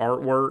save the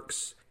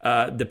artworks,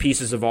 the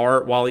pieces of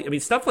art,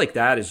 stuff like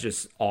that is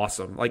just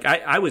awesome. Like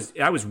I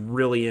was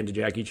really into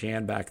Jackie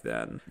Chan back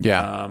then.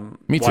 Yeah,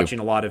 me too. Watching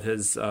a lot of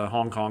his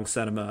Hong Kong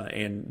cinema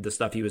and the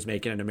stuff he was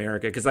making in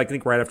America. Because I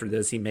think right after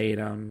this he made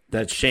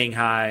that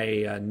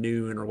Shanghai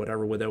Noon or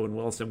whatever with Owen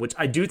Wilson, which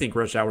I do think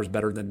Rush Hour is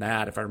better than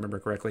that if I remember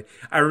correctly.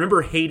 I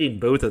remember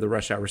hating both of the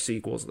Rush Hour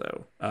sequels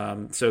though.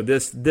 So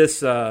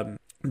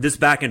this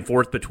back and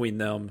forth between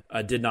them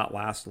did not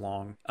last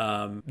long,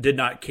 did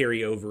not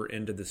carry over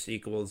into the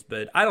sequels.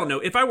 But I don't know.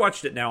 If I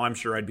watched it now, I'm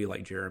sure I'd be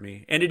like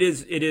Jeremy. And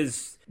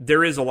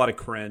there is a lot of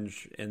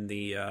cringe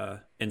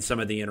in some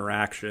of the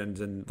interactions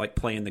and like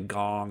playing the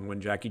gong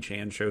when Jackie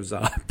Chan shows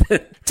up.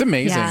 It's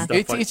amazing. Yeah.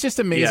 It's just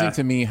amazing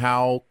to me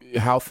how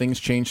things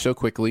change so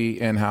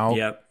quickly and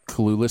how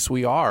clueless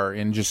we are.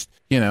 And just,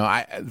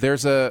 I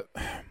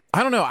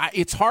don't know.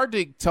 It's hard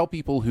to tell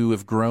people who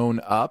have grown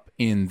up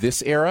in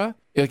this era.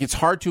 Like, it's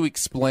hard to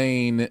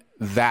explain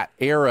that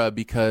era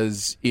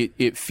because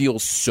it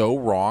feels so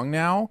wrong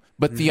now.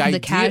 But the idea,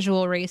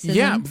 casual racism.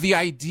 Yeah, the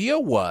idea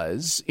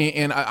was,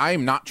 and I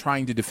am not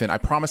trying to defend. I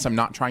promise I'm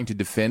not trying to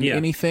defend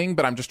anything,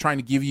 but I'm just trying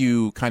to give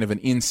you kind of an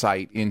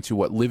insight into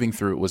what living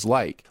through it was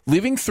like.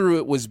 Living through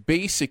it was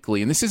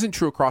basically, and this isn't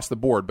true across the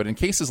board, but in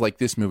cases like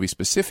this movie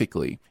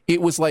specifically,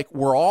 it was like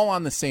we're all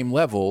on the same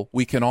level.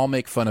 We can all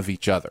make fun of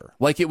each other.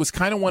 Like, it was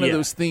kind of one of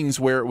those things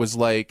where it was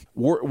like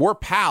we're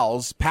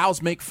pals.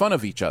 Pals make fun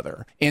of each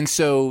other, and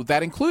so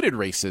that included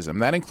racism,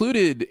 that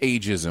included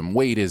ageism,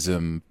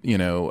 weightism,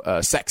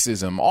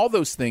 sexism, all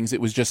those things.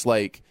 It was just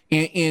like,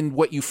 and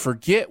what you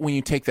forget when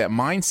you take that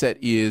mindset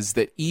is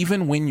that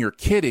even when you're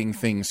kidding,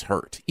 things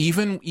hurt.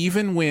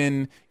 Even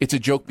when it's a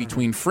joke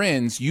between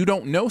friends, you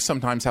don't know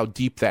sometimes how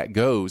deep that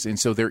goes. And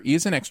so there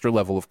is an extra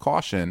level of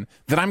caution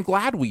that I'm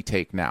glad we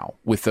take now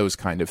with those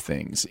kind of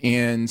things.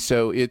 And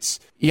so it's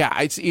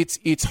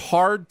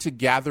hard to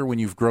gather when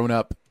you've grown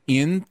up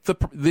in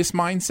this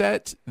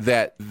mindset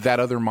that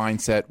other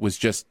mindset was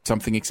just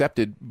something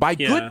accepted by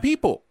good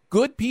people.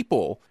 good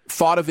people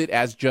thought of it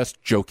as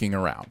just joking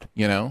around,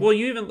 you know? Well,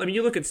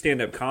 you look at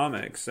stand-up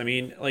comics. I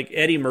mean, like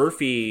Eddie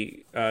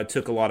Murphy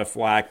took a lot of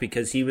flack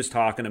because he was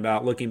talking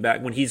about looking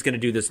back when he's going to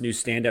do this new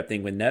stand-up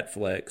thing with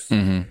Netflix.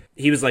 Mm-hmm.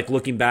 He was like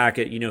looking back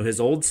at, his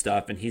old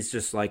stuff, and he's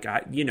just like,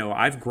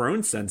 I've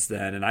grown since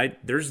then, and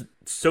there's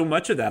so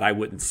much of that I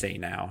wouldn't say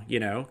now,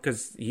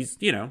 because he's,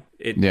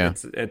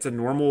 it's a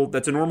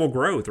normal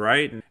growth,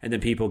 right? And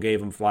then people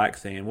gave him flack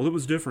saying, well, it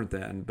was different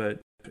then, but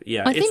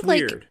yeah, it's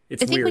weird. I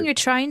think when you're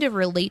trying to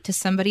relate to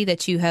somebody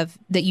that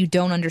you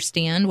don't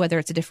understand, whether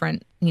it's a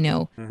different,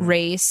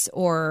 race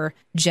or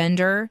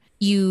gender,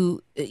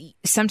 you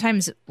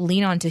sometimes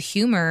lean onto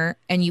humor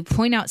and you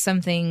point out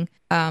something.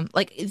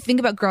 Like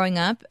think about growing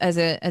up as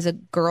a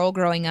girl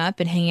growing up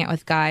and hanging out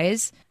with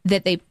guys,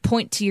 that they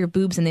point to your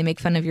boobs and they make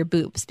fun of your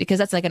boobs because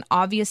that's like an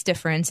obvious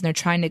difference, and they're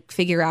trying to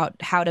figure out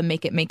how to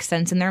make it make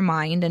sense in their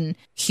mind, and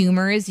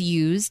humor is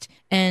used.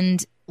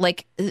 And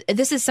like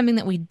this is something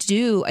that we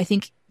do, I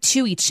think,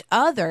 to each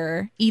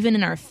other, even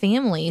in our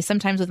family.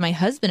 Sometimes with my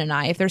husband and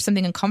I, if there's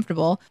something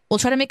uncomfortable, we'll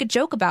try to make a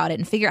joke about it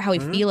and figure out how we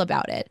feel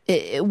about it.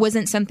 It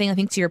wasn't something, I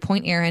think, to your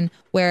point, Aaron,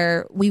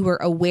 where we were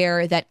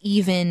aware that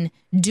even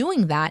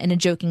doing that in a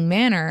joking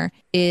manner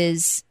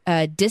is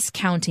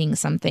discounting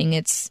something.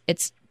 It's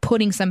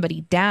putting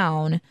somebody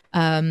down.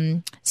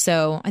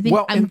 So I think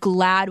I'm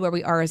glad where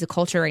we are as a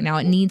culture right now.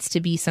 It needs to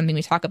be something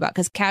we talk about,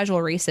 because casual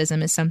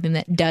racism is something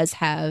that does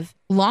have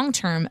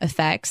long-term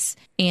effects,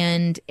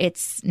 and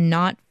it's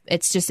not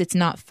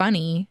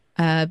funny.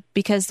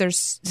 Because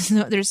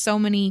there's so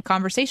many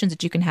conversations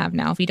that you can have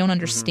now. If you don't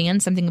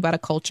understand something about a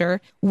culture,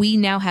 we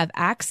now have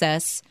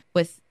access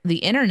with the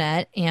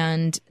internet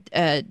and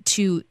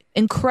to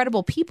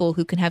incredible people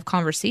who can have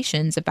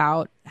conversations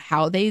about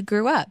how they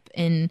grew up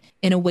in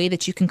a way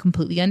that you can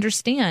completely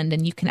understand,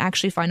 and you can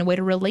actually find a way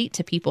to relate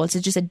to people. It's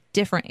just a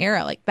different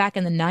era. Like back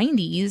in the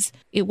 90s,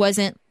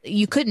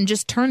 you couldn't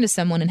just turn to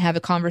someone and have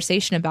a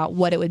conversation about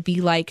what it would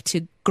be like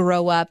to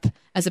grow up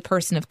as a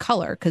person of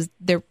color, because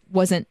there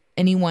wasn't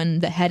anyone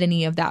that had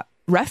any of that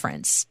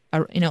reference,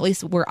 at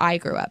least where I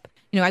grew up.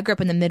 I grew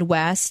up in the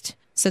Midwest,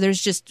 so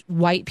there's just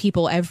white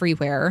people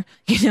everywhere.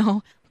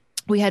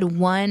 We had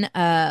one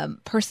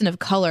person of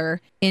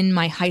color in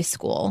my high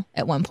school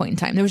at one point in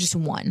time. There was just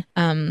one.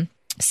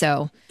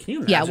 So can you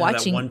imagine how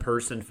that one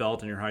person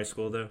felt in your high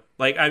school, though?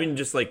 Like, I mean,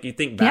 just like you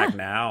think back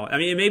now. I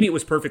mean, maybe it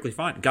was perfectly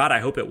fine. God, I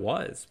hope it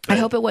was. I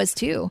hope it was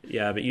too.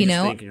 Yeah, but you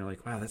just think and you're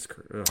like, wow, that's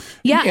ugh.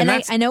 Yeah, and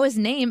I know his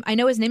name. I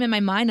know his name in my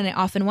mind, and I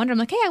often wonder. I'm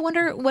like, hey, I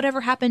wonder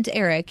whatever happened to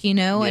Eric.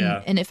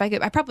 And if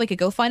I probably could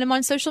go find him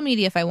on social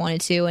media if I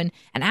wanted to, and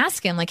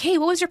ask him like, hey,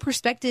 what was your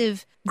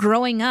perspective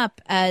growing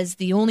up as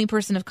the only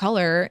person of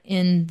color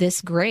in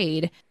this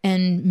grade?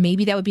 And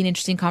maybe that would be an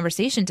interesting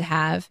conversation to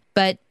have.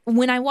 But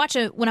when I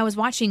was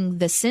watching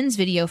the Sins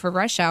video for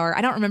Rush Hour,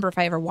 I don't remember if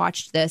I ever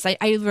watched this.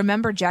 I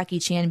remember Jackie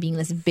Chan being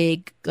this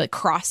big like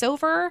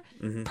crossover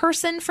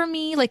person for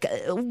me, like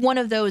one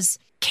of those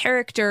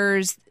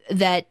characters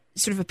that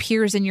sort of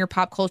appears in your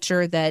pop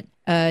culture that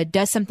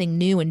does something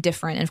new and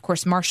different. And of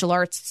course, martial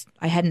arts.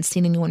 I hadn't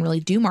seen anyone really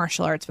do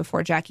martial arts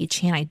before Jackie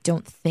Chan, I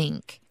don't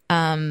think.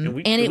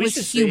 It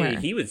was humor.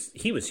 He was.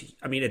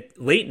 I mean,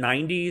 at late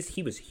 '90s,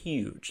 he was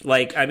huge.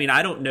 Like, I mean,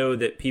 I don't know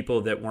that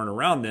people that weren't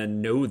around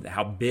then know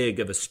how big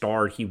of a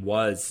star he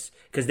was,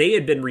 because they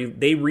had been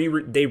they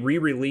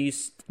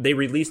released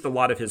a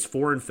lot of his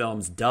foreign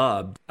films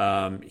dubbed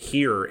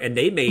here, and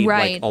they made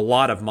like a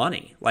lot of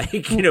money. Like,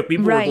 people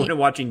were going and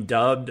watching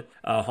dubbed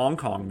Hong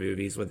Kong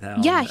movies with him.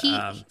 Yeah, he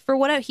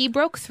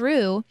broke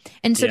through,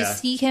 and so to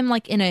see him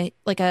like in a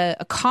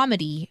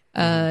comedy,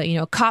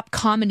 a cop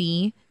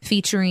comedy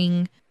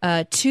featuring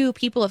two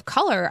people of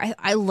color,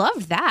 I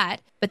loved that.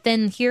 But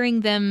then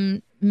hearing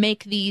them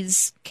make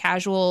these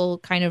casual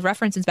kind of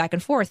references back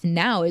and forth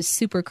now is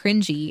super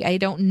cringy. I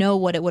don't know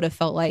what it would have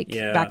felt like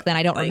back then.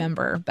 I don't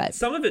remember, but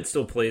some of it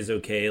still plays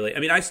okay. Like, I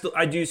mean,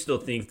 I do still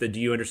think that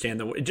do you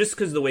understand just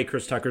because the way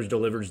Chris Tucker's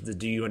delivers the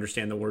do you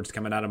understand the words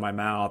coming out of my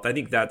mouth, I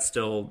think that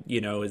still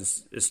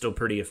is still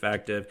pretty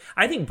effective.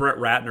 I think Brett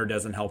Ratner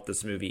doesn't help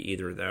this movie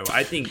either, though.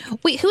 I think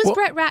who's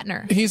Brett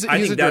Ratner? I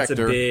think that's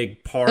director. A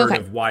big part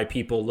of why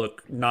people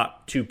look more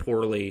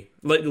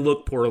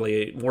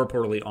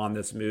poorly on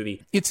this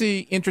movie. It's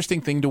a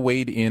interesting thing to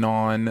wade in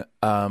on.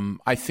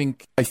 I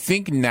think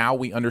now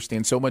we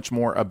understand so much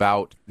more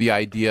about the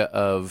idea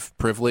of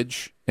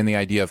privilege and the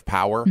idea of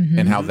power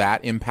and how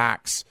that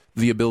impacts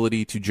the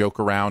ability to joke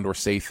around or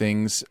say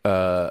things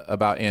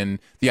about, and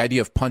the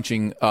idea of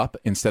punching up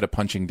instead of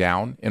punching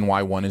down, and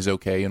why one is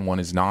okay and one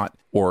is not,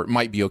 or it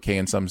might be okay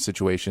in some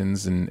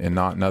situations and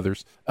not in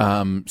others.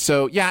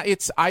 So yeah,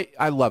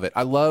 I love it.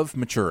 I love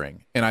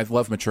maturing, and I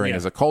love maturing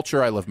as a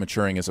culture. I love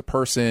maturing as a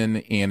person.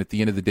 And at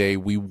the end of the day,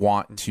 we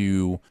want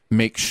to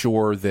make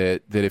sure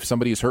that if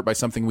somebody is hurt by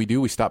something we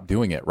do, we stop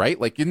doing it, right?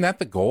 Like, isn't that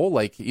the goal?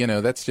 Like,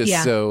 that's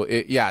just so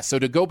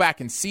to go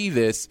back and see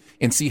this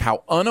and see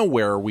how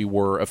unaware we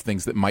were of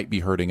things that might be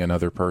hurting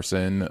another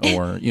person,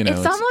 or,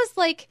 it's almost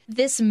like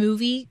this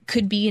movie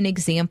could be an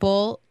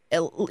example,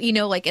 and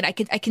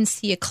I can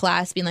see a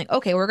class being like,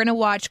 okay, we're going to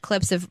watch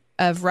clips of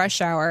of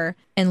Rush Hour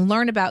and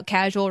learn about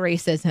casual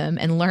racism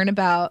and learn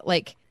about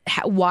like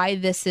why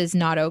this is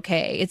not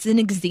okay. It's an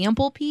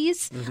example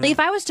piece. Like if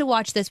I was to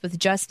watch this with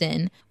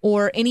Justin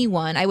or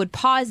anyone, I would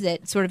pause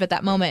it sort of at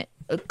that moment.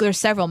 There's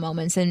several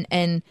moments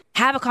and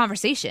have a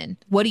conversation.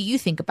 What do you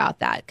think about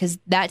that? Because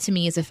that to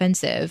me is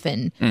offensive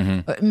and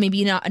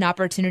maybe not an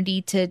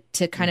opportunity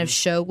to kind of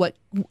show what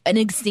an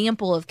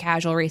example of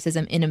casual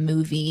racism in a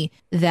movie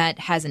that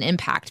has an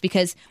impact.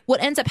 Because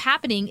what ends up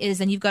happening is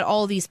then you've got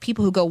all these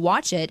people who go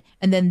watch it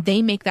and then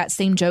they make that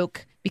same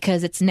joke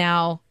because it's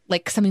now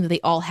like something that they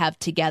all have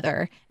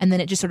together. And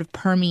then it just sort of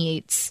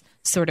permeates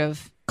sort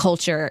of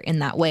culture in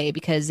that way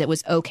because it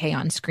was okay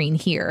on screen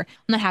here.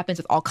 And that happens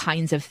with all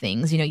kinds of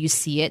things. You know, you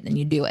see it and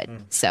you do it.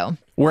 So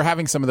we're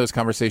having some of those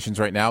conversations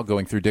right now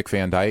going through Dick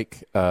Van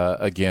Dyke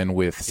again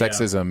with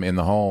sexism in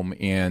the home.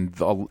 And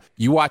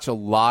you watch a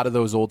lot of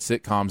those old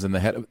sitcoms and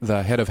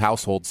the head of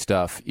household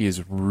stuff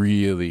is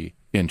really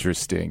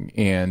interesting.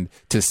 And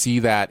to see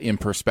that in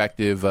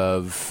perspective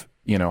of,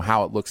 you know,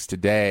 how it looks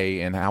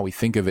today and how we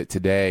think of it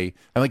today.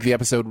 I like the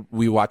episode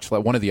we watched,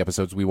 one of the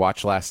episodes we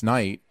watched last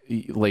night,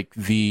 like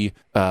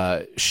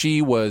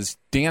she was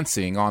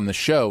dancing on the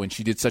show and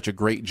she did such a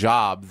great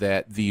job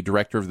that the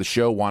director of the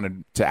show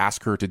wanted to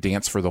ask her to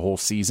dance for the whole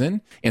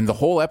season. And the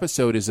whole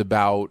episode is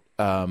about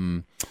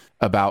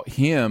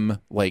him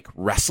like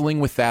wrestling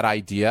with that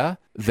idea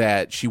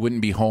that she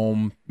wouldn't be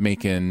home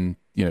making,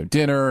 you know,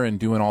 dinner and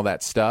doing all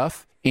that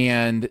stuff.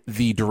 And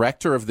the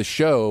director of the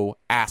show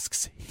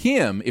asks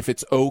him if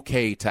it's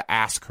okay to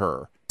ask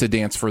her to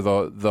dance for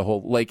the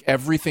whole, like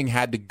everything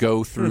had to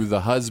go through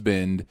the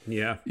husband.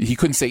 Yeah. He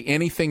couldn't say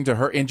anything to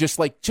her. And just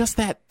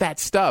that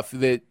stuff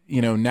that,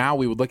 you know, now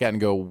we would look at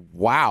and go,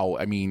 wow,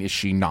 I mean, is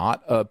she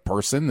not a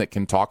person that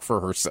can talk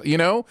for herself? You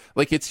know,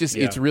 like it's just,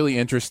 it's really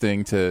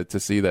interesting to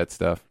see that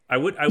stuff. I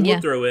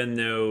would throw in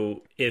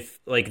though, if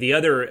like the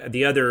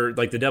other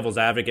like the devil's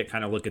advocate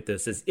kind of look at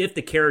this is if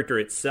the character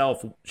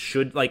itself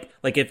should like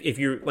if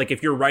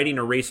you're writing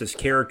a racist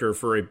character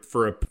for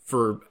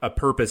a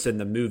purpose in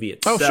the movie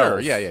itself. Oh sure,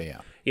 yeah.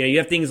 You know, you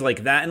have things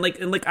like that, and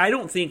like I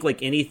don't think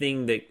like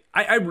anything that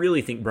I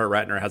really think Brett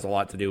Ratner has a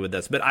lot to do with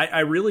this, but I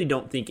really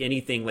don't think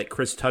anything like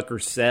Chris Tucker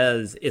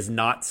says is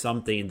not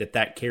something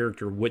that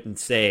character wouldn't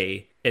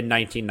say in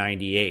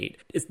 1998.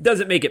 It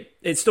doesn't make it.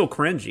 It's still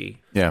cringy.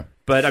 Yeah.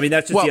 But I mean,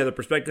 that's just the other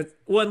perspective.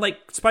 Well, and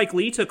like Spike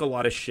Lee took a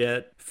lot of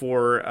shit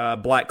for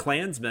Black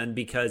Klansman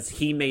because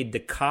he made the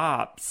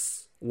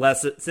cops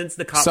less, since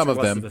the cops some were of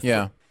less them, of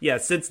a,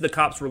 since the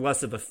cops were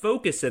less of a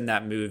focus in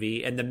that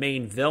movie, and the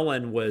main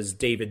villain was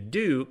David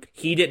Duke,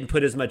 he didn't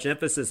put as much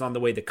emphasis on the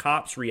way the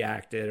cops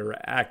reacted or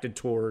acted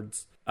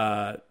towards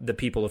the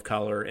people of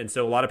color, and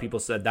so a lot of people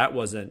said that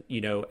wasn't,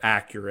 you know,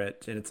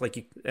 accurate. And it's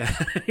like,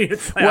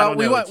 it's like, well, I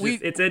don't know,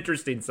 it's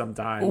interesting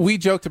sometimes. We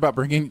joked about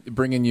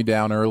bringing you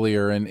down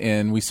earlier,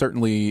 and we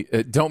certainly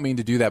don't mean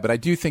to do that, but I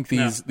do think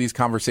these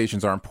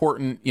conversations are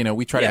important. You know,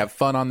 we try to have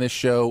fun on this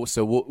show,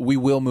 so we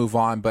will move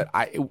on. But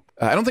I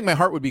don't think my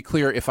heart would be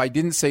clear if I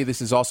didn't say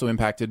this is also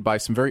impacted by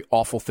some very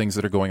awful things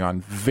that are going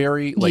on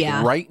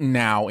right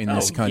now in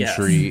this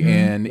country, yes.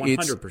 And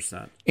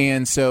 100%.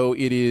 And so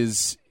it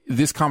is.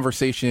 This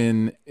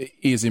conversation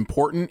is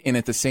important, and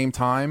at the same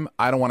time,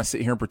 I don't want to sit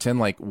here and pretend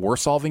like we're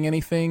solving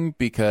anything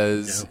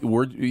because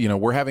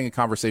we're having a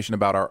conversation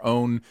about our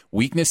own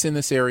weakness in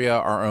this area,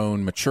 our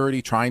own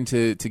maturity, trying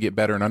to get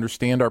better and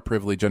understand our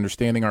privilege,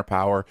 understanding our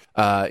power.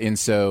 And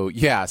so,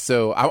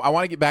 I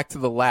want to get back to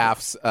the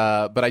laughs,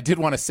 but I did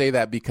want to say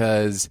that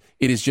because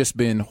it has just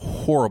been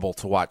horrible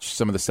to watch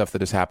some of the stuff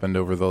that has happened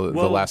over the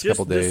last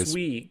couple days. This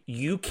week,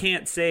 you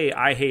can't say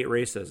I hate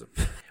racism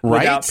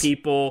right?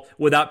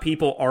 without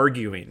people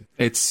arguing.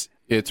 It's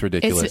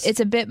ridiculous.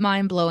 It's a bit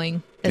mind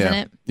blowing, isn't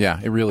it? Yeah,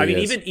 it really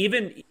is. I mean,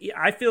 even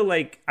I feel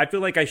like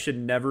I should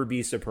never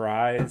be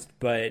surprised,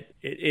 but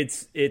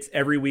it's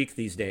every week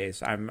these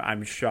days.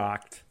 I'm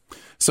shocked.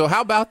 So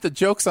how about the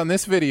jokes on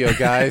this video,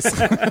 guys?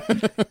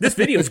 This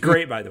video is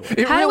great, by the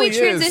way. How do we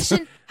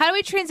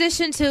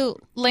transition to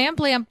lamp?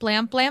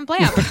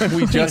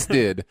 We just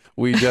did.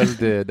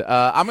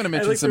 I'm going to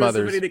mention some others.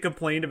 Somebody that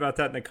complained about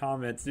that in the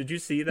comments. Did you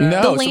see that?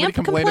 No, somebody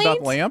complained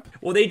about lamp.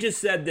 Well, they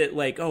just said that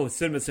like,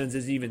 CinemaSins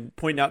isn't even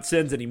pointing out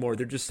sins anymore.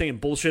 They're just saying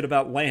bullshit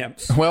about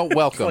lamps. Well,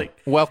 welcome,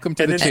 welcome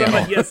to the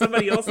channel.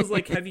 Somebody else was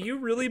like, "Have you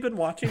really been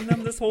watching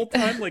them this whole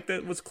time? Like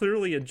that was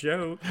clearly a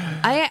joke."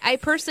 I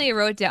personally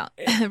wrote down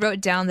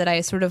that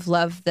I sort of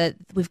love that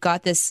we've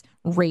got this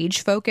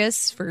rage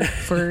focus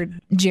for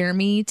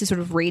Jeremy to sort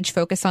of rage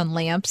focus on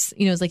lamps.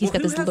 You know, it's like he's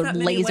got this little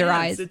laser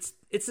eyes.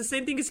 It's the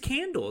same thing as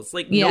candles.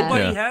 Like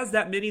nobody has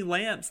that many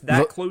lamps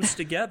that close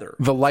together.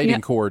 The lighting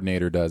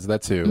coordinator does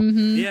that too.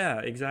 Mm-hmm. Yeah,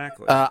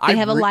 exactly. They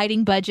have a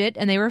lighting budget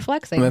and they were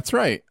flexing. That's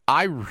right.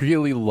 I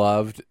really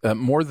loved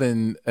more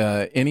than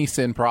any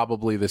sin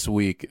probably this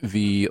week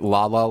the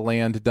La La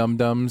Land Dum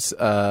Dums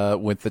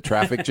with the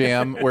traffic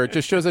jam where it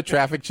just shows a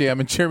traffic jam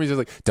and Jeremy's just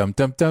like dum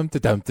dum dum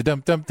dum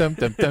dum dum dum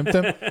dum dum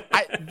dum.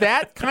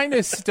 that kind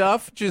of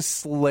stuff just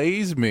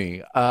slays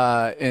me.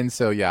 And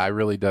so, yeah, I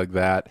really dug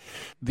that.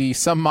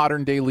 Some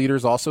modern day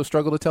leaders also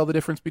struggle to tell the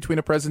difference between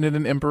a president,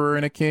 an emperor,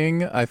 and a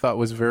king. I thought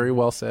was very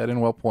well said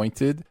and well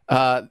pointed.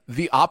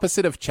 The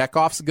opposite of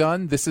Chekhov's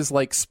gun. This is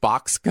like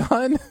Spock's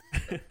gun.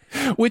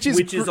 Which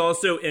is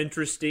also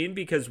interesting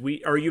because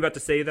are you about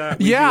to say that?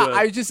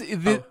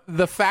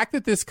 The fact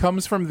that this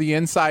comes from the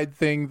inside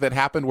thing that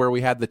happened where we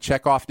had the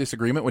Chekhov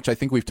disagreement, which I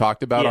think we've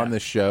talked about on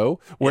this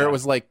show, where it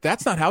was like,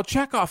 that's not how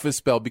Chekhov is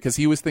spelled because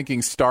he was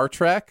thinking Star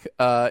Trek.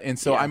 And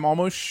so I'm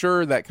almost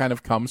sure that kind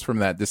of comes from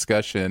that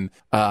discussion.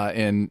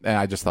 And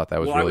I just thought that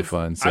was really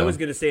fun. So. I was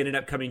going to say in an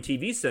upcoming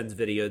TV Sends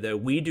video, though,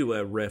 we do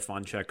a riff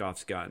on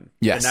Chekhov's gun.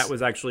 Yes.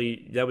 And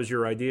that was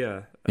your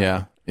idea.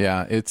 Yeah.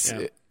 It's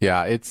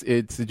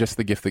just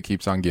the gift that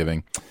keeps on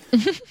giving.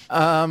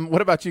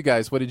 What about you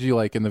guys? What did you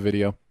like in the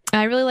video?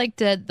 I really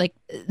liked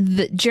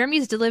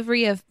Jeremy's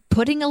delivery of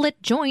putting a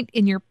lit joint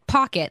in your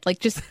pocket, like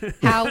just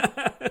how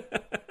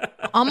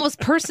almost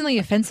personally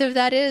offensive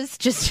that is.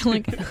 Just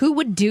like, who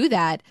would do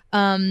that?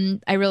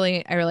 I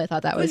really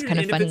thought that was kind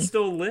of funny. If it's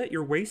still lit,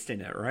 you're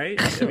wasting it, right?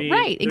 I mean,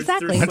 right,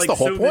 exactly. That's the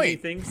whole point. Many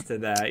things to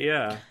that,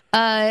 yeah.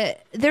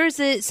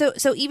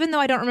 So even though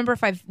I don't remember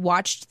if I've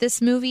watched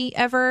this movie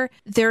ever,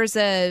 there's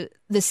the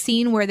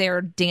scene where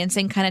they're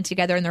dancing kind of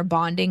together and they're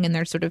bonding and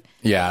they're sort of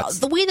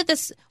the way that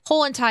this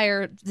whole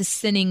entire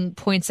sinning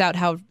points out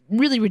how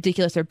really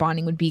ridiculous their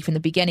bonding would be from the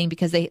beginning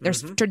because they're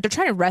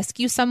trying to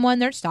rescue someone.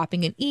 They're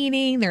stopping and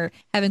eating. They're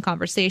having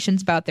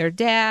conversations about their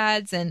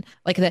dads and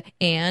like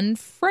and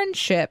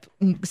friendship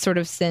sort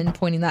of sin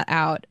pointing that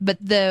out. But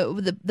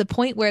the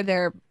point where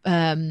they're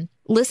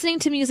listening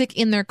to music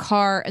in their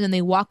car and then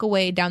they walk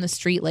away down the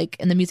street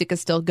and the music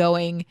is still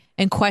going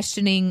and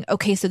questioning,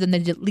 okay, so then they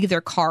leave their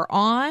car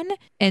on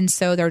and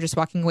so they're just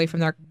walking away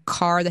from their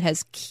car that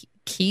has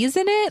keys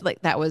in it.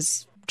 Like that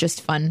was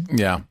just fun.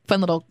 Yeah.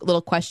 Fun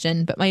little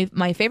question. But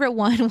my favorite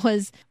one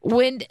was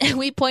when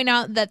we point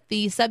out that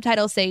the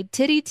subtitles say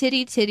titty,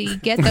 titty, titty,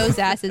 get those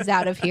asses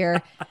out of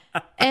here.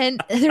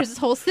 And there's this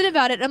whole scene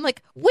about it. And I'm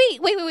like, wait.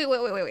 What?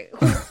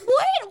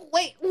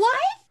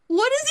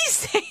 What does he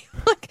say?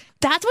 Like,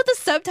 that's what the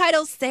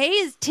subtitles say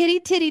is titty,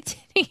 titty,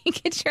 titty,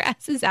 get your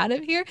asses out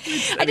of here.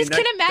 I just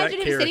can't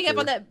imagine him sitting up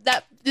on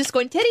that just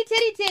going titty,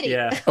 titty, titty.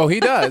 Yeah. Oh, he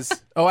does.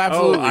 Oh,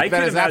 absolutely.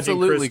 That is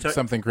absolutely Chris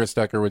something Chris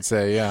Tucker would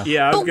say, yeah.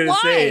 Yeah, I was going to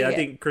say, I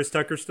think Chris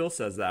Tucker still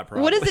says that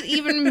probably. What does it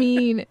even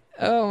mean?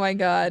 Oh, my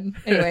God.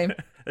 Anyway.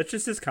 That's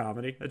just his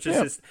comedy. That's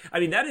just his. I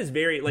mean, that is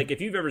very like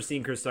if you've ever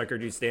seen Chris Tucker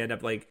do stand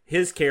up, like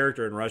his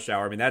character in Rush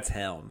Hour. I mean, that's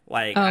him.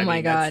 Like, my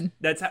God,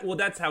 that's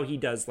how he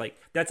does. Like,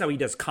 that's how he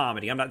does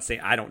comedy. I'm not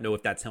saying I don't know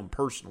if that's him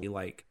personally.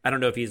 Like, I don't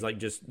know if he's like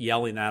just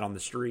yelling that on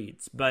the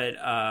streets, but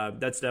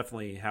that's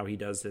definitely how he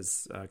does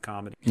his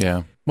comedy.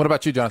 Yeah. What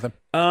about you, Jonathan?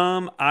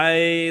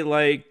 I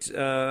liked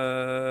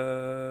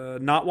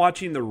not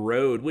watching The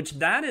Road, which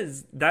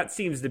that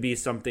seems to be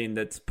something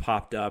that's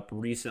popped up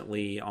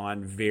recently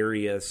on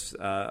various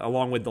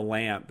along with The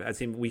Lamp.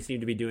 We seem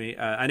to be doing.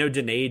 I know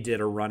Danae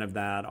did a run of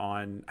that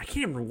on. I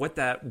can't remember what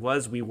that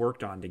was. We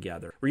worked on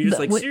together. Were you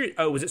just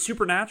was it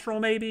Supernatural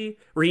maybe?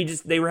 Where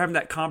they were having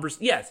that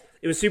conversation. Yes,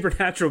 it was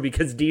Supernatural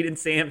because Dean and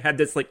Sam had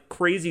this like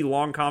crazy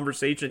long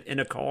conversation in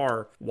a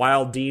car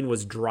while Dean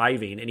was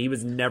driving, and he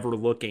was never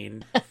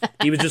looking.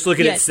 He was just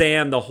looking at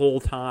Sam the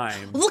whole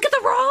time. Look at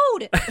the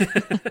road.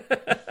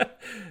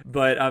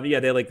 But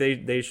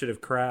they should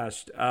have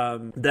crashed.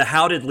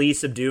 How did Lee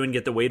subdue and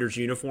get the waiter's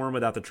uniform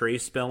without the tray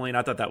spilling?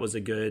 I thought that was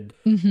a good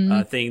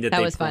thing that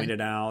they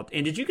pointed out.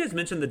 And did you guys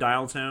mention the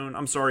dial tone?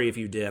 I'm sorry if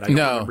you did. I don't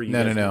remember you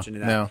guys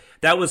mentioning that. No.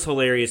 That was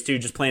hilarious too.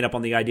 Just playing up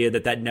on the idea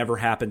that never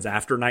happens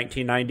after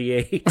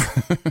 1998.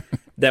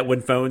 That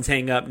when phones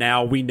hang up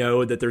now, we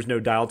know that there's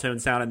no dial tone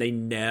sound, and they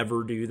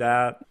never do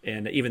that.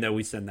 And even though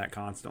we send that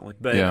constantly,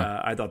 but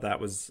I thought that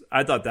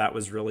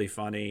was really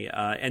funny.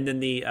 And then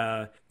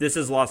This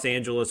Is Los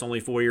Angeles, only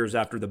 4 years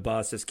after the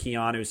bus, is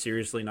Keanu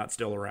seriously not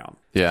still around?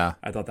 Yeah,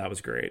 I thought that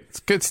was great.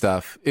 It's good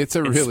stuff. It's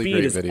a really Speed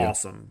great is video.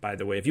 Awesome, by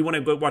the way. If you want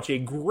to go watch a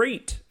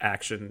great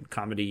action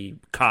comedy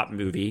cop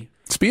movie,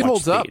 Speed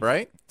holds up,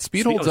 right?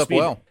 Speed holds up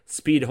well.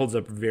 Speed holds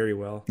up very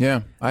well.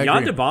 Yeah, I Jan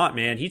agree. de Bont,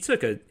 man, he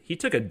took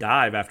a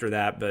dive after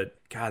that, but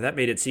God, that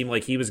made it seem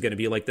like he was going to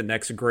be like the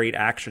next great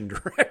action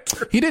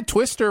director. He did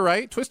Twister,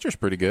 right? Twister's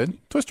pretty good.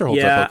 Twister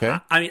holds up okay.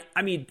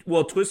 I mean,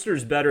 well,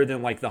 Twister's better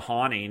than like The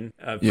Haunting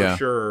for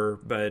sure,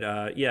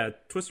 but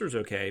Twister's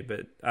okay.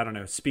 But I don't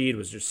know, Speed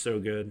was just so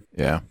good.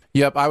 Yeah,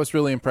 yep. I was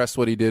really impressed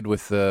what he did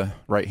with the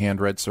right hand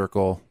red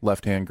circle,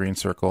 left hand green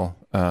circle.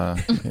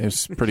 It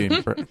was pretty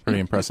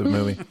impressive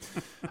movie.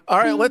 All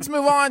right, let's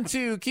move on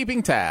to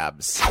keeping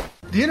tabs.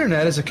 The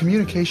internet is a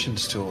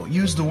communications tool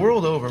used the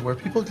world over where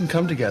people can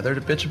come together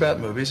to bitch about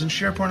movies and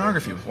share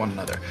pornography with one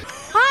another.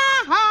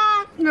 Ha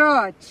ha!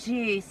 Oh,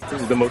 jeez.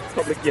 This is the most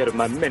public yet of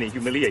my many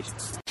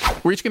humiliations.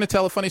 We're each going to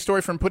tell a funny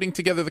story from putting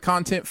together the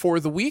content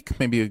for the week.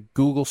 Maybe a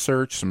Google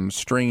search, some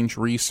strange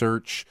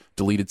research,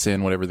 deleted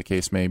sin, whatever the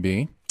case may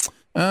be.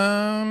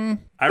 I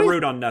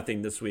wrote on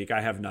nothing this week.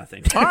 I have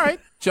nothing. All right.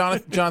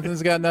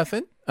 Jonathan's got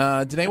nothing.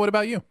 Danae, what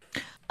about you?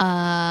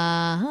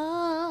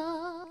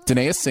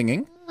 Danae's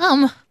singing.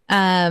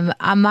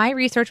 My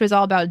research was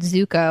all about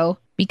Zuko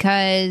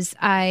because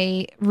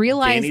I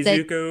realized Danny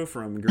that Zuko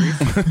from Greece.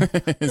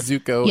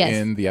 Zuko Yes.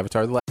 in the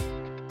Avatar: The Last.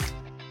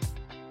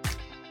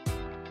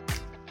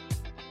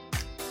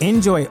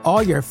 Enjoy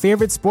all your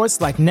favorite sports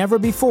like never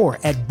before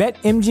at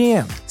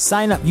BetMGM.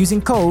 Sign up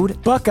using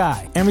code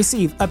Buckeye and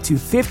receive up to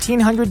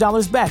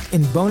 $1,500 back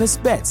in bonus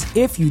bets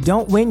if you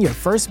don't win your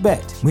first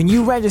bet. When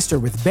you register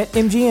with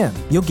BetMGM,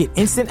 you'll get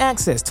instant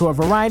access to a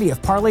variety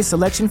of parlay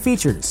selection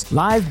features,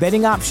 live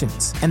betting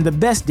options, and the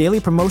best daily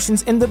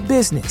promotions in the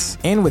business.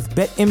 And with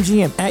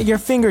BetMGM at your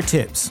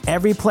fingertips,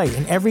 every play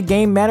and every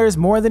game matters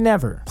more than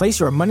ever.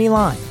 Place your money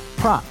line,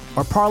 prop,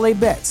 or parlay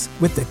bets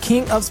with the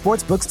king of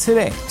sportsbooks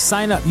today.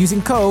 Sign up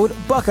using code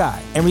Buckeye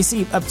and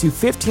receive up to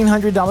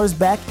 $1,500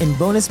 back in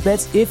bonus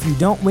bets if you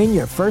don't win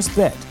your first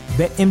bet.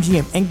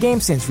 BetMGM and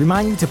GameSense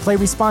remind you to play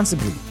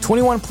responsibly.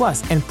 21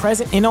 plus and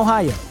present in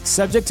Ohio,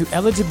 subject to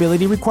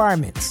eligibility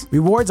requirements.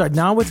 Rewards are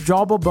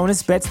non-withdrawable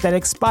bonus bets that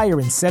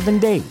expire in 7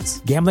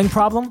 days. Gambling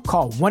problem?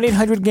 Call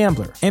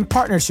 1-800-GAMBLER. In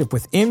partnership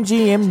with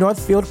MGM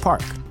Northfield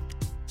Park.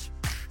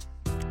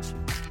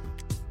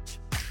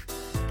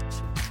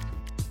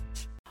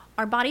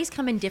 Our bodies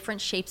come in different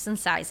shapes and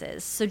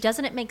sizes, so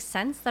doesn't it make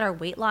sense that our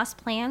weight loss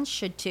plans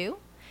should too?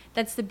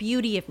 That's the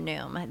beauty of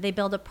Noom. They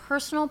build a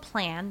personal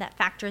plan that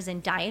factors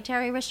in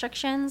dietary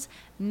restrictions,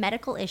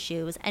 medical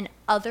issues, and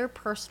other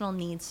personal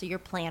needs so your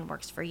plan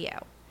works for you.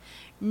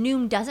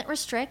 Noom doesn't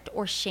restrict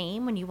or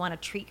shame when you want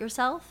to treat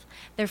yourself.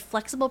 Their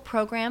flexible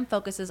program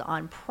focuses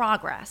on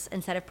progress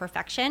instead of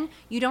perfection.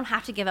 You don't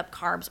have to give up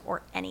carbs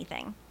or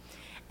anything.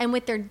 And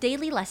with their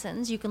daily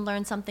lessons, you can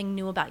learn something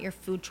new about your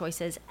food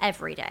choices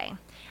every day.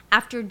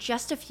 After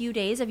just a few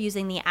days of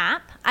using the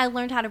app, I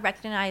learned how to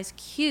recognize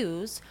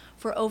cues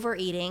for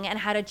overeating and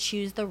how to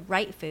choose the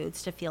right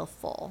foods to feel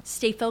full.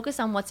 Stay focused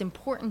on what's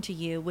important to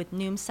you with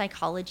Noom's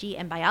psychology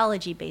and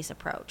biology-based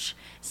approach.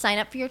 Sign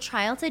up for your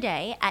trial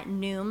today at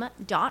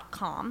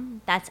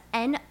Noom.com. That's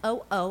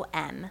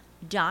Noom.com.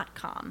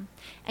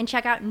 And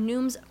check out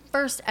Noom's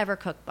first ever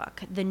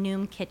cookbook, The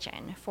Noom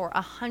Kitchen, for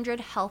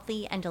 100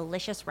 healthy and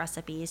delicious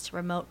recipes to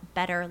promote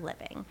better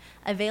living.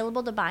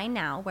 Available to buy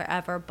now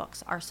wherever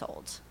books are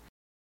sold.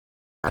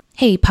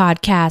 Hey,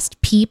 podcast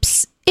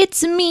peeps,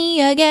 it's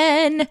me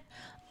again.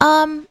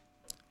 Those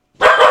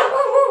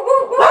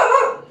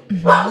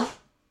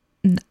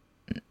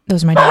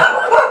are my dogs.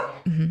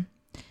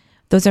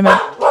 Those are my.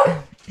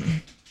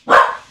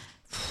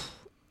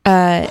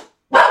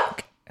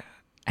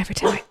 Every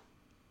time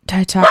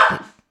I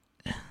talk.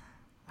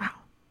 Wow.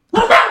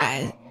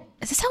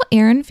 Is this how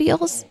Aaron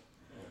feels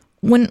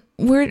when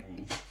we're?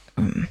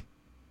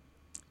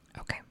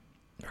 Okay,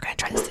 we're gonna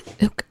try this.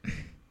 Okay.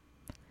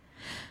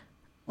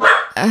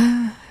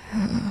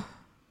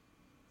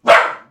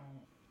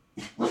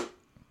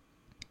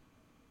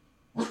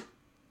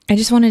 I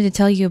just wanted to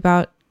tell you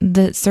about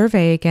the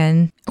survey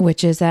again,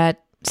 which is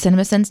at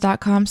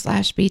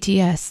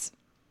cinemasense.com/BTS.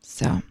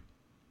 So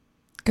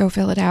go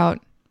fill it out.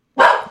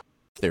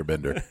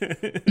 Airbender.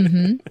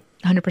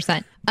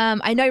 100%.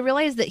 I know I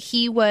realized that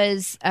he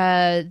was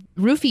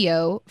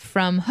Rufio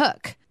from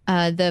Hook,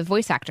 the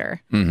voice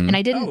actor. And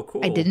I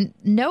didn't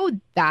know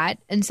that.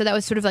 And so that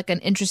was sort of like an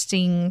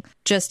interesting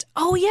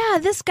oh yeah,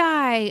 this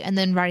guy. And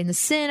then writing the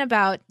sin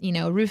about,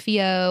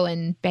 Rufio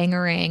and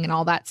Bangarang and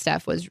all that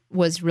stuff was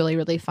really,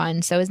 really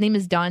fun. So his name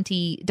is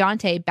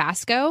Dante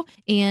Basco.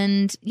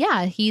 And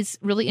yeah, he's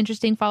really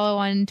interesting follow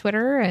on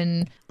Twitter.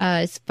 And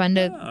it's fun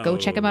to go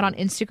check him out on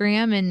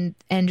Instagram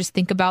and just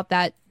think about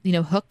that,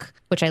 Hook,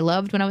 which I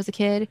loved when I was a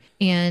kid.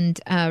 And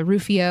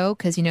Rufio,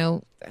 because,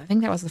 I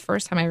think that was the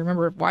first time I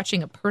remember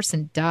watching a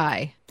person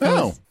die.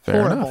 Oh,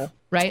 fair horrible, enough.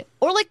 right?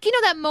 Or like,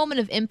 that moment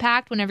of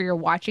impact whenever you're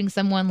watching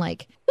someone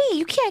like, wait,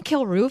 you can't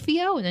kill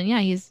Rufio? And then, yeah,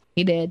 he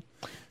did.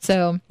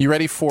 So. You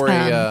ready for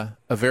a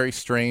very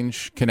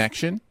strange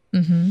connection?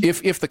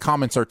 If the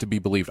comments are to be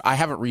believed. I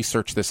haven't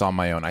researched this on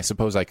my own. I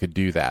suppose I could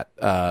do that.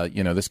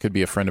 This could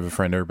be a friend of a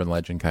friend, urban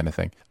legend kind of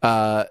thing.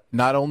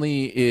 Not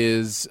only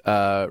is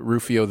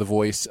Rufio the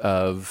voice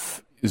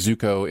of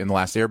Zuko in The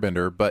Last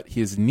Airbender, but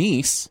his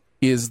niece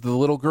is the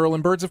little girl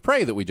in Birds of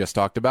Prey that we just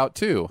talked about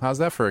too. How's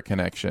that for a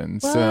connection?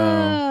 Whoa. So,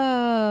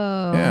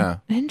 yeah.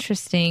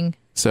 Interesting.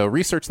 So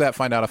research that,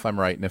 find out if I'm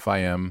right, and if I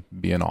am,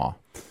 be in awe.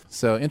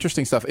 So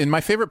interesting stuff. And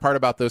my favorite part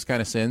about those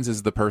kind of sins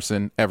is the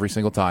person every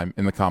single time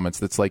in the comments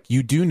that's like,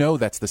 you do know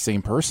that's the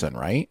same person,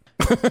 right?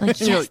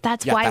 Like, yes,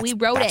 that's why we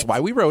wrote it. That's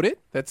why we wrote it.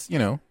 That's,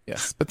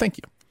 yes. But thank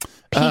you.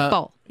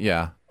 People.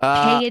 Yeah.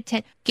 Pay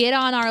attention. Get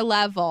on our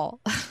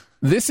level.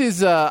 This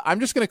is, I'm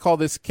just going to call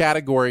this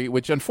category,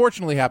 which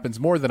unfortunately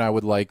happens more than I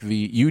would like, the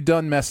you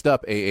done messed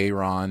up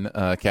Aaron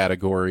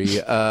category.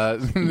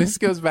 This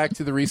goes back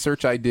to the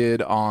research I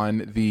did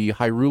on the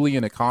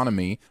Hyrulean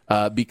economy,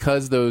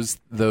 because those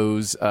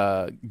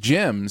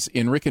gems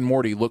in Rick and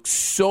Morty look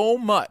so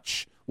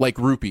much like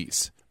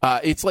rupees.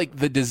 It's like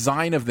the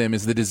design of them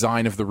is the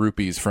design of the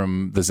rupees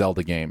from the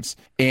Zelda games.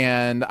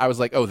 And I was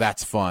like, oh,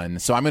 that's fun.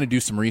 So I'm going to do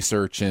some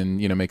research and,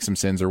 make some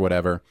sins or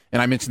whatever.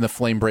 And I mentioned the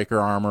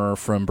Flamebreaker armor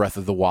from Breath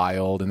of the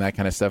Wild and that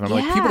kind of stuff. And I'm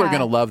like, people are going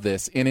to love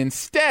this. And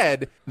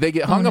instead, they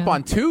get hung up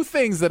on two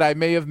things that I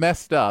may have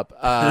messed up.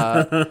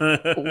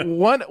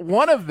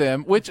 One of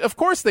them, which of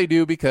course they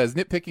do because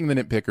nitpicking the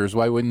nitpickers,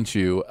 why wouldn't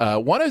you?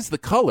 One is the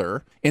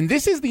color. And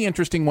this is the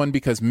interesting one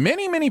because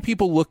many, many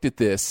people looked at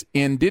this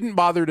and didn't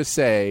bother to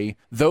say,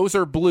 those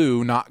are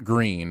blue, not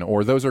green,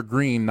 or those are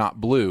green,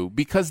 not blue,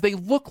 because they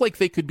look like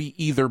they could be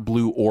either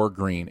blue or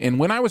green. And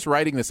when I was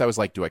writing this, I was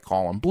like, do I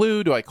call them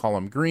blue? Do I call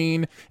them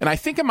green? And I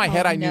think in my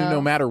head, I knew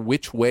no matter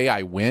which way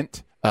I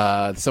went,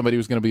 somebody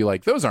was going to be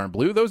like, those aren't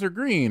blue, those are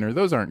green, or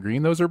those aren't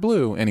green, those are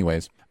blue.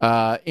 Anyways,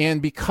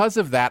 and because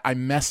of that, I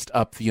messed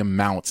up the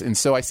amounts. And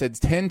so I said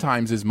 10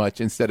 times as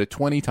much instead of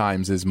 20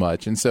 times as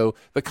much. And so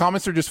the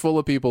comments are just full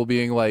of people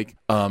being like,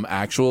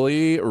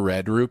 actually,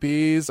 red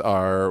rupees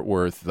are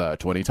worth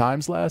 20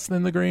 times less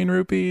than the green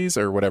rupees,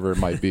 or whatever it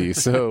might be.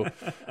 So,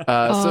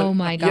 oh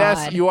my God.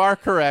 Yes, you are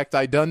correct.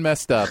 I done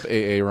messed up,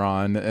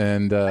 Aaron,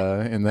 and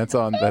that's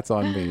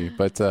on me.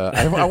 But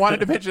I wanted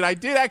to mention I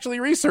did actually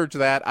research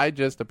that. I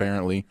just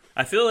apparently.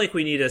 I feel like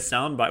we need a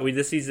soundbite.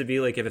 This needs to be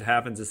like, if it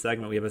happens a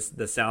segment, we have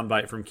the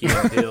soundbite from Key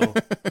and Peele.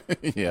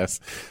 Yes,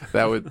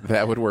 that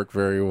would work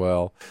very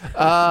well.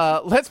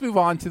 Let's move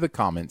on to the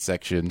comment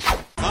section.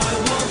 I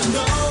want to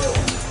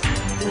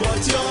know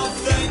what you're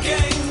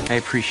thinking. I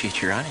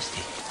appreciate your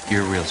honesty.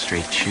 You're a real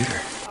straight shooter.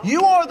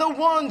 You are the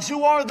ones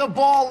who are the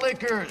ball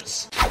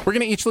lickers. We're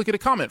going to each look at a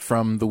comment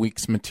from the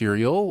week's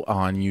material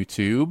on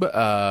YouTube.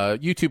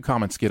 YouTube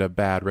comments get a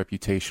bad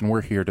reputation.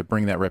 We're here to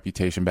bring that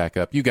reputation back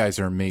up. You guys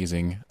are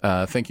amazing.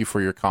 Thank you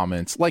for your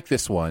comments. Like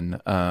this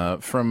one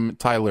from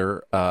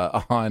Tyler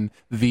on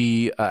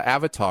the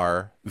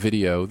Avatar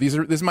video. This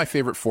is my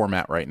favorite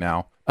format right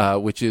now.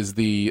 Which is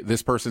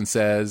this person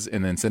says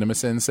and then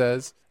CinemaSin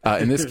says.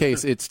 In this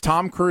case, it's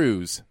Tom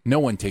Cruise. No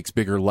one takes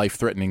bigger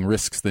life-threatening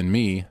risks than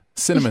me.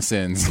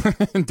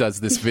 CinemaSins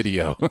does this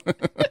video.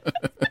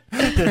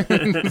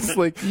 It's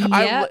like,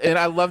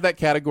 I love that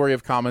category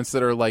of comments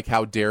that are like,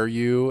 how dare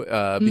you?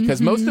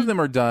 Because most of them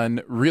are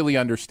done really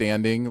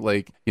understanding,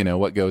 like,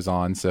 what goes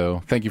on.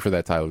 So thank you for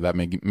that, Tyler. That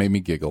made me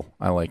giggle.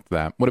 I liked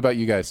that. What about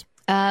you guys?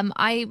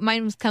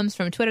 Mine comes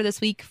from Twitter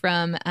this week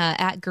from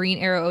at Green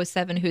Arrow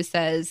 07, who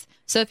says,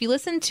 so if you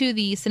listen to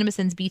the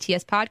CinemaSins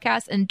BTS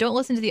podcast and don't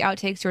listen to the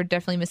outtakes, you're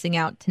definitely missing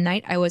out.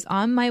 Tonight, I was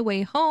on my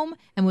way home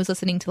and was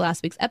listening to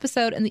last week's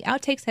episode, and the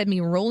outtakes had me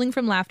rolling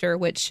from laughter,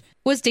 which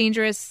was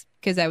dangerous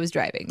because I was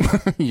driving.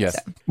 Yes.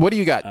 So. What do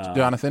you got,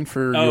 Jonathan,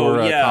 for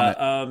your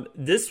comment?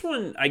 This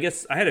one, I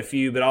guess I had a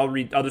few, but I'll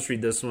just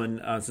read this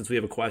one since we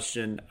have a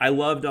question. I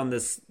loved on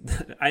this.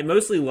 I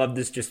mostly loved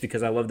this just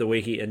because I love the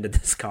way he ended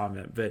this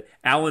comment. But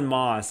Alan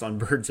Moss on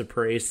Birds of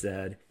Prey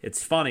said,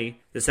 "It's funny.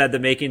 This had the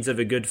makings of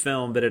a good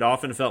film, but it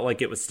often felt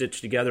like it was stitched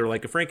together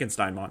like a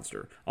Frankenstein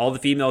monster. All the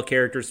female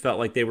characters felt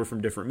like they were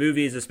from different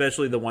movies,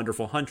 especially the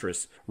wonderful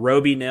Huntress.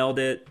 Robbie nailed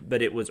it,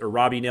 but it was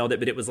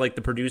like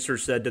the producer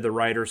said to the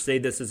writer, say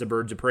this is a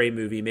Birds of Prey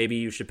movie. Maybe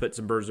you should put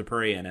some Birds of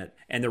Prey in it.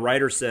 And the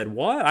writer said,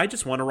 what? I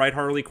just want to write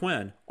Harley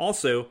Quinn.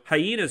 Also,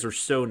 hyenas are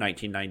so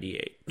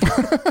 1998.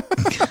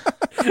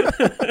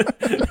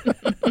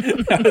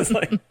 I was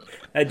like,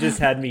 that just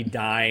had me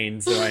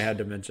dying, so I had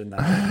to mention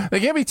that. They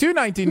can't be too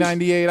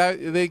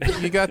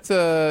 1998. You got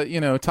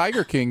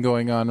Tiger King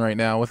going on right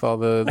now with all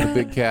the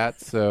big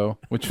cats, so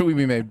which we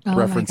made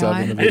reference of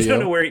in the video. I just don't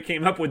know where he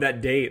came up with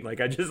that date. Like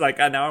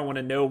now I want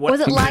to know what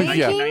was it. Lion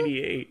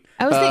 1998. King?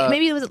 I was thinking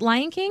maybe it was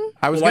Lion King.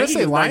 I was going to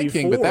say Lion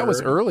King, but that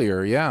was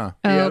earlier. Yeah.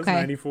 Oh, yeah, okay. It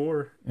was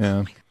 94.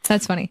 Yeah,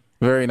 that's funny.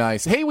 Very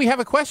nice. Hey, we have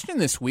a question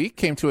this week.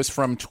 Came to us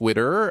from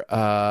Twitter.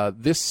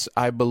 This,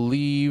 I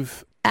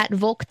believe. At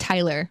Volk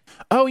Tyler.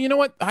 Oh, you know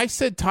what? I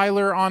said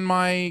Tyler on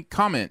my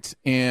comment,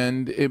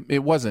 and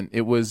it wasn't.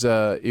 It was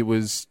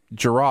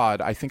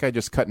Gerard. I think I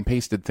just cut and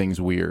pasted things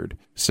weird.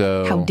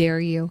 So how dare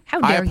you? How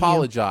dare you? I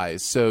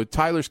apologize. So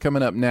Tyler's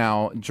coming up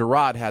now.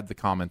 Gerard had the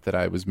comment that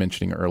I was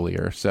mentioning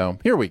earlier. So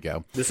here we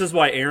go. This is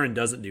why Aaron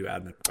doesn't do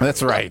admin.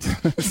 That's right.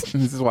 This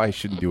is why I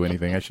shouldn't do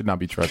anything. I should not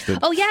be trusted.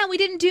 Oh yeah, we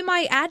didn't do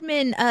my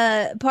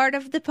admin part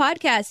of the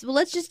podcast. Well,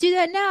 let's just do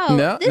that now.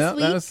 That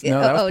was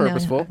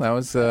purposeful.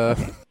 No. That was.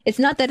 It's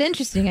not that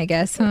interesting, I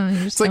guess.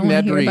 It's like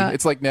Nedry.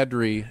 It's like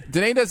Nedry.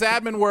 Danae does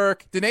admin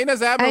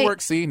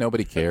work. See,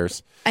 nobody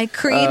cares. I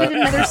created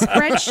another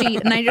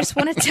spreadsheet, and I just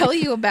want to tell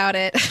you about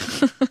it.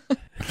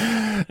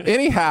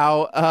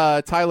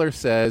 Anyhow, Tyler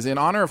says, in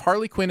honor of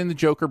Harley Quinn and the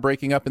Joker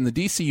breaking up in the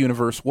DC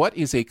universe, what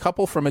is a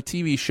couple from a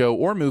TV show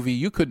or movie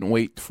you couldn't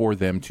wait for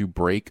them to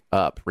break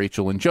up?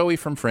 Rachel and Joey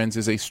from Friends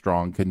is a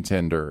strong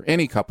contender.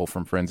 Any couple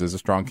from Friends is a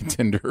strong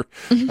contender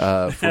for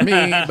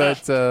me,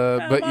 but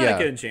yeah.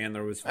 Monica and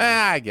Chandler was fun.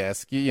 I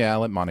guess. Yeah,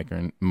 let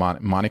Moniker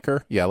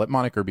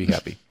be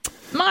happy.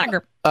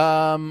 Moniker.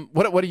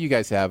 What do you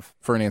guys have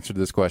for an answer to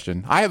this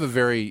question? I have a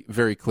very,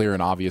 very clear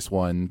and obvious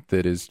one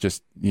that is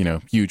just,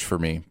 huge for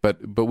me.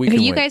 But we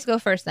can you wait. guys go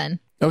first then.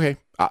 Okay.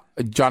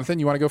 Jonathan,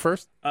 you want to go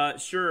first?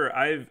 Sure.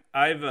 I've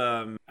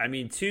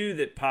two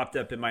that popped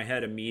up in my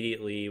head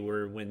immediately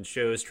were when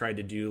shows tried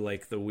to do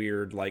like the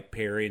weird like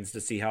pairings to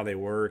see how they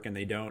work and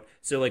they don't.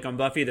 So like on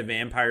Buffy the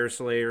Vampire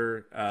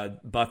Slayer,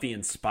 Buffy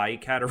and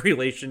Spike had a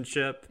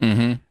relationship.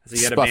 Mm-hmm. So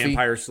you had a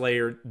vampire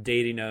slayer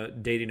dating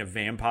a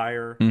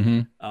vampire.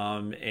 Mm-hmm.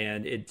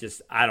 And it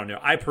just, I don't know.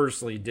 I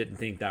personally didn't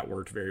think that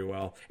worked very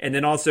well. And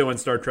then also on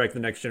Star Trek The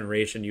Next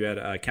Generation, you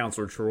had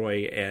Counselor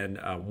Troy and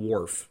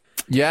Worf.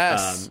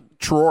 Yes,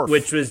 Trorf.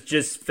 Which was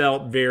just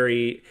felt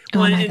very. Oh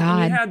my and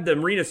God. you had the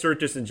Marina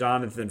Sirtis and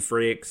Jonathan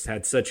Frakes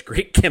had such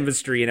great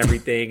chemistry and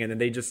everything, and then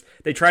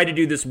they tried to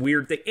do this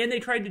weird thing, and they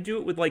tried to do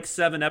it with like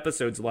 7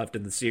 episodes left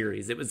in the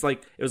series. It was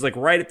like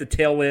right at the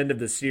tail end of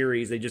the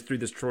series. They just threw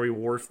this Troy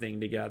Worf thing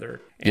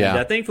together,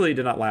 and thankfully it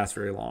did not last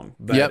very long.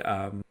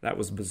 But that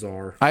was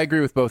bizarre. I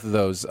agree with both of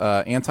those.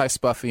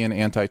 Anti-Spuffy and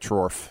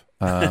anti-Trorf.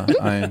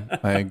 I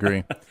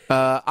agree.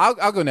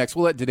 I'll go next.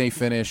 We'll let Danae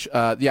finish.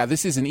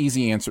 This is an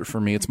easy answer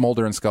for me. It's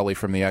Mulder and Scully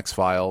from the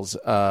X-Files.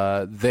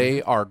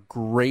 They are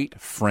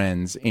great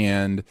friends,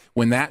 and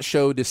when that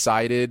show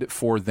decided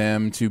for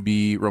them to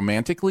be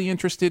romantically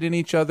interested in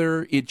each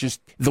other,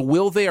 the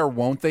will they or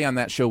won't they on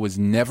that show was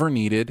never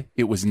needed.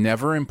 It was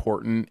never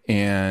important,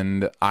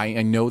 and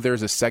I know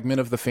there's a segment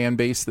of the fan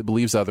base that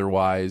believes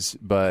otherwise,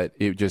 but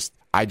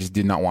I just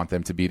did not want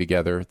them to be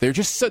together. They're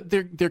just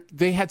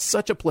they had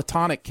such a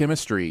platonic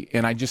chemistry,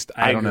 and I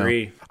don't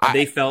agree. know.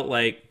 They felt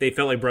like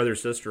brother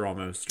sister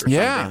almost, or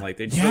something. Like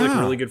they just felt like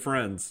really good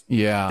friends.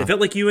 Yeah, they felt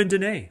like you and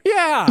Danae.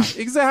 Yeah,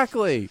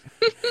 exactly.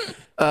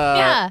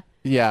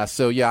 Yeah.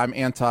 So I'm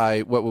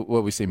anti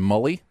what we say,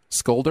 Mully,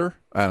 Scolder.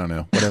 I don't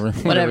know,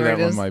 whatever that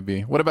one might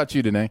be. What about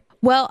you, Danae?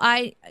 Well,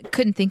 I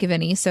couldn't think of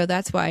any, so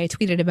that's why I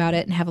tweeted about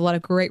it and have a lot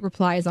of great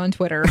replies on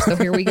Twitter. So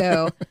here we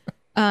go.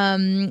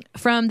 From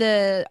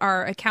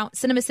our account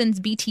CinemaSins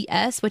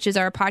BTS, which is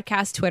our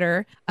podcast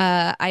Twitter,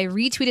 I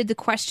retweeted the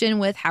question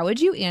with how would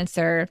you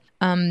answer?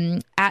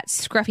 At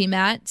Scruffy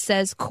Matt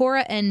says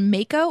Korra and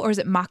Mako, or is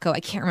it Mako? I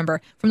can't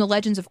remember, from the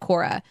Legends of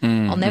Korra.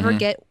 I'll never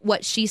get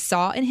what she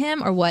saw in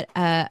him or what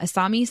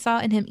Asami saw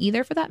in him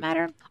either, for that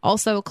matter.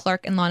 Also,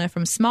 Clark and Lana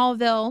from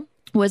Smallville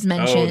was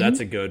mentioned. Oh, that's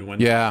a good one.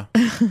 Yeah.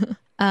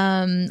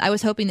 I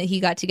was hoping that he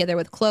got together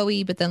with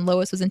Chloe, but then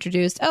Lois was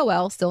introduced. Oh,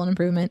 well, still an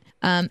improvement.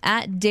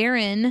 At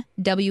Darren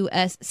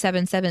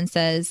WS77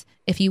 says,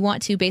 if you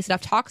want to base it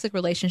off toxic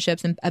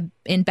relationships and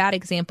in bad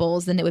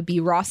examples, then it would be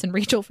Ross and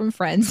Rachel from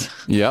Friends.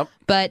 Yep.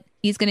 But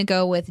he's going to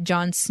go with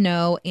Jon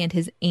Snow and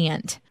his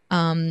aunt.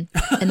 And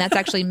that's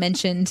actually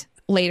mentioned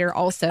later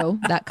also,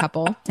 that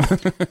couple.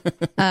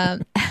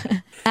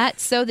 At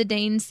So the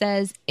Dane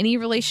says, any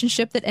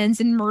relationship that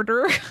ends in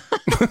murder.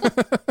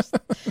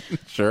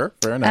 Sure,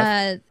 fair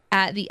enough.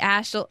 At the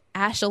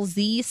Ashel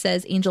Z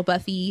says Angel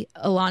Buffy,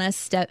 Alana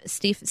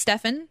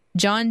Stefan,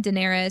 John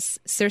Daenerys,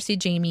 Cersei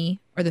Jamie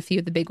are the few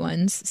of the big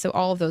ones. So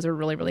all of those are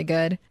really, really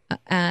good.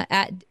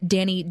 At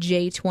Danny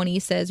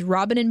J20 says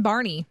Robin and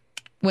Barney,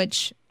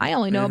 which I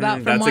only know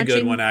about from watching. That's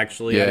a good one,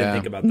 actually. Yeah. I didn't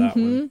think about that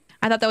one.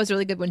 I thought that was a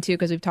really good one, too,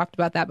 because we've talked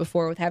about that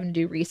before with having to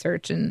do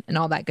research and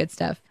all that good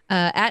stuff.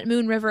 At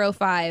Moon River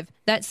 05,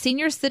 that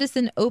senior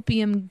citizen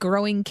opium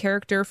growing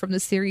character from the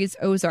series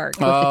Ozark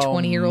with the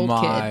 20-year-old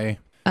kid.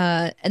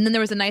 And then there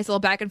was a nice little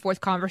back and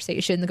forth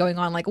conversation going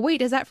on, like,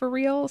 wait, is that for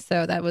real?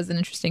 So that was an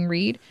interesting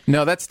read.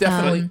 No, that's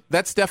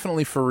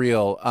definitely for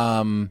real.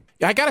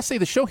 I gotta say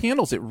the show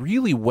handles it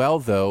really well,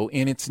 though,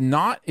 and it's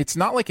not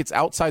like it's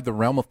outside the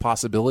realm of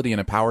possibility in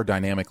a power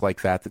dynamic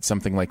like that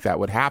something like that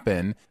would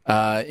happen.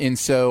 And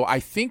so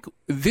I think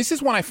this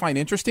is one I find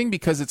interesting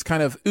because it's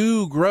kind of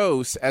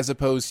gross as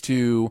opposed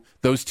to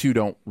those two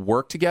don't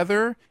work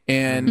together,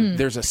 and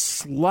there's a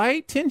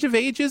slight tinge of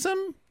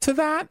ageism to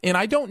that. And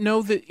I don't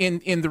know that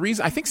in the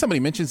reason, I think somebody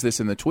mentions this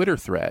in the Twitter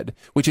thread,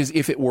 which is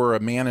if it were a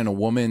man and a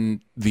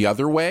woman the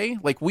other way,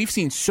 like we've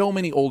seen so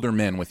many older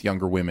men with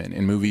younger women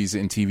in movies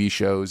and TV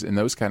shows and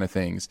those kind of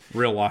things.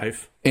 Real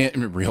life.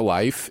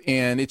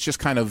 And it's just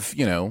kind of,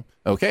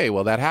 okay,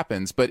 well, that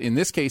happens. But in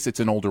this case, it's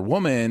an older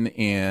woman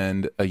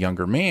and a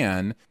younger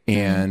man,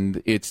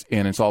 and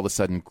it's all of a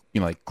sudden,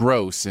 like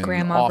gross and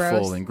grandma awful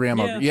gross. And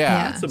grandma.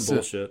 Yeah. That's some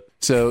bullshit.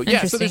 So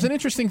there's an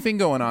interesting thing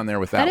going on there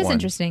with that one. That is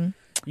interesting.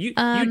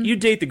 You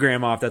date the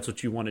grandma if that's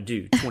what you want to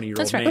do,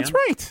 20-year-old man. That's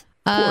right.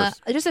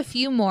 Just a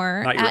few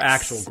more. Not your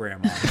actual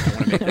grandma. I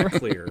want to make that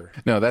clear.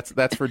 No, that's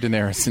for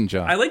Daenerys and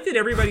Jon. I like that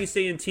everybody's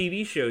saying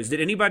TV shows. Did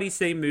anybody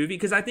say movie?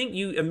 Because I think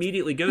you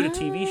immediately go to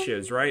TV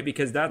shows, right?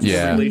 Because that's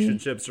where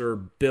relationships are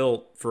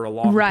built for a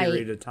long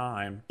period of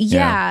time.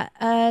 Yeah.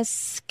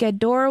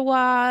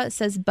 Skedorwa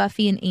says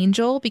Buffy and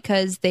Angel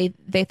because they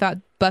thought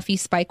Buffy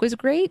Spike was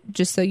great,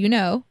 just so you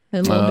know.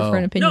 a little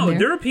different opinion. No,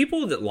 there are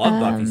people that love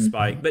Buffy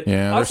Spike, but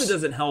yeah, also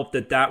doesn't help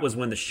that was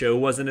when the show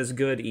wasn't as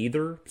good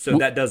either. So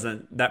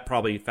that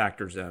probably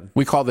factors in.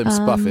 We call them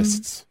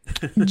spuffists.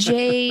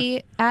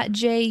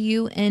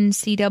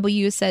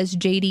 JUNCW says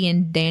JD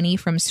and Danny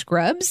from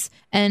Scrubs,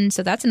 and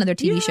so that's another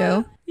TV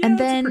show. Yeah, and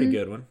that's then a pretty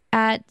good one.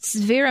 At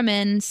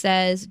Sveraman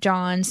says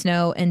Jon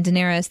Snow and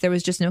Daenerys, there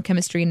was just no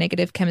chemistry,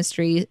 negative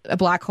chemistry, a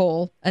black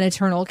hole, an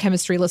eternal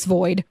chemistryless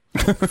void.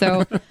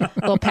 So a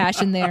little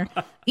passion there.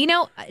 They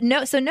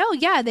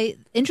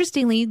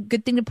interestingly,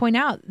 good thing to point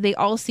out, they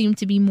all seem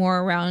to be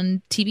more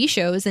around TV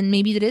shows, and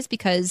maybe that is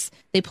because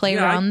they play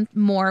around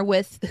more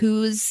with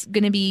who's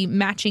going to be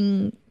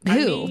matching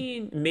who. I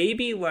mean,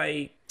 maybe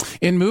like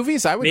in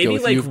movies, I would maybe go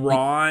with like you.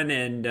 Ron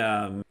and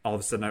all of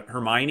a sudden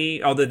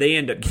Hermione, although they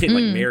end up getting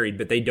like married,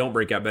 but they don't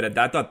break up. But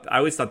I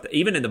always thought that,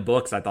 even in the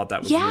books, I thought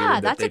that was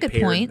weird. That's a good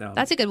point.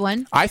 That's a good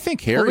one. I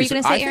think Harry's. What were you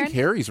gonna say, Aaron? think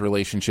Harry's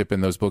relationship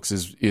in those books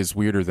is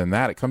weirder than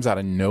that. It comes out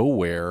of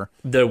nowhere.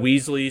 The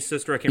Weasley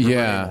sister, I can't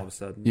remember her name all of a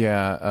sudden.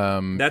 Yeah,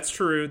 that's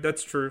true.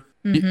 That's true.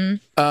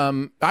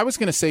 Mm-hmm. I was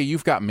going to say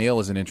You've Got Mail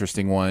is an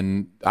interesting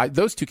one.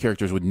 Those two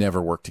characters would never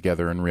work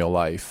together in real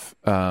life.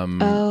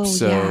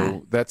 That's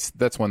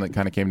one that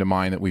kind of came to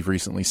mind that we've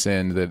recently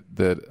seen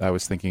that I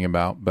was thinking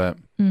about. But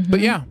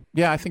yeah,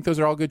 I think those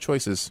are all good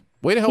choices.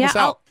 Way to help us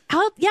out.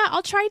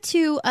 I'll try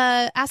to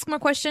ask more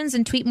questions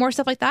and tweet more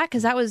stuff like that,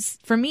 because that was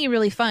for me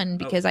really fun,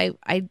 because I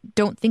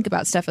don't think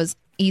about stuff as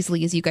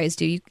easily as you guys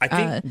do. I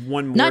think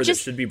one more that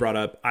should be brought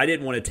up. I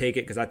didn't want to take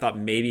it because I thought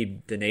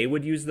maybe Danae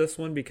would use this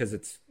one,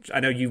 because I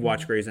know you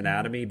watch Grey's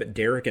Anatomy, but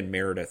Derek and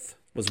Meredith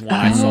was one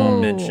I saw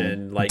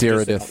mentioned. Like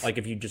Meredith. Like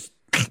if you just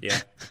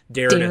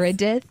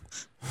Meredith.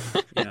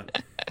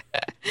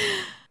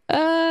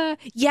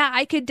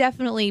 I could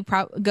definitely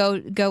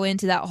go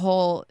into that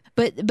whole.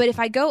 But if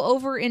I go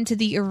over into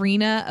the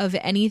arena of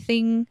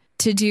anything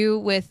to do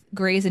with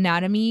Grey's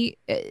Anatomy,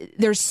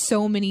 there's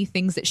so many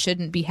things that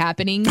shouldn't be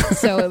happening.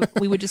 So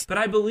we would just. But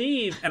I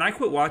believe, and I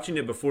quit watching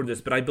it before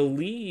this, but I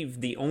believe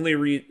the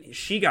only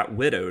she got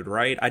widowed,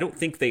 right? I don't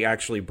think they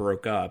actually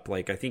broke up.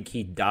 Like, I think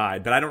he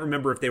died, but I don't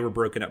remember if they were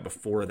broken up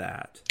before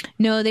that.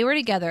 No, they were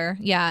together.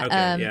 Yeah.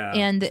 Okay,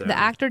 and the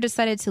actor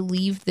decided to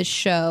leave the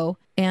show,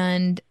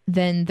 and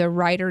then the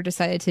writer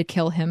decided to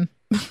kill him.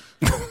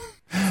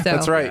 So,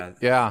 that's right.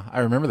 Yeah,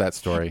 I remember that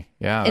story.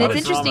 Yeah, and it's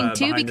interesting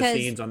too because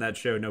the scenes on that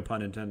show, no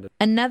pun intended.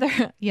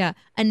 Another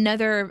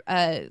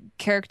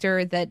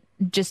character that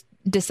just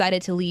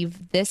decided to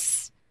leave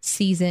this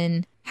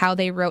season. How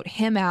they wrote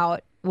him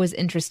out was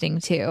interesting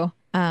too.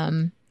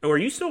 Are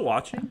you still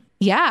watching?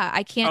 Yeah,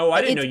 I can't. Oh,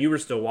 I didn't know you were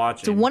still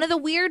watching. It's one of the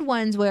weird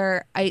ones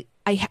where I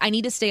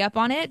need to stay up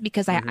on it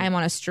because I'm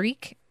on a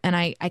streak, and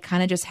I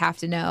kind of just have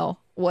to know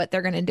what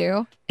they're gonna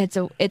do.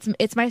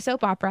 It's my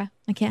soap opera.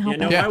 I can't help it.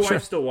 My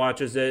wife still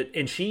watches it,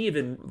 and she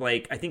even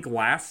I think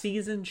last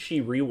season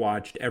she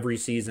rewatched every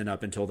season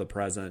up until the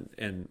present,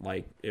 and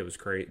it was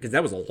crazy because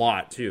that was a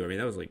lot too. I mean,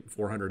 that was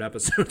 400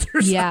 episodes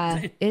or something.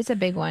 Yeah, it's a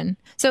big one.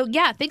 So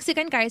yeah, thanks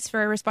again, guys,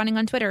 for responding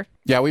on Twitter.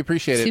 Yeah, we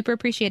appreciate it. Super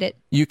appreciate it.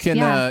 You can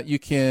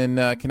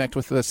connect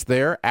with us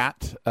there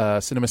at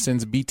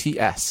CinemaSins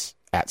BTS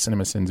at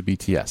CinemaSins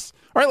BTS.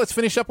 All right, let's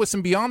finish up with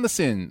some Beyond the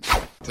Sins.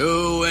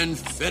 To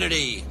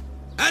infinity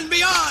and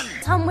beyond.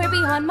 Somewhere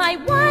beyond my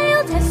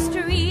wild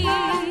history.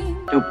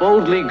 To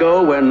boldly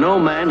go where no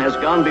man has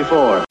gone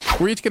before.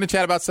 We're each going to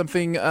chat about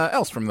something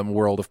else from the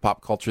world of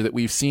pop culture that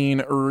we've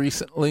seen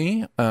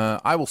recently.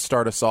 I will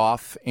start us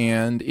off,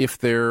 and if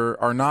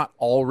there are not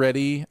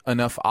already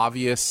enough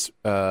obvious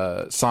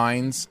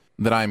signs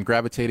that I'm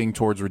gravitating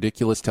towards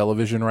ridiculous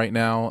television right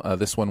now,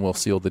 this one will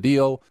seal the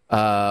deal.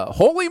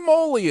 Holy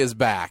Moly is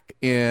back,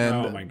 and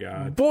oh my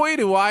God, boy,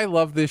 do I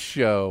love this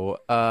show.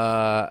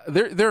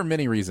 There are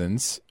many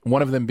reasons.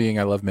 One of them being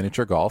I love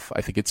miniature golf. I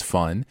think it's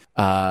fun.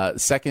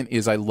 Second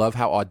is I love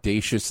how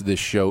audacious this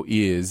show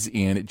is,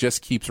 and it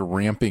just keeps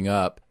ramping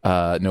up.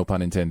 No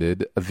pun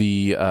intended.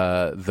 The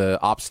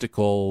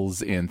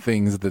obstacles and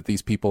things that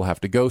these people have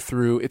to go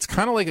through. It's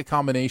kind of like a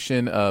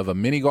combination of a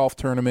mini golf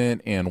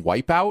tournament and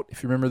Wipeout.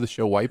 If you remember the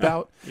show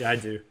Wipeout. Yeah, I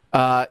do.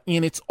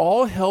 And it's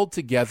all held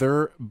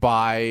together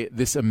by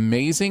this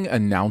amazing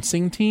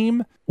announcing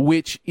team,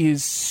 which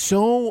is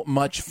so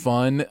much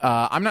fun.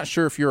 I'm not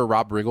sure if you're a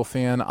Rob Riggle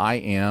fan. I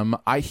am.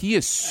 He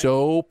is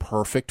so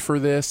perfect for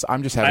this.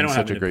 I'm just having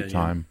such a great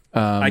time.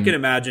 I can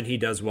imagine he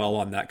does well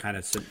on that kind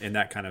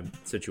of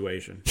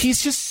situation.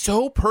 He's just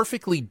so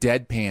perfectly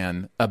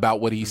deadpan about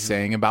what he's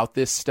saying about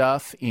this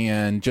stuff,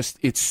 and just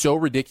it's so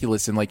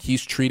ridiculous, and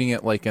he's treating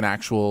it like an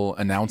actual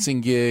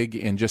announcing gig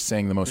and just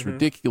saying the most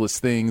ridiculous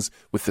things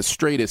with the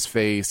straightest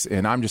face.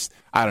 And I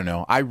don't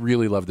know. I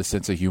really love the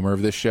sense of humor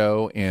of this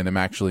show, and I'm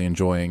actually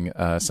enjoying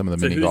some of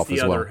the mini golf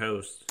as well. Who's the other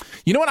host?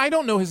 You know what? I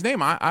don't know his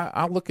name.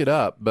 I'll look it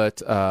up,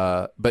 but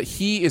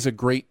he is a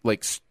great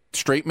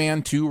straight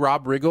man to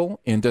Rob Riggle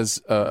and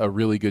does a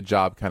really good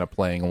job kind of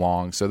playing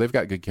along. So they've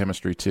got good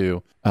chemistry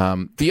too.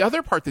 The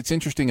other part that's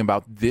interesting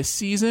about this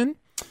season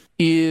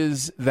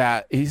is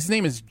that his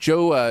name is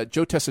Joe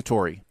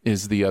Tessitore.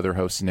 is the other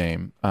host's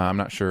name. I'm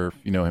not sure if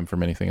you know him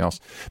from anything else.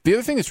 The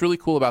other thing that's really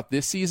cool about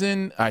this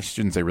season, I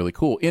shouldn't say really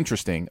cool,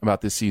 interesting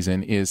about this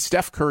season, is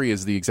Steph Curry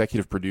is the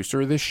executive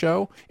producer of this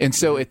show. And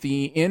so at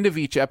the end of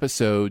each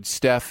episode,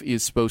 Steph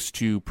is supposed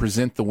to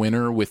present the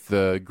winner with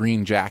the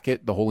green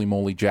jacket, the Holy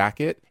Moly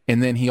jacket.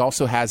 And then he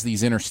also has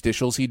these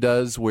interstitials he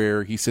does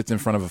where he sits in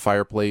front of a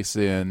fireplace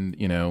and,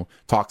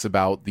 talks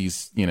about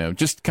these,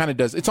 just kind of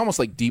does, it's almost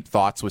like Deep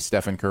Thoughts with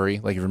Stephen Curry.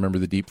 Like, you remember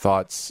the Deep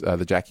Thoughts,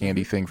 the Jack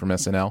Handey thing from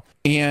SNL.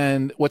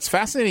 And what's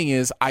fascinating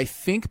is I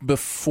think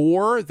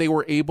before they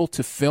were able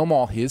to film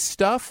all his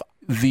stuff,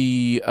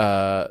 the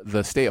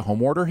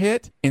stay-at-home order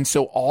hit. And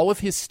so all of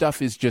his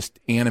stuff is just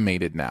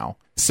animated now.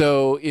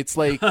 So it's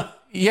like...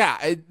 Yeah,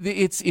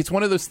 it's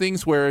one of those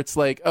things where it's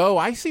like, oh,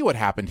 I see what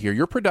happened here.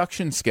 Your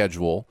production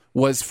schedule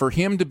was for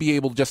him to be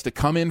able just to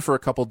come in for a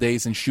couple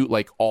days and shoot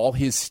like all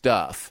his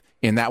stuff.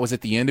 And that was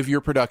at the end of your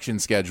production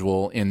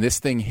schedule. And this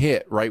thing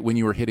hit right when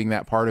you were hitting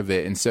that part of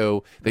it. And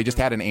so they just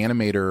had an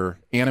animator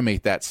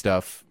animate that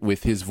stuff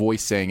with his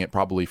voice saying it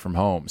probably from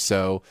home.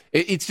 So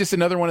it's just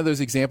another one of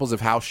those examples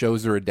of how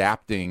shows are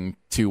adapting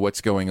to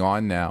what's going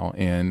on now.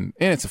 And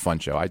it's a fun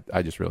show.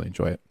 I just really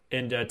enjoy it.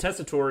 And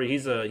Tessitore,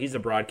 he's a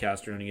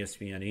broadcaster on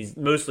ESPN. He's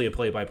mostly a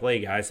play-by-play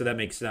guy, so that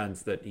makes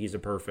sense that he's a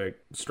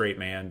perfect straight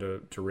man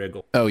to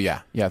wriggle. Oh,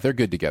 yeah. Yeah, they're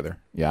good together.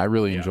 Yeah, I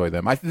really enjoy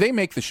them. They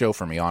make the show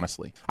for me,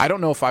 honestly. I don't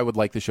know if I would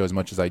like the show as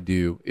much as I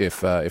do if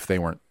they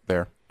weren't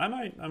there. I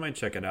might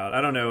check it out.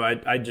 I don't know.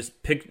 I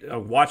just picked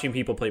watching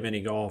people play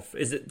mini golf.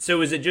 Is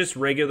it just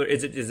regular?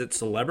 Is it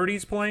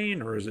celebrities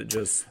playing, or is it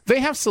just they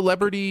have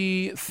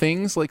celebrity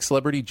things like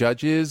celebrity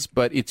judges,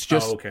 but it's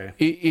just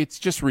it's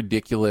just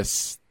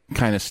ridiculous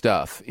kind of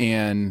stuff,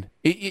 and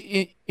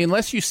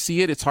unless you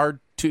see it, it's hard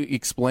to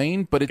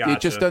explain. But it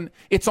just doesn't.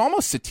 It's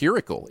almost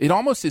satirical. It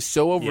almost is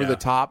so over the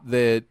top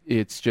that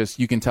it's just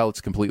you can tell it's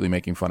completely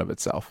making fun of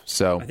itself.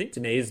 So I think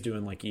Danae's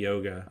doing like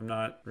yoga. I'm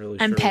not really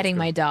sure. I'm petting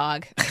my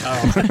dog.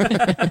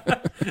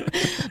 Oh.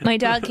 My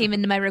dog came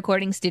into my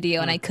recording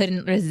studio and I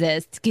couldn't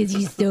resist because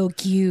he's so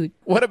cute.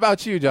 What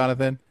about you,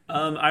 Jonathan?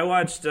 I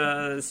watched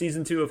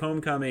season 2 of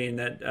Homecoming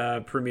that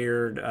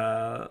premiered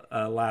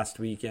last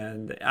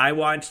weekend. I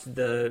watched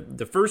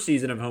the first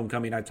season of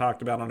Homecoming I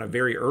talked about on a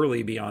very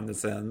early Beyond the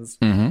Sins,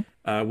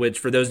 which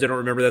for those that don't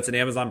remember, that's an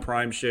Amazon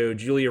Prime show.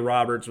 Julia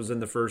Roberts was in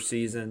the first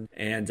season,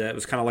 and it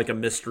was kind of like a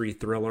mystery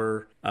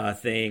thriller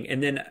thing.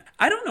 And then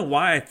I don't know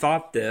why I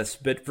thought this,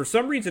 but for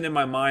some reason in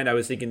my mind, I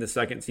was thinking the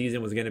second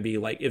season was going to be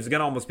like, it was going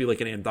to almost be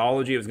like an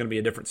anthology. It was going to be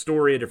a different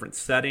story, a different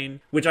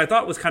setting, which I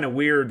thought was kind of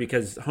weird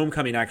because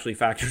Homecoming actually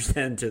factors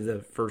into the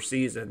first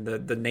season,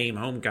 the name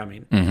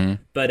Homecoming.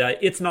 But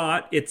it's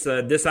not. It's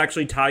this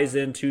actually ties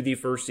into the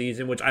first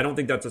season, which I don't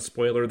think that's a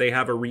spoiler. They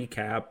have a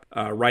recap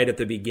right at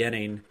the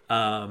beginning.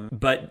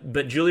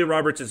 But Julia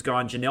Roberts is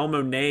gone. Janelle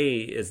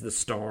Monáe is the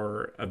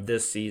star of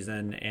this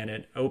season,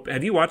 and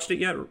have you watched it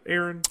yet,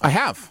 Aaron? I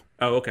have.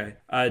 Oh, okay.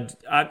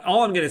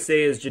 All I'm going to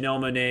say is Janelle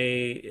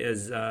Monáe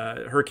is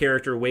her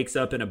character wakes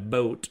up in a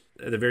boat.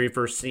 The very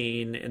first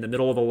scene in the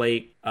middle of a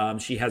lake.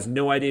 She has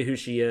no idea who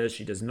she is.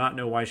 She does not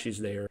know why she's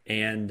there.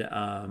 And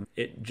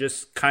it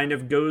just kind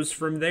of goes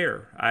from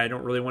there. I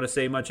don't really want to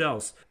say much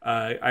else.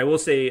 I will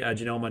say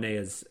Janelle Monáe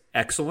is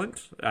excellent.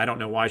 I don't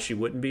know why she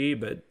wouldn't be,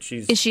 but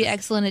she's... Is she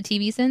excellent at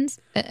TV Sins?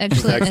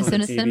 Excellent at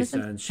TV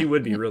Sins. She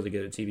would be really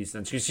good at TV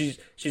Sins.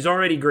 She's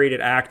already great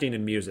at acting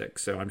and music,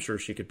 so I'm sure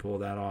she could pull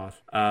that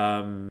off.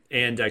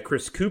 And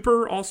Chris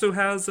Cooper also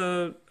has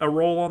a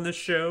role on this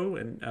show,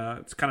 and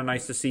it's kind of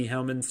nice to see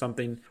him in something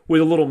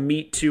with a little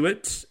meat to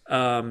it.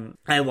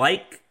 I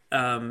like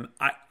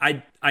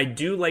I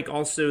do like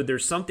also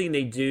there's something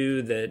they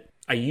do that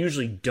I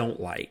usually don't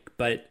like,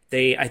 but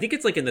I think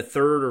it's like in the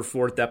 3rd or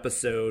 4th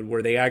episode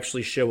where they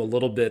actually show a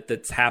little bit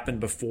that's happened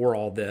before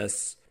all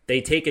this. They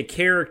take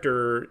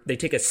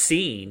a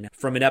scene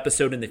from an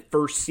episode in the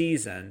first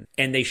season,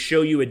 and they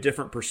show you a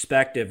different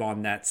perspective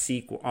on that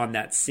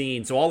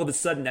scene. So all of a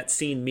sudden, that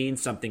scene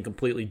means something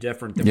completely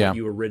different than what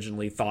you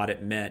originally thought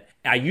it meant.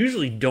 I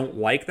usually don't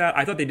like that.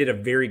 I thought they did a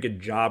very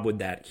good job with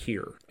that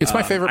here. It's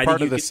my favorite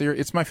part of the series.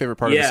 It's my favorite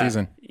part of the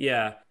season.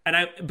 Yeah.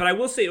 But I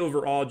will say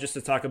overall, just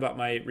to talk about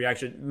my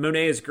reaction,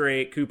 Monáe is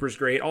great, Cooper's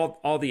great,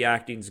 all the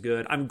acting's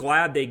good. I'm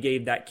glad they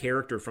gave that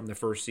character from the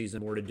first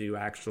season more to do,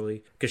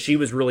 actually, because she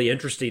was really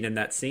interesting in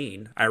that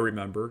scene, I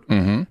remembered.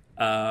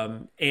 I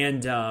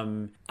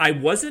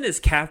wasn't as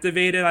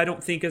captivated, I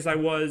don't think, as I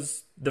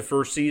was the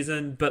first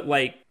season, but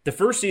like the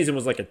first season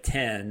was like a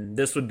 10.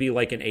 This would be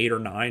like an 8 or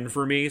 9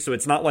 for me, so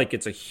it's not like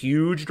it's a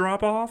huge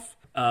drop off.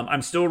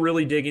 I'm still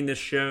really digging this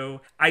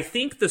show. I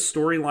think the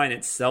storyline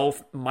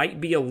itself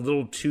might be a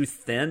little too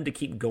thin to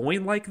keep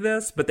going like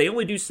this, but they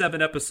only do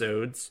 7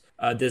 episodes.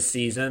 this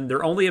season.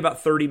 They're only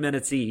about 30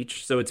 minutes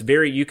each, so it's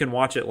you can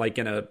watch it like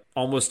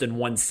almost in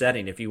one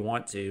setting if you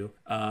want to.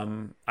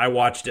 I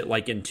watched it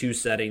like in 2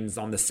 settings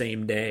on the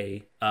same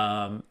day.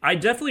 I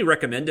definitely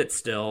recommend it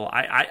still.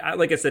 I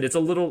like I said,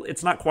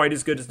 it's not quite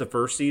as good as the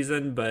first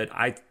season, but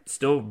I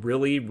still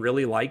really,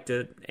 really liked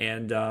it.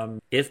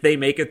 And if they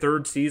make a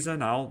 3rd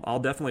season, I'll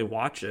definitely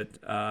watch it.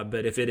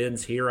 But if it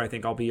ends here, I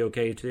think I'll be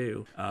okay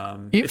too.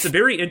 It's a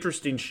very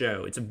interesting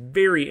show. It's a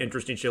very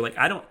interesting show. Like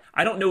I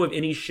don't know of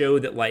any show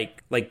that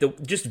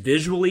just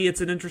visually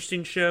it's an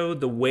interesting show.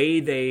 The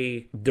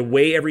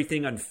way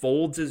everything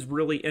unfolds is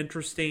really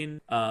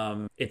interesting.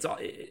 I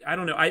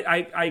don't know.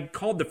 I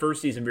called the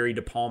first season very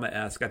De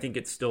Palma-esque. I think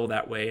it's still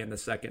that way in the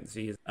 2nd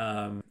season.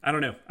 I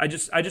don't know. I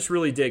just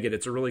really dig it.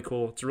 It's a really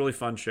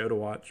fun show to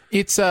watch.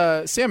 It's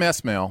Sam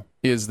Esmail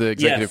is the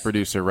executive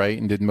producer, right?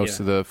 And did most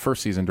of the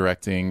first season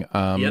directing.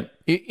 Yep.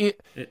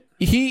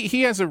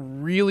 He has a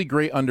really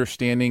great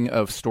understanding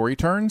of story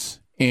turns.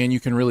 And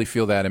you can really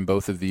feel that in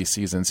both of these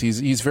seasons.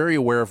 He's very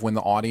aware of when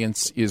the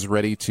audience is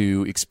ready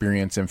to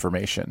experience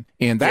information.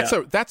 And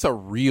that's a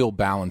real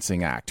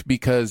balancing act,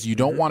 because you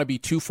don't want to be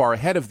too far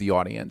ahead of the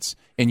audience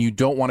and you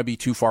don't want to be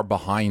too far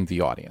behind the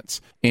audience.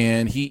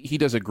 And he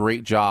does a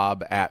great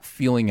job at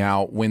feeling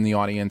out when the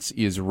audience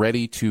is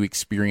ready to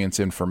experience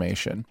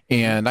information.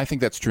 And I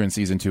think that's true in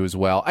season 2 as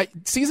well.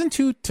 Season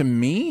 2 to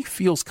me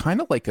feels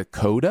kind of like a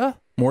coda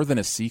more than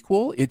a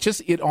sequel.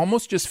 It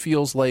almost just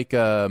feels like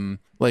here's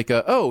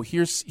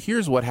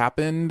what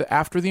happened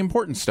after the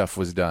important stuff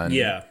was done.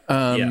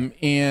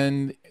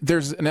 And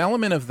there's an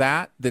element of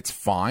that that's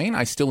fine.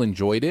 I still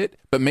enjoyed it,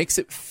 but makes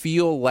it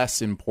feel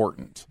less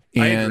important.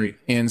 I agree.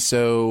 And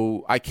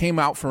so I came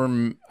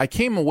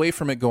away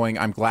from it going,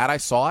 I'm glad I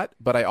saw it,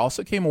 but I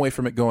also came away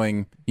from it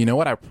going, you know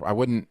what,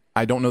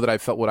 I don't know that I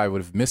felt what I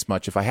would have missed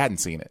much if I hadn't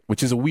seen it,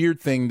 which is a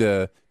weird thing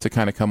to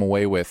kind of come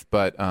away with.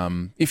 But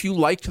if you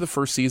liked the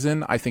first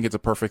season, I think it's a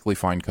perfectly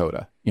fine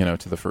coda,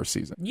 to the first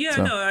season. Yeah,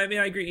 so. No, I mean,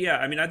 I agree. Yeah,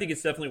 I mean, I think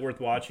it's definitely worth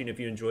watching if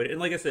you enjoyed it.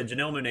 And like I said,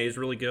 Janelle Monáe is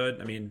really good.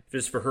 I mean,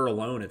 just for her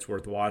alone, it's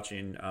worth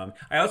watching.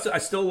 I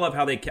still love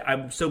how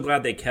I'm so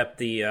glad they kept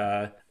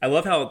the... I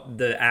love how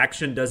the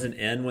action doesn't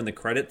end when the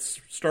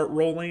credits start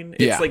rolling.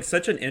 It's like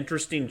such an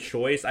interesting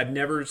choice. I've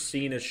never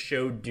seen a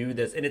show do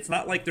this. And it's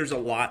not like there's a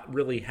lot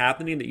really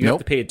happening that you have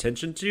to pay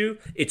attention to.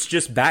 It's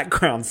just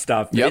background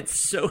stuff. It's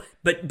so...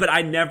 But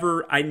I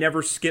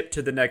never skip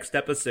to the next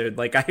episode.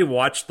 Like, I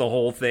watched the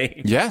whole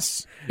thing.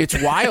 Yes.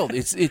 It's wild.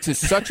 It's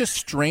such a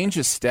strange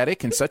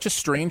aesthetic and such a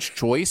strange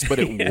choice, but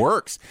it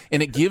works.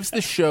 And it gives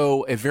the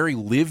show a very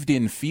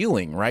lived-in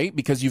feeling, right?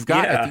 Because you've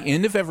got, at the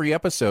end of every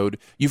episode,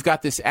 you've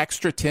got this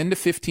extra 10 to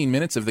 15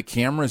 minutes of the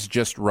cameras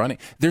just running.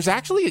 There's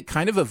actually a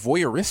kind of a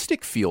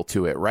voyeuristic feel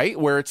to it, right?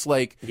 Where it's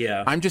like,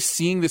 I'm just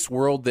seeing this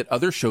world that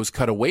other shows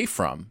cut away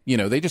from.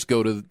 They just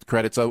go to the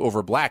credits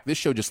over black. This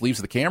show just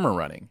leaves the camera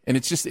running. And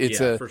it's just...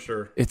 for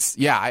sure.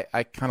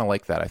 I kind of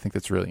like that. I think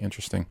that's really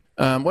interesting.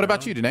 What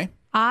about you, Danae?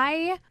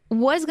 I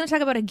was going to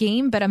talk about a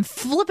game, but I'm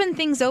flipping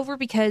things over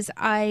because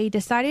I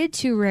decided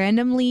to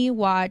randomly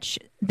watch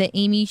the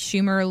Amy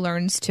Schumer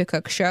Learns to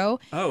Cook show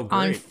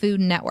on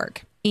Food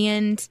Network.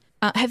 And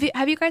have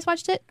you guys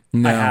watched it?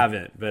 No. I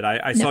haven't, but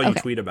I saw you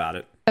tweet about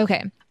it.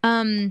 Okay.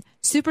 I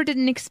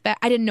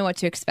didn't know what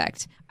to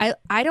expect.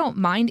 I don't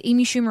mind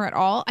Amy Schumer at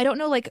all. I don't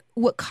know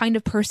what kind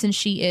of person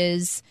she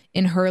is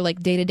in her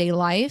day-to-day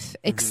life,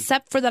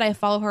 except for that I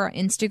follow her on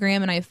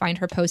Instagram and I find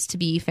her posts to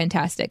be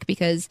fantastic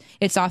because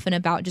it's often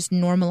about just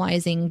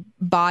normalizing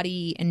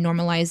body and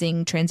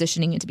normalizing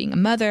transitioning into being a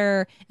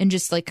mother, and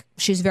just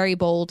she's very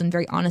bold and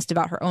very honest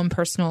about her own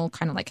personal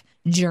kind of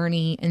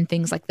journey and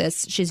things like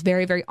this. She's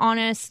very, very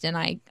honest, and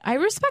I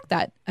respect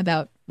that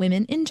about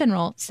women in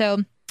general.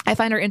 So I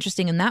find her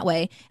interesting in that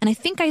way. And I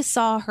think I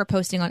saw her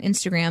posting on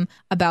Instagram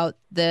about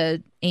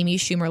the Amy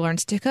Schumer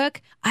Learns to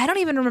Cook. I don't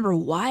even remember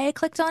why I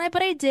clicked on it,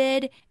 but I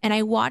did. And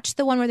I watched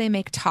the one where they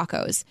make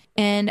tacos.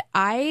 And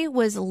I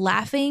was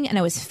laughing and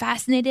I was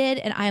fascinated.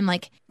 And I'm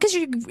like, because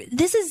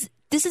this is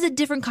a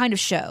different kind of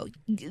show.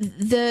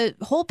 The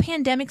whole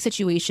pandemic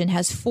situation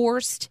has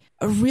forced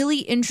a really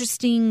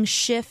interesting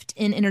shift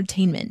in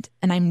entertainment.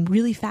 And I'm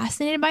really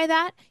fascinated by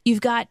that.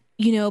 You've got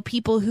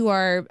people who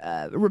are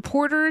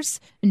reporters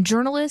and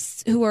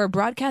journalists who are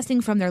broadcasting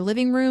from their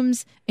living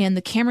rooms, and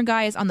the camera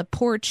guy is on the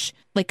porch,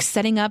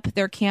 setting up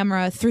their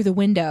camera through the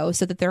window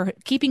so that they're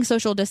keeping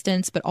social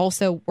distance, but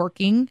also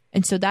working.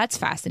 And so that's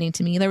fascinating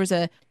to me. There was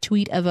a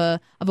tweet of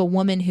a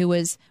woman who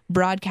was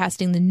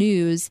broadcasting the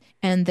news,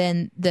 and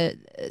then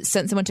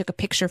someone took a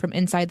picture from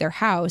inside their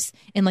house,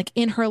 and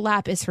in her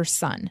lap is her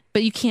son,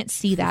 but you can't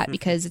see that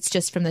because it's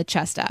just from the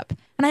chest up.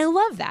 And I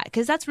love that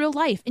because that's real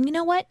life. And you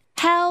know what?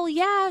 Hell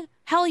yeah,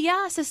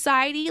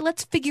 society.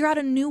 Let's figure out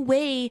a new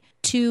way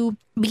to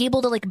be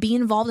able to be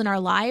involved in our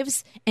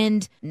lives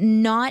and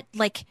not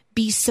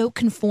be so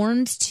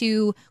conformed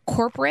to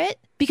corporate,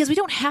 because we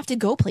don't have to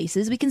go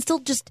places. We can still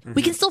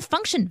we can still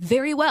function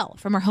very well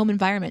from our home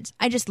environment.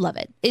 I just love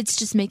it. It's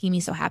just making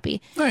me so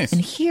happy. Nice.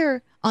 And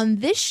here on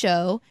this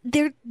show,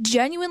 they're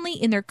genuinely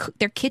in their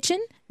kitchen.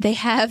 They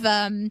have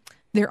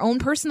their own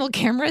personal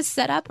cameras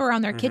set up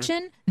around their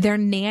kitchen. Their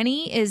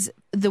nanny is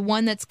the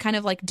one that's kind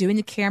of like doing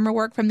the camera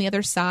work from the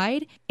other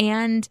side.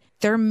 And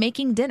they're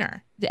making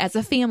dinner as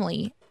a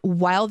family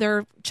while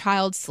their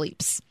child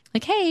sleeps.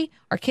 Like, hey,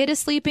 our kid is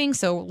sleeping,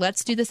 so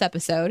let's do this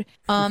episode.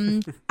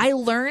 I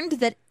learned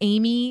that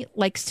Amy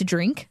likes to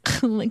drink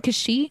because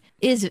she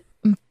is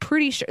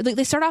pretty sure. Like,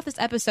 they start off this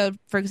episode,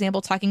 for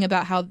example, talking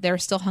about how they're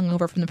still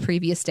hungover from the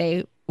previous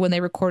day when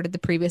they recorded the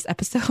previous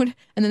episode.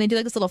 And then they do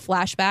like this little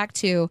flashback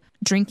to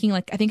drinking,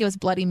 like, I think it was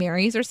Bloody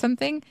Marys or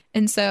something.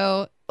 And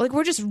so, like,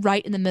 we're just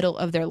right in the middle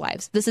of their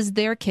lives. This is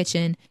their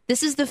kitchen.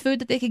 This is the food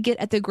that they could get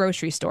at the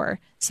grocery store.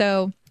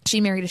 So she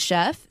married a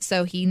chef,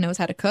 so he knows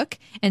how to cook.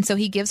 And so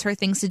he gives her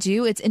things to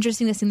do. It's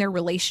interesting to see their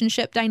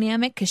relationship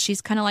dynamic because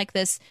she's kind of like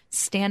this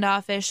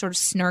standoffish, sort of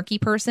snarky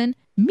person.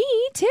 Me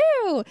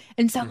too.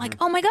 And so I'm like,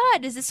 oh my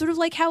God, is this sort of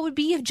like how it would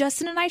be if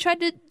Justin and I tried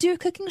to do a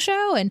cooking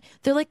show? And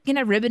they're like,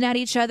 ribbing at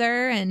each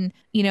other and,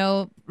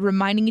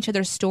 reminding each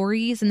other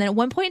stories. And then at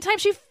one point in time,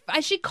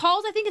 she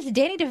calls, I think it's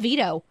Danny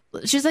DeVito.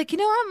 She's like,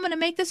 I'm going to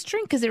make this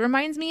drink because it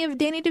reminds me of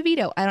Danny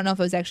DeVito. I don't know if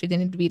it was actually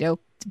Danny DeVito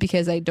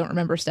because I don't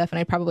remember stuff and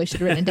I probably should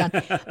have written it down.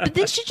 But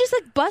then she just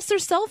like busts her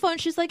cell phone.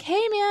 She's like,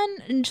 hey man,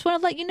 and just want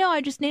to let you know,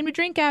 I just named a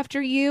drink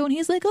after you. And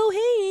he's like, oh,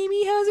 hey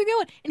Amy, how's it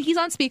going? And he's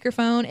on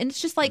speakerphone and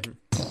it's just like,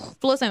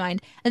 blows my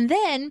mind. And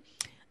then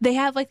they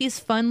have like these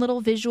fun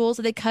little visuals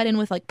that they cut in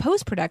with like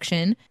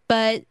post-production,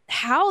 but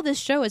how this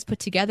show is put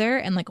together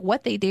and like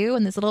what they do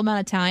in this little amount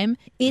of time,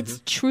 it's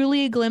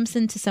truly a glimpse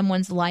into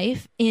someone's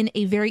life in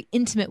a very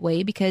intimate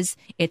way because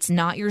it's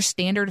not your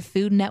standard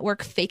Food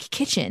Network fake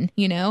kitchen,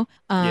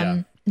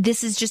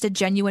 This is just a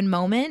genuine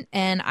moment,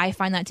 and I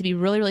find that to be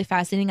really, really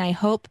fascinating. I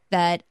hope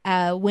that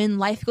when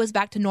life goes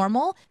back to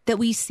normal, that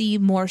we see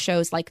more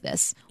shows like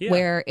this,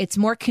 where it's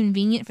more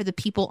convenient for the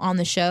people on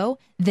the show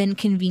than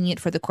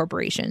convenient for the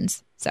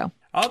corporations. So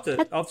I'll have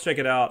to check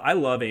it out. I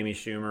love Amy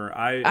Schumer.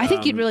 I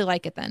think you'd really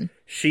like it then.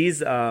 She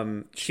was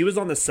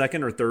on the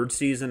second or third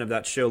season of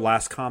that show,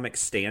 Last Comic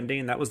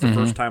Standing. That was the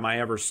first time I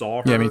ever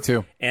saw her. Yeah, me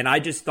too. And I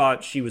just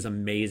thought she was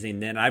amazing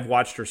then. I've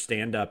watched her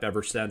stand up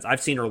ever since.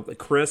 I've seen her.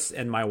 Chris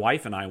and my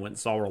wife and I went and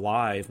saw her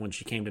live when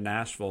she came to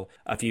Nashville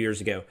a few years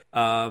ago.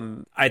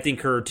 I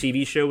think her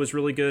TV show was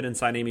really good,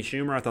 Inside Amy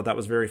Schumer. I thought that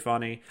was very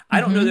funny.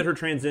 I don't know that her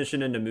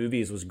transition into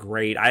movies was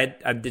great. I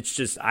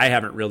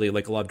haven't really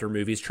loved her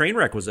movies.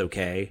 Trainwreck was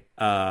okay.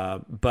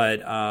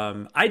 But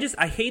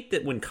I hate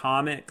that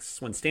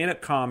when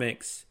stand-up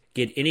comics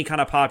get any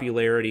kind of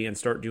popularity and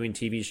start doing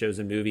TV shows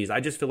and movies, I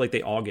just feel like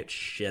they all get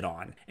shit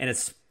on, and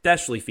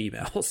especially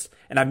females.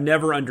 And I've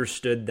never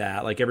understood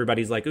that. Like,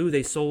 everybody's like, ooh,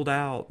 they sold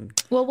out.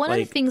 Well, one of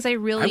the things I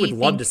would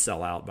love to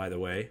sell out, by the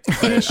way.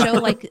 In a show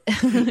like,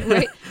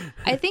 right?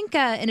 I think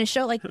in a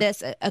show like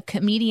this, a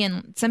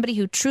comedian, somebody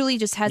who truly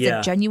just has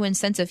a genuine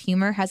sense of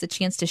humor, has a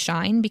chance to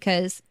shine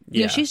because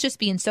she's just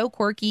being so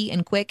quirky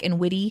and quick and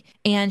witty,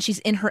 and she's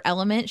in her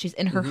element. She's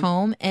in her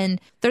home,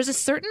 and there's a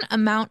certain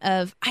amount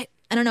of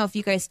I don't know if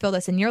you guys feel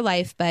this in your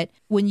life, but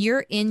when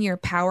you're in your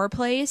power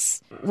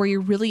place where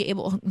you're really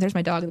able, there's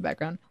my dog in the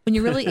background, when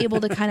you're really able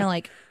to kind of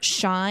like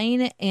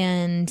shine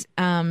and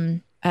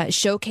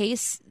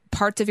showcase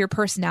parts of your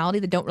personality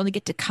that don't really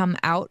get to come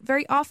out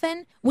very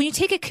often. When you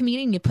take a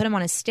comedian, you put them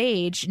on a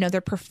stage, they're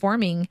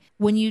performing.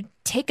 When you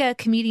take a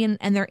comedian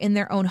and they're in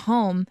their own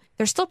home,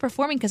 they're still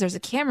performing because there's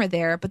a camera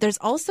there, but there's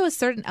also a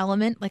certain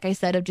element, like I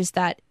said, of just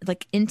that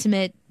like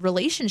intimate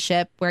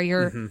relationship where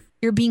you're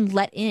being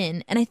let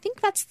in. And I think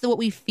that's what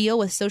we feel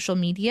with social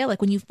media. Like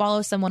when you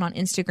follow someone on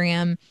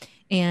Instagram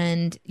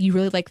and you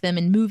really like them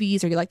in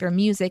movies or you like their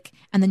music,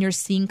 and then you're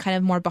seeing kind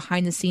of more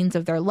behind the scenes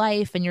of their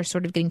life and you're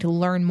sort of getting to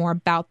learn more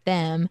about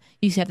them.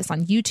 You have this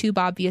on YouTube,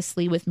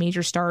 obviously, with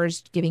major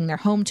stars giving their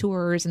home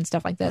tours and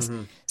stuff like this.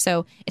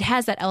 So it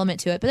has that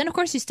element to it. But then, of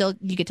course,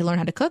 you get to learn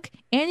how to cook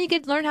and you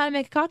get to learn how to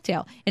make a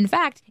cocktail. In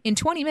fact, in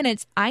 20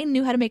 minutes, I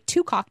knew how to make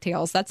 2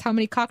 cocktails. That's how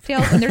many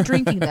cocktails, and they're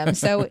drinking them.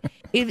 So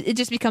it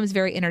just becomes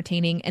very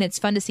entertaining, and it's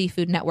fun to see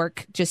Food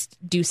Network just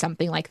do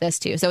something like this,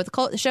 too. So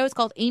the show is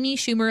called Amy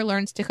Schumer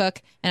Learns to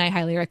Cook, and I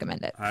highly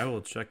recommend it. I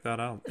will check that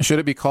out. Should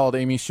it be called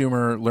Amy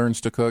Schumer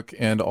Learns to Cook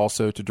and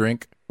also to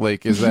drink?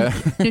 Like, is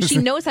that... No, she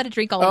knows how to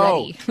drink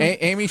already.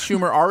 Amy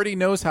Schumer already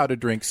knows how to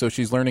drink, so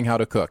she's learning how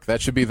to cook.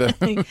 That should be the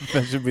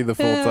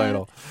full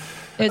title.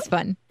 It's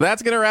fun.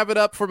 That's going to wrap it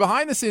up for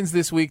Behind the Scenes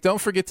this week.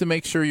 Don't forget to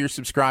make sure you're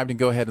subscribed and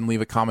go ahead and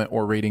leave a comment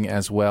or rating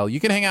as well.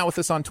 You can hang out with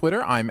us on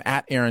Twitter. I'm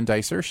at Aaron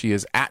Dicer. She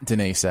is at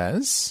Danae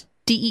Says.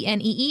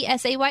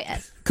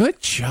 DeneeSays.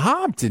 Good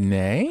job,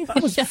 Danae.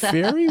 That was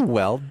very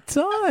well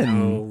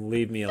done. Oh,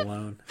 leave me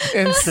alone.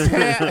 And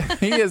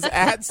he is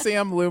at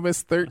Sam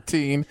Loomis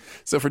 13.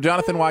 So for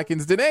Jonathan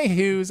Watkins, Danae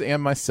Hughes,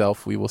 and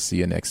myself, we will see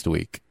you next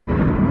week.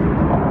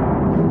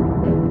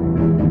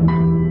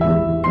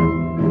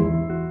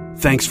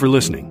 Thanks for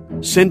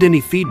listening. Send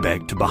any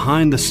feedback to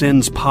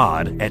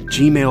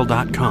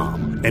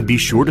behindthesinnspod@gmail.com, and be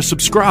sure to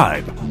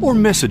subscribe or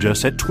message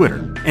us at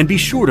Twitter, and be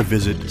sure to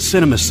visit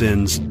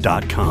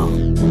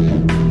cinemasins.com.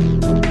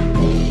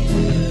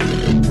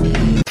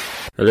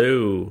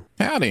 Hello.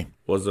 Howdy.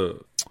 What's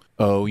up?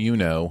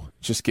 Oh,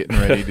 just getting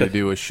ready to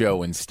do a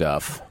show and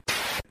stuff.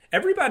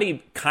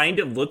 Everybody kind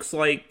of looks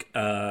like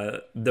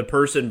the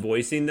person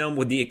voicing them,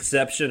 with the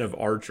exception of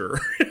Archer.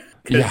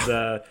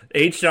 Because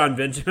H. John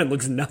Benjamin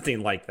looks nothing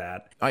like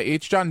that.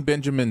 H. John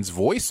Benjamin's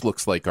voice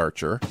looks like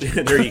Archer.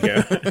 There you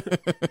go.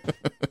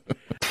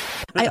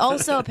 I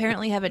also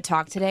apparently haven't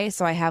talked today,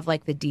 so I have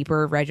like the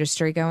deeper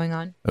registry going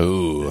on.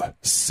 Ooh,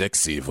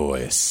 sexy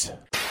voice.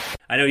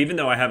 I know, even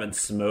though I haven't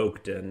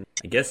smoked in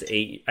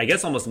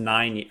almost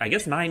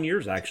 9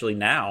 years actually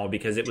now,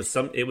 because it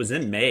was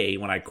in May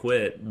when I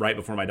quit right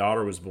before my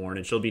daughter was born,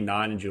 and she'll be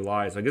 9 in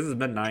July, so I guess it's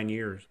been 9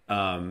 years.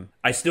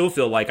 I still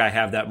feel like I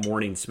have that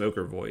morning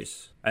smoker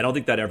voice. I don't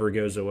think that ever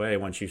goes away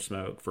once you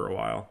smoke for a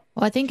while.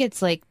 Well, I think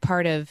it's like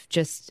part of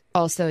just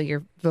also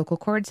your vocal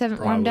cords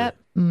haven't warmed up.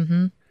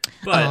 Mm-hmm.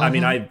 But I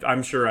mean,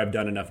 I'm sure I've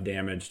done enough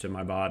damage to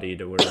my body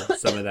to where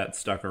some of that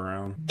stuck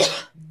around.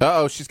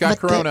 Uh-oh, she's got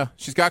corona.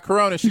 She's got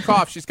corona. She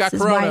coughed. She's got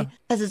corona.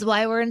 This is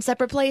why we're in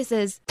separate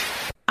places.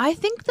 I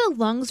think the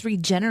lungs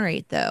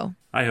regenerate, though.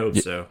 I hope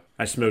so.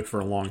 I smoked for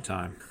a long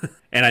time.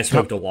 And I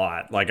smoked a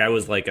lot. Like, I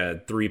was like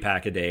a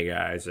 3-pack a day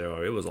guy,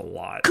 so it was a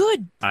lot.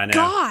 Good I know.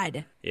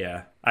 God.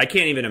 Yeah. I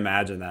can't even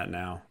imagine that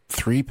now.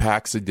 3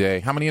 packs a day.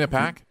 How many in a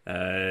pack?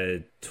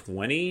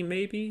 20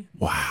 maybe.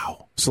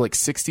 Wow. So like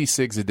 60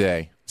 cigs a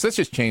day. So that's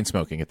just chain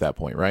smoking at that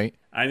point, right?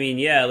 I mean,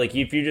 yeah, like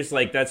if you're just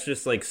like, that's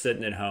just like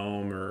sitting at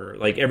home, or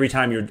like every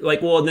time you're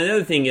like, well, the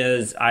other thing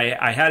is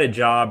I had a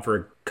job for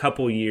a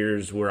couple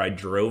years where I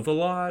drove a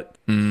lot.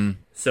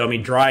 So, I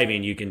mean,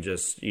 driving, you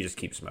just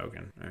keep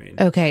smoking. I mean,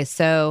 okay.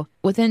 So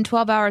within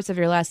 12 hours of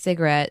your last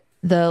cigarette,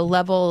 the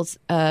levels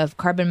of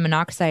carbon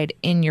monoxide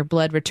in your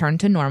blood return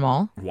to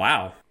normal.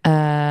 Wow.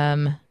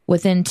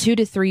 Within 2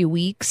 to 3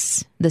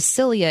 weeks, the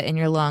cilia in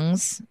your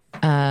lungs,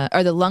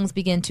 or the lungs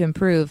begin to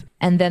improve.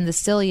 And then the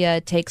cilia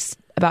takes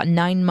about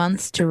 9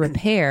 months to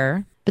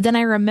repair. But then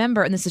I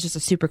remember, and this is just a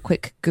super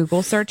quick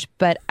Google search,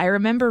 but I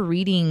remember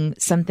reading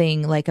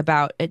something like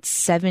about at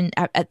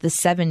the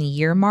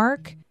 7-year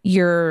mark,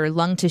 your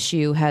lung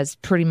tissue has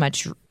pretty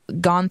much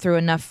gone through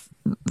enough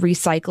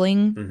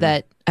recycling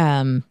that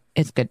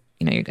it's good.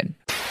 You're good.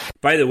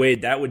 By the way,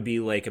 that would be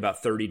like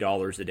about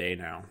 $30 a day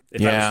now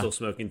if I was still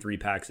smoking 3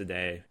 packs a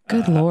day.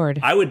 Good Lord.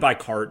 I would buy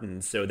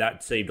cartons, so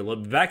that saved a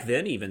little. Back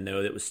then, even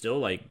though it was still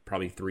like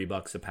probably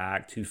 $3 a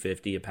pack,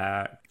 $2.50 a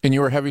pack. And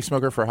you were a heavy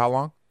smoker for how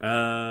long?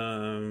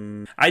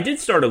 I did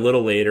start a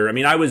little later. I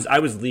mean, I was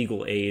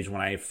legal age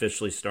when I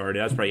officially started.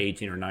 I was probably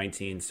 18 or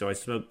 19, so I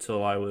smoked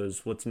till I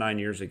was 9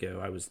 years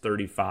ago. I was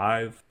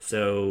 35,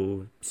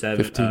 so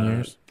 15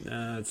 years.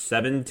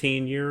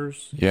 17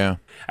 years. Yeah.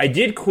 I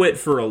did quit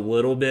for a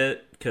little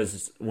bit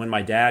because when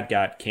my dad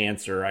got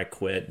cancer, I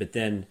quit. But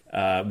then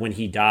when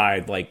he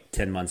died, like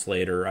 10 months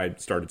later, I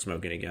started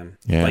smoking again.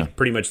 Yeah. Like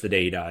pretty much the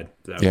day he died.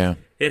 So yeah.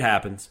 It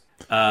happens.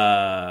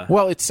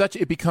 Well,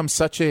 it becomes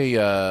such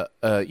a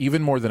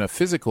even more than a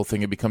physical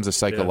thing. It becomes a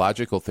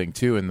psychological thing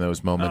too. In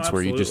those moments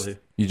where you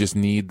just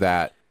need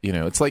that.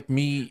 It's like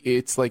me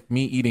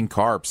eating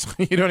carbs.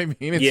 You know what I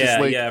mean? It's just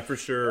like, yeah, for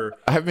sure.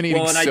 I've been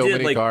eating so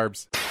many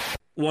carbs.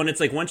 Well, and it's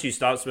like once you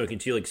stop smoking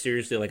too, like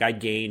seriously, like I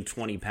gained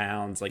 20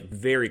 pounds like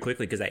very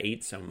quickly because I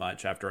ate so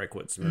much after I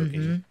quit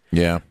smoking. Mm-hmm.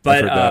 Yeah,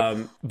 but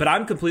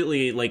I'm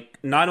completely like,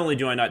 not only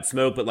do I not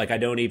smoke, but like I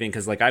don't even,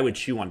 because like I would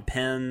chew on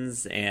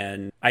pens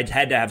and I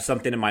had to have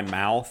something in my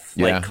mouth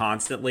like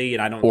constantly,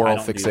 and I don't oral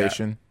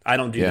fixation. I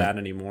don't do that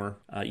anymore.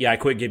 I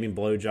quit giving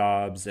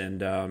blowjobs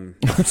and.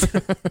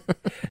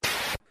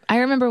 I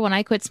remember when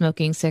I quit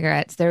smoking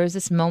cigarettes, there was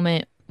this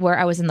moment where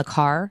I was in the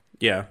car.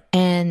 Yeah.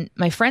 And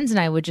my friends and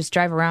I would just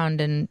drive around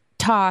and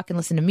talk and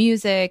listen to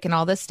music and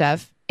all this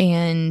stuff.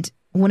 And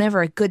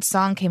whenever a good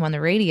song came on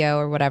the radio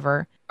or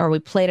whatever, or we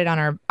played it on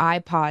our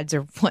iPods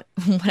or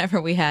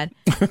whatever we had,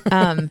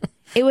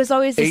 it was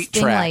always this 8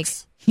 thing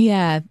tracks. like,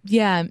 yeah.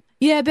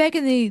 Back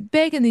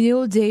in the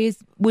old days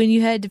when you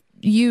had to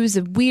use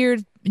a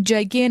weird,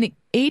 gigantic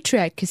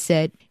 8-track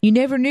cassette, you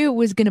never knew it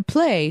was going to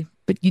play.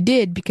 But you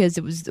did because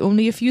it was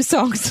only a few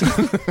songs.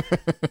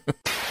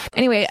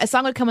 Anyway, a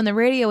song would come on the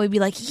radio. We'd be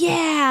like,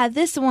 yeah,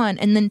 this one.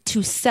 And then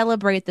to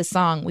celebrate the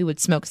song, we would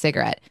smoke a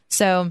cigarette.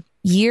 So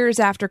years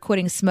after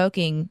quitting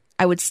smoking,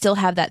 I would still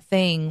have that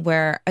thing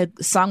where a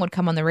song would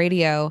come on the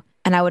radio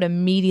and I would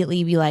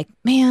immediately be like,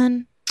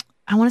 man,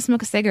 I want to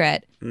smoke a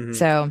cigarette. Mm-hmm.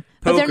 So,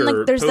 but then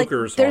like, there's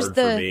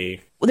for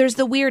me. There's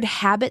the weird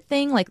habit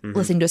thing, like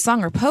listening to a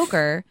song or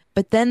poker,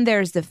 but then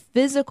there's the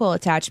physical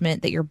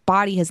attachment that your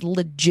body has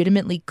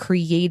legitimately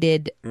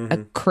created a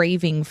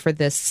craving for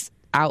this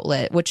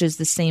outlet, which is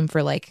the same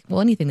for like,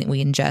 well, anything that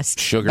we ingest.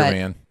 Sugar,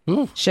 man.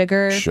 Ooh.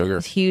 Sugar. Is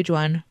a huge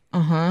one.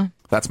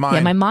 That's mine. Yeah,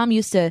 my mom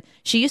used to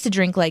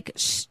drink like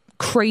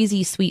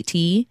crazy sweet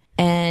tea,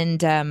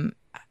 and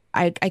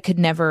I could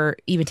never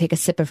even take a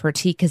sip of her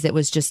tea because it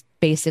was just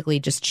basically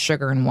just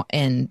sugar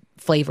and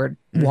flavored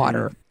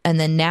water. And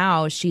then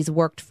now she's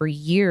worked for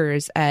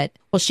years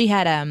she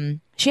had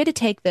to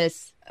take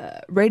this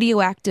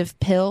radioactive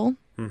pill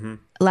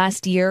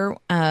last year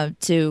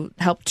to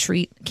help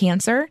treat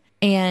cancer.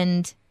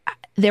 And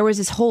there was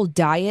this whole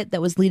diet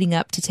that was leading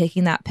up to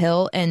taking that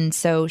pill. And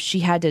so she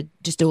had to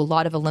just do a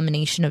lot of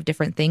elimination of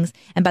different things.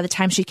 And by the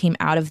time she came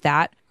out of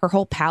that, her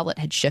whole palate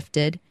had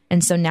shifted.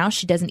 And so now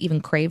she doesn't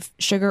even crave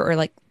sugar or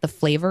like the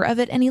flavor of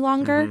it any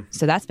longer.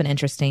 So that's been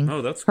interesting.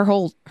 Oh, that's her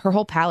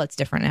whole palate's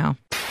different now.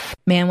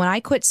 Man, when I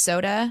quit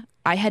soda,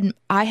 I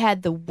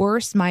had the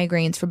worst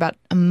migraines for about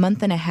a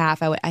month and a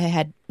half. I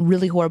had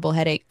really horrible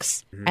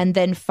headaches. And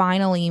then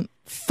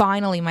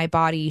finally my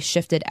body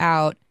shifted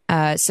out.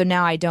 So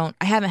now I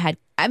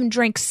haven't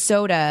drank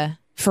soda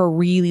for a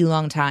really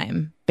long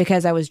time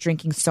because I was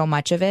drinking so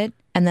much of it.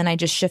 And then I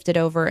just shifted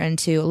over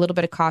into a little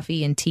bit of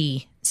coffee and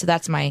tea. So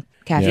that's my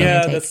caffeine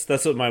intake.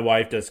 That's what my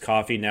wife does,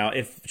 coffee now.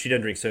 If she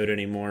doesn't drink soda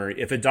anymore,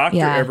 if a doctor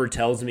ever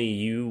tells me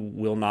you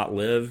will not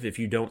live if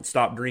you don't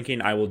stop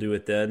drinking, I will do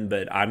it then.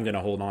 But I'm going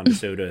to hold on to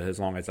soda as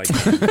long as I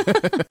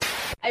can.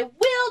 I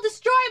will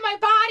destroy my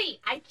body.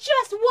 I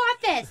just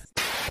want this.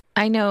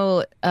 I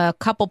know a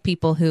couple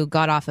people who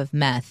got off of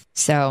meth.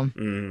 So,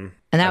 and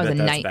that was a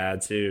night.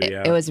 Bad too.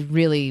 Yeah. It was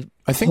really.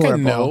 I think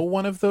horrible. I know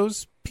one of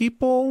those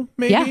people,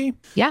 maybe.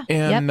 Yeah.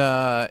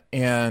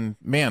 And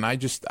man,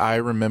 I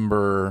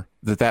remember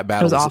that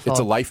battle. It was awful. It's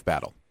a life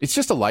battle. It's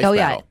just a life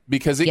battle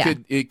because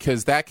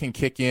because that can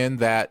kick in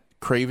that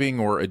craving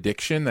or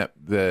addiction, that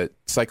the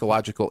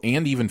psychological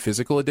and even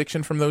physical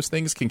addiction from those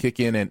things can kick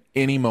in at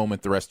any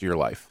moment the rest of your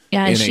life.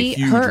 Yeah, in and a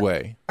huge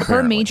way.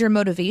 Her major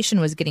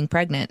motivation was getting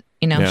pregnant.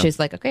 She's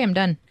like, okay, I'm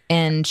done.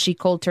 And she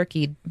cold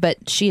turkeyed,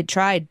 but she had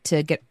tried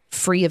to get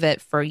free of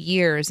it for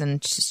years,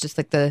 and she's just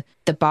like the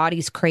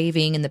body's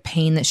craving and the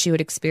pain that she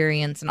would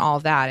experience and all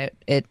of that.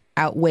 It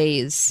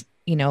outweighs,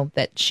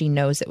 that she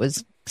knows it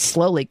was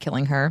slowly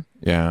killing her.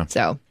 Yeah.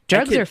 So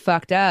drugs are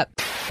fucked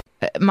up.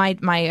 I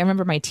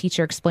remember my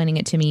teacher explaining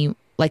it to me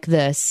like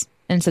this.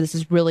 And so this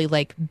is really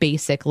like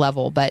basic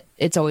level, but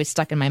it's always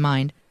stuck in my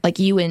mind. Like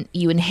you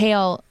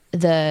inhale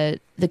the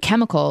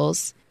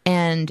chemicals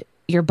and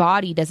your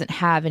body doesn't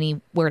have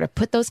anywhere to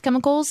put those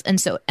chemicals. And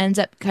so it ends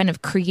up kind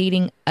of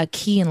creating a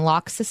key and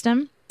lock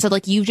system. So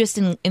like you just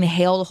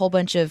inhaled a whole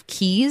bunch of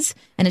keys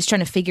and it's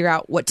trying to figure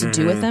out what to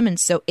do with them. And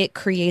so it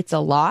creates a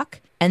lock,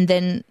 and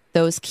then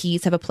those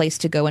keys have a place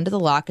to go into the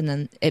lock, and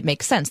then it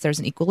makes sense. There's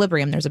an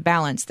equilibrium, there's a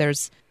balance,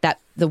 there's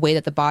the way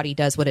that the body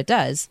does what it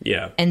does.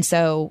 Yeah. And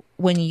so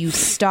when you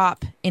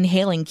stop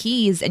inhaling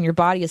keys and your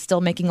body is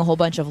still making a whole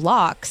bunch of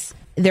locks,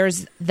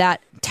 there's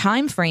that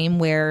time frame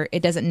where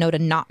it doesn't know to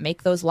not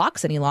make those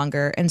locks any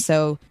longer. And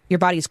so your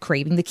body's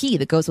craving the key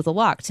that goes with the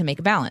lock to make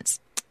a balance.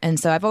 And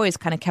so I've always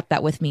kind of kept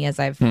that with me as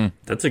I've...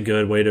 That's a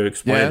good way to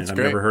explain it. I've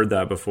never heard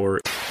that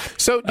before.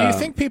 So do you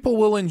think people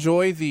will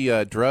enjoy the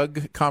the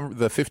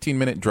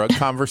 15-minute drug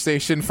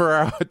conversation for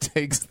our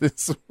outtakes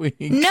this week?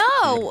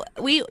 No,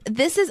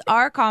 this is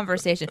our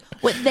conversation.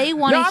 What they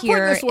want to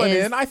hear I'm putting this one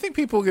is... in. I think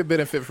people could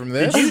benefit from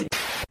this.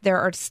 There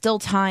are still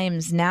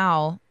times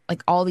now,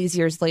 like all these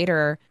years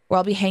later, where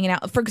I'll be hanging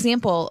out. For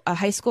example, a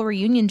high school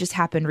reunion just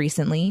happened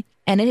recently,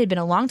 and it had been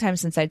a long time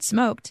since I'd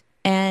smoked.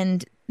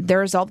 And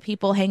there's all the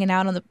people hanging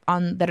out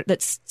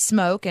that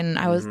smoke, and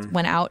I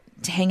went out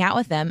to hang out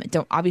with them.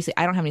 Obviously,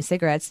 I don't have any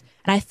cigarettes,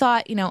 and I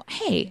thought,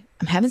 hey,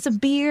 I'm having some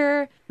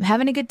beer, I'm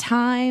having a good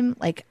time.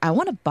 Like, I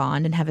want to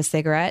bond and have a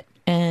cigarette.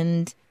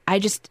 And I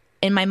just,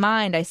 in my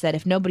mind, I said,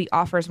 if nobody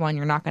offers one,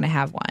 you're not going to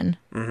have one.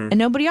 And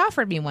nobody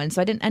offered me one,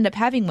 so I didn't end up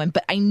having one.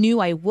 But I knew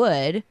I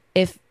would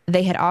if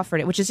they had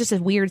offered it, which is just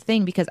a weird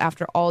thing because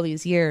after all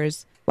these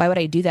years, why would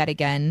I do that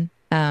again?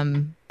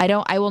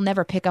 I will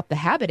never pick up the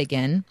habit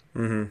again,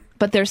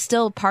 but there's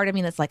still part of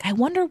me that's like, I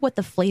wonder what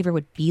the flavor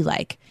would be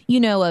like,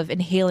 of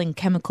inhaling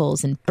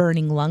chemicals and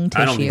burning lung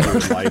tissue. I don't think you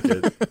would like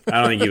it. I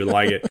don't think you would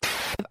like it.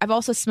 I've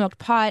also smoked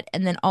pot,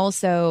 and then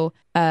also,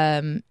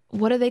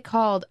 what are they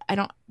called?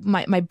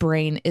 My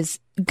brain is,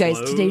 guys,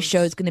 Cloves? Today's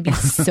show is going to be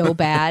so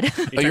bad.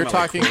 You're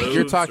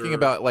talking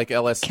about like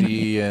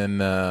LSD and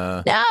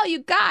No, you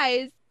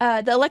guys,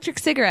 the electric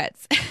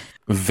cigarettes.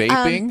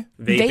 Vaping?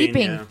 Vaping,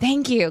 yeah.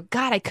 Thank you.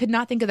 God, I could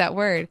not think of that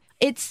word.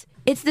 It's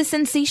the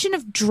sensation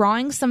of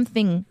drawing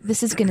something,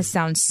 this is going to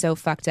sound so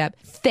fucked up,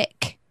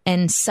 thick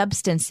and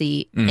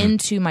substancy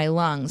into my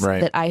lungs.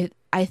 Right. That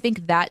I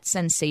think that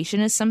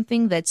sensation is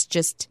something that's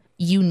just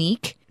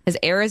unique, because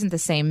air isn't the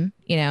same,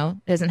 it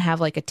doesn't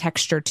have like a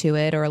texture to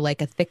it or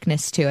like a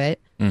thickness to it.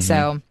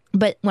 So,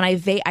 but when I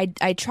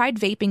tried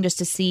vaping just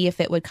to see if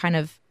it would kind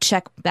of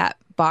check that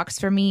box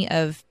for me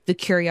of the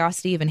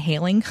curiosity of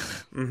inhaling.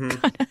 This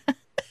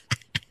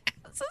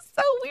is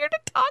so weird to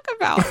talk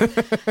about.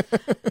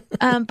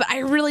 But I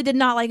really did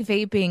not like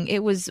vaping. It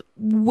was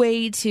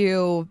way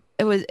too.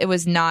 It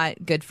was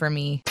not good for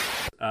me.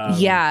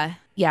 Yeah.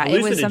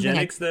 It was something.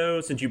 Hallucinogenics, though,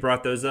 since you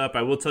brought those up,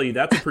 I will tell you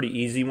that's a pretty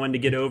easy one to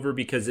get over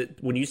because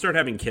when you start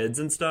having kids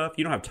and stuff,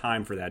 you don't have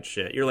time for that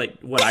shit. You're like,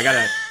 what?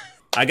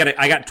 I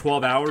got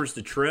 12 hours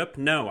to trip.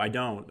 No, I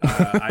don't.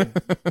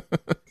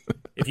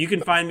 If you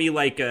can find me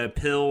like a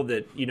pill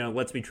that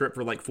lets me trip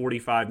for like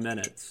 45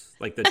 minutes,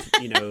 like the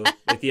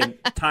like the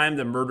time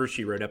the Murder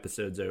She Wrote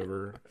episode's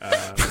over,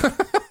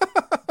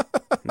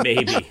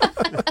 maybe.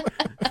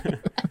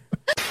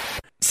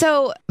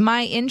 So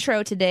my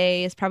intro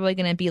today is probably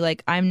going to be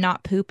like, I'm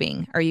not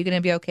pooping. Are you going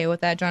to be okay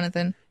with that,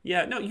 Jonathan?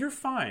 Yeah, no, you're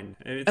fine.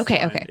 It's okay,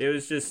 fine. okay. It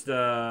was just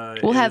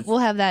we'll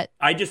have that.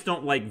 I just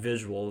don't like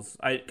visuals.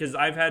 Because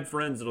I've had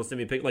friends that'll send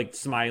me a pic like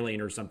smiling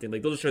or something.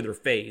 Like they'll just show their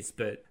face,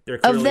 but they're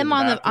clearly of them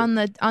on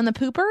the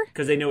pooper.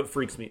 Because they know it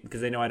freaks me.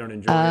 Because they know I don't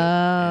enjoy it. Oh, and,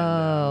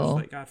 I'm just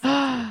like,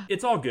 God,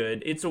 it's all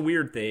good. It's a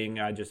weird thing.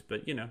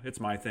 But it's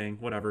my thing.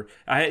 Whatever.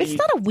 It's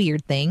not a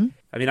weird thing.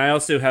 I mean, I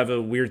also have a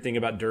weird thing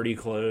about dirty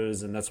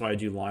clothes, and that's why I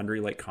do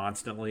laundry like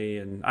constantly.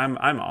 And I'm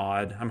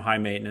odd. I'm high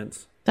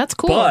maintenance. That's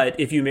cool. But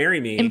if you marry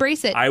me,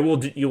 embrace it.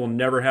 You will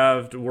never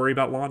have to worry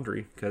about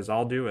laundry because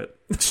I'll do it.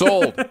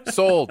 Sold.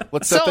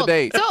 Let's set the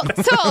date.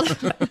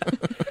 Sold.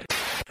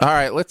 All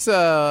right, let's. No.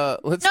 I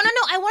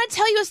want to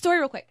tell you a story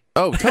real quick.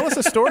 Oh, tell us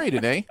a story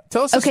today.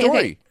 Tell us a story.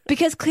 Okay.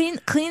 Because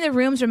cleaning the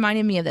rooms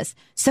reminded me of this.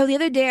 So the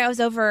other day I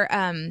was over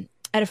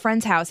at a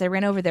friend's house. I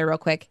ran over there real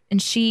quick,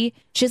 and she's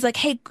like,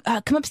 "Hey,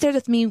 come upstairs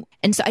with me."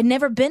 And so I'd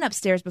never been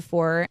upstairs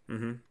before.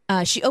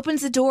 Mm-hmm. She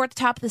opens the door at the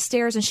top of the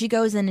stairs, and she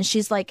goes in, and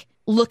she's like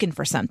looking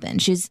for something.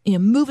 She's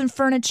moving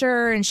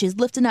furniture, and she's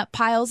lifting up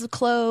piles of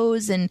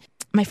clothes. And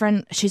my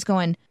friend, she's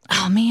going,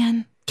 "Oh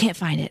man, can't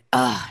find it.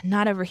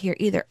 Not over here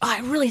either. Oh,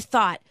 I really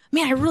thought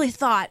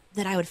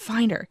that I would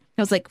find her."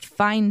 I was like,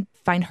 find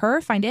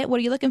her? Find it? What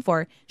are you looking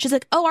for? She's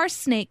like, "Oh, our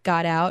snake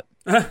got out."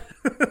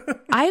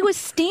 I was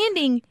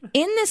standing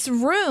in this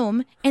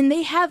room, and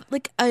they have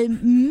like a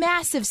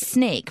massive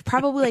snake,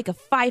 probably like a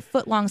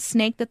 5-foot long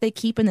snake that they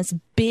keep in this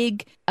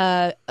big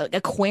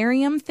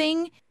aquarium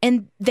thing,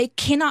 and they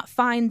cannot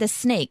find the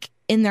snake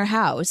in their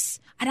house.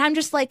 And I'm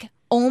just like,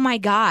 oh my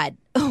God,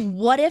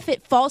 what if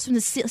it falls from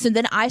the ceiling? So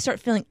then I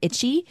start feeling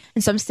itchy,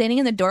 and so I'm standing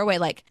in the doorway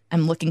like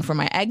I'm looking for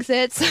my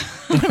exits.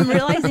 I'm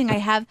realizing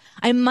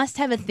I must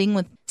have a thing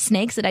with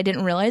snakes that I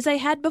didn't realize I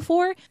had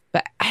before,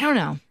 but I don't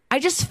know. I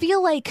just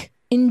feel like,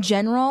 in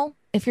general,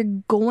 if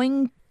you're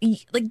going,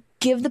 like,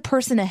 give the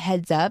person a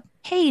heads up.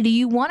 Hey, do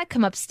you want to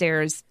come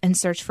upstairs and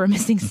search for a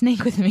missing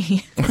snake with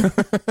me?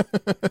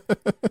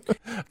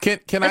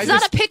 It's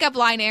not a pickup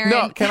line, Aaron.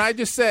 No, can I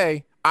just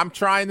say, I'm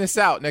trying this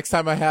out next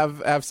time I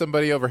have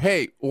somebody over.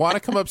 Hey, want to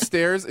come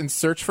upstairs and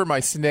search for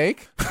my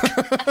snake?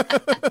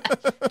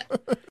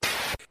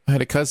 I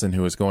had a cousin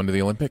who was going to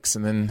the Olympics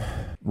and then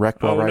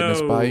wrecked while riding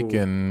his bike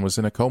and was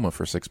in a coma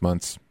for 6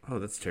 months. Oh,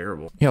 that's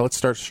terrible. Yeah, let's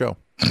start the show.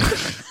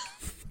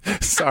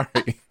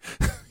 Sorry.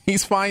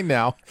 He's fine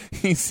now.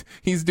 He's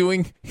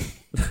doing...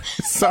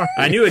 Sorry.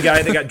 I knew a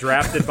guy that got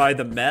drafted by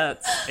the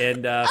Mets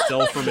and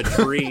fell from a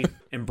tree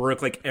and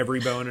broke like every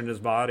bone in his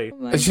body.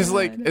 Oh it's just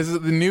God.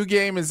 The new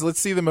game is let's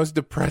see the most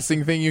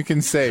depressing thing you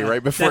can say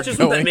right before That's just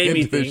going what that made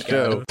into me the think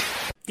show. Of.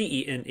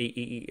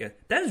 D-E-N-E-E-E.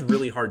 That is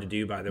really hard to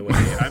do, by the way.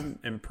 I'm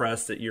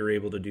impressed that you're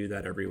able to do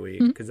that every week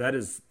because that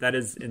is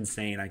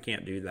insane. I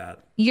can't do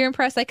that. You're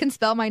impressed. I can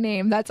spell my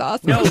name. That's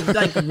awesome. No,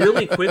 like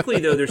really quickly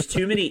though. There's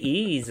too many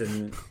E's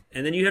and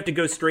then you have to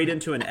go straight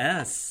into an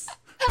S.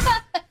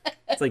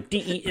 It's like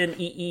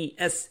D-E-N-E-E-S-A-Y-S.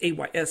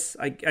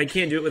 I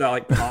can't do it without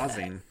like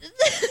pausing.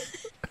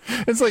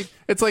 It's like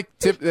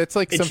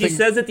something. And she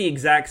says it the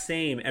exact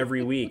same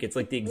every week. It's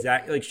like the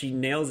exact, like she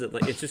nails it.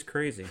 Like it's just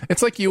crazy.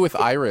 It's like you with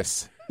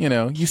Iris.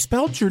 You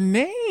spelled your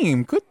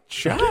name. Good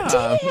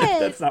job.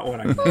 That's not what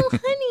I meant. Oh,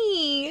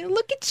 honey,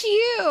 look at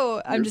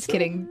you. I'm just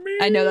kidding. Mean.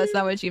 I know that's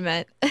not what you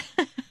meant.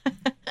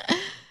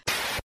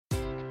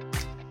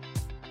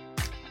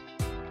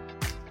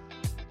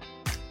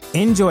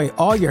 Enjoy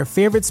all your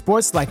favorite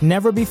sports like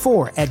never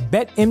before at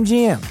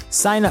BetMGM.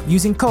 Sign up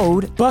using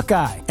code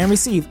Buckeye and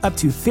receive up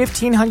to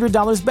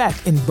 $1,500 back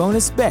in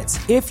bonus bets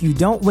if you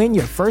don't win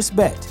your first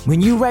bet.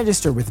 When you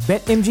register with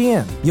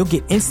BetMGM, you'll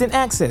get instant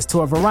access to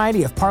a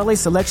variety of parlay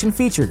selection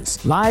features,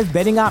 live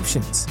betting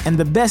options, and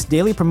the best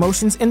daily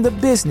promotions in the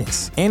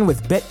business. And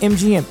with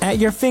BetMGM at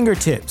your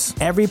fingertips,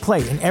 every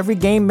play and every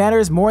game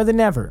matters more than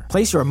ever.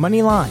 Place your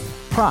money line,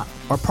 prop,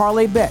 or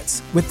parlay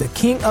bets with the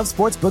king of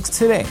sportsbooks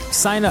today.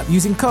 Sign up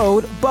using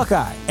code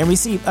Buckeye and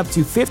receive up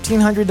to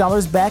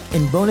 $1,500 back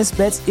in bonus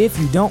bets if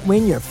you don't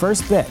win your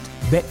first bet.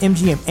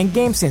 BetMGM and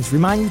GameSense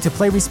remind you to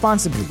play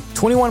responsibly.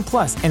 21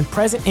 plus and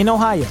present in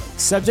Ohio,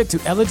 subject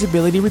to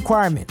eligibility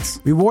requirements.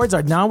 Rewards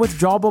are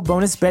non-withdrawable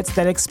bonus bets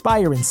that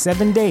expire in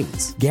 7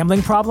 days.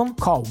 Gambling problem?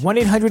 Call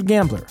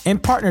 1-800-GAMBLER in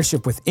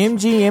partnership with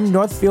MGM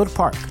Northfield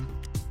Park.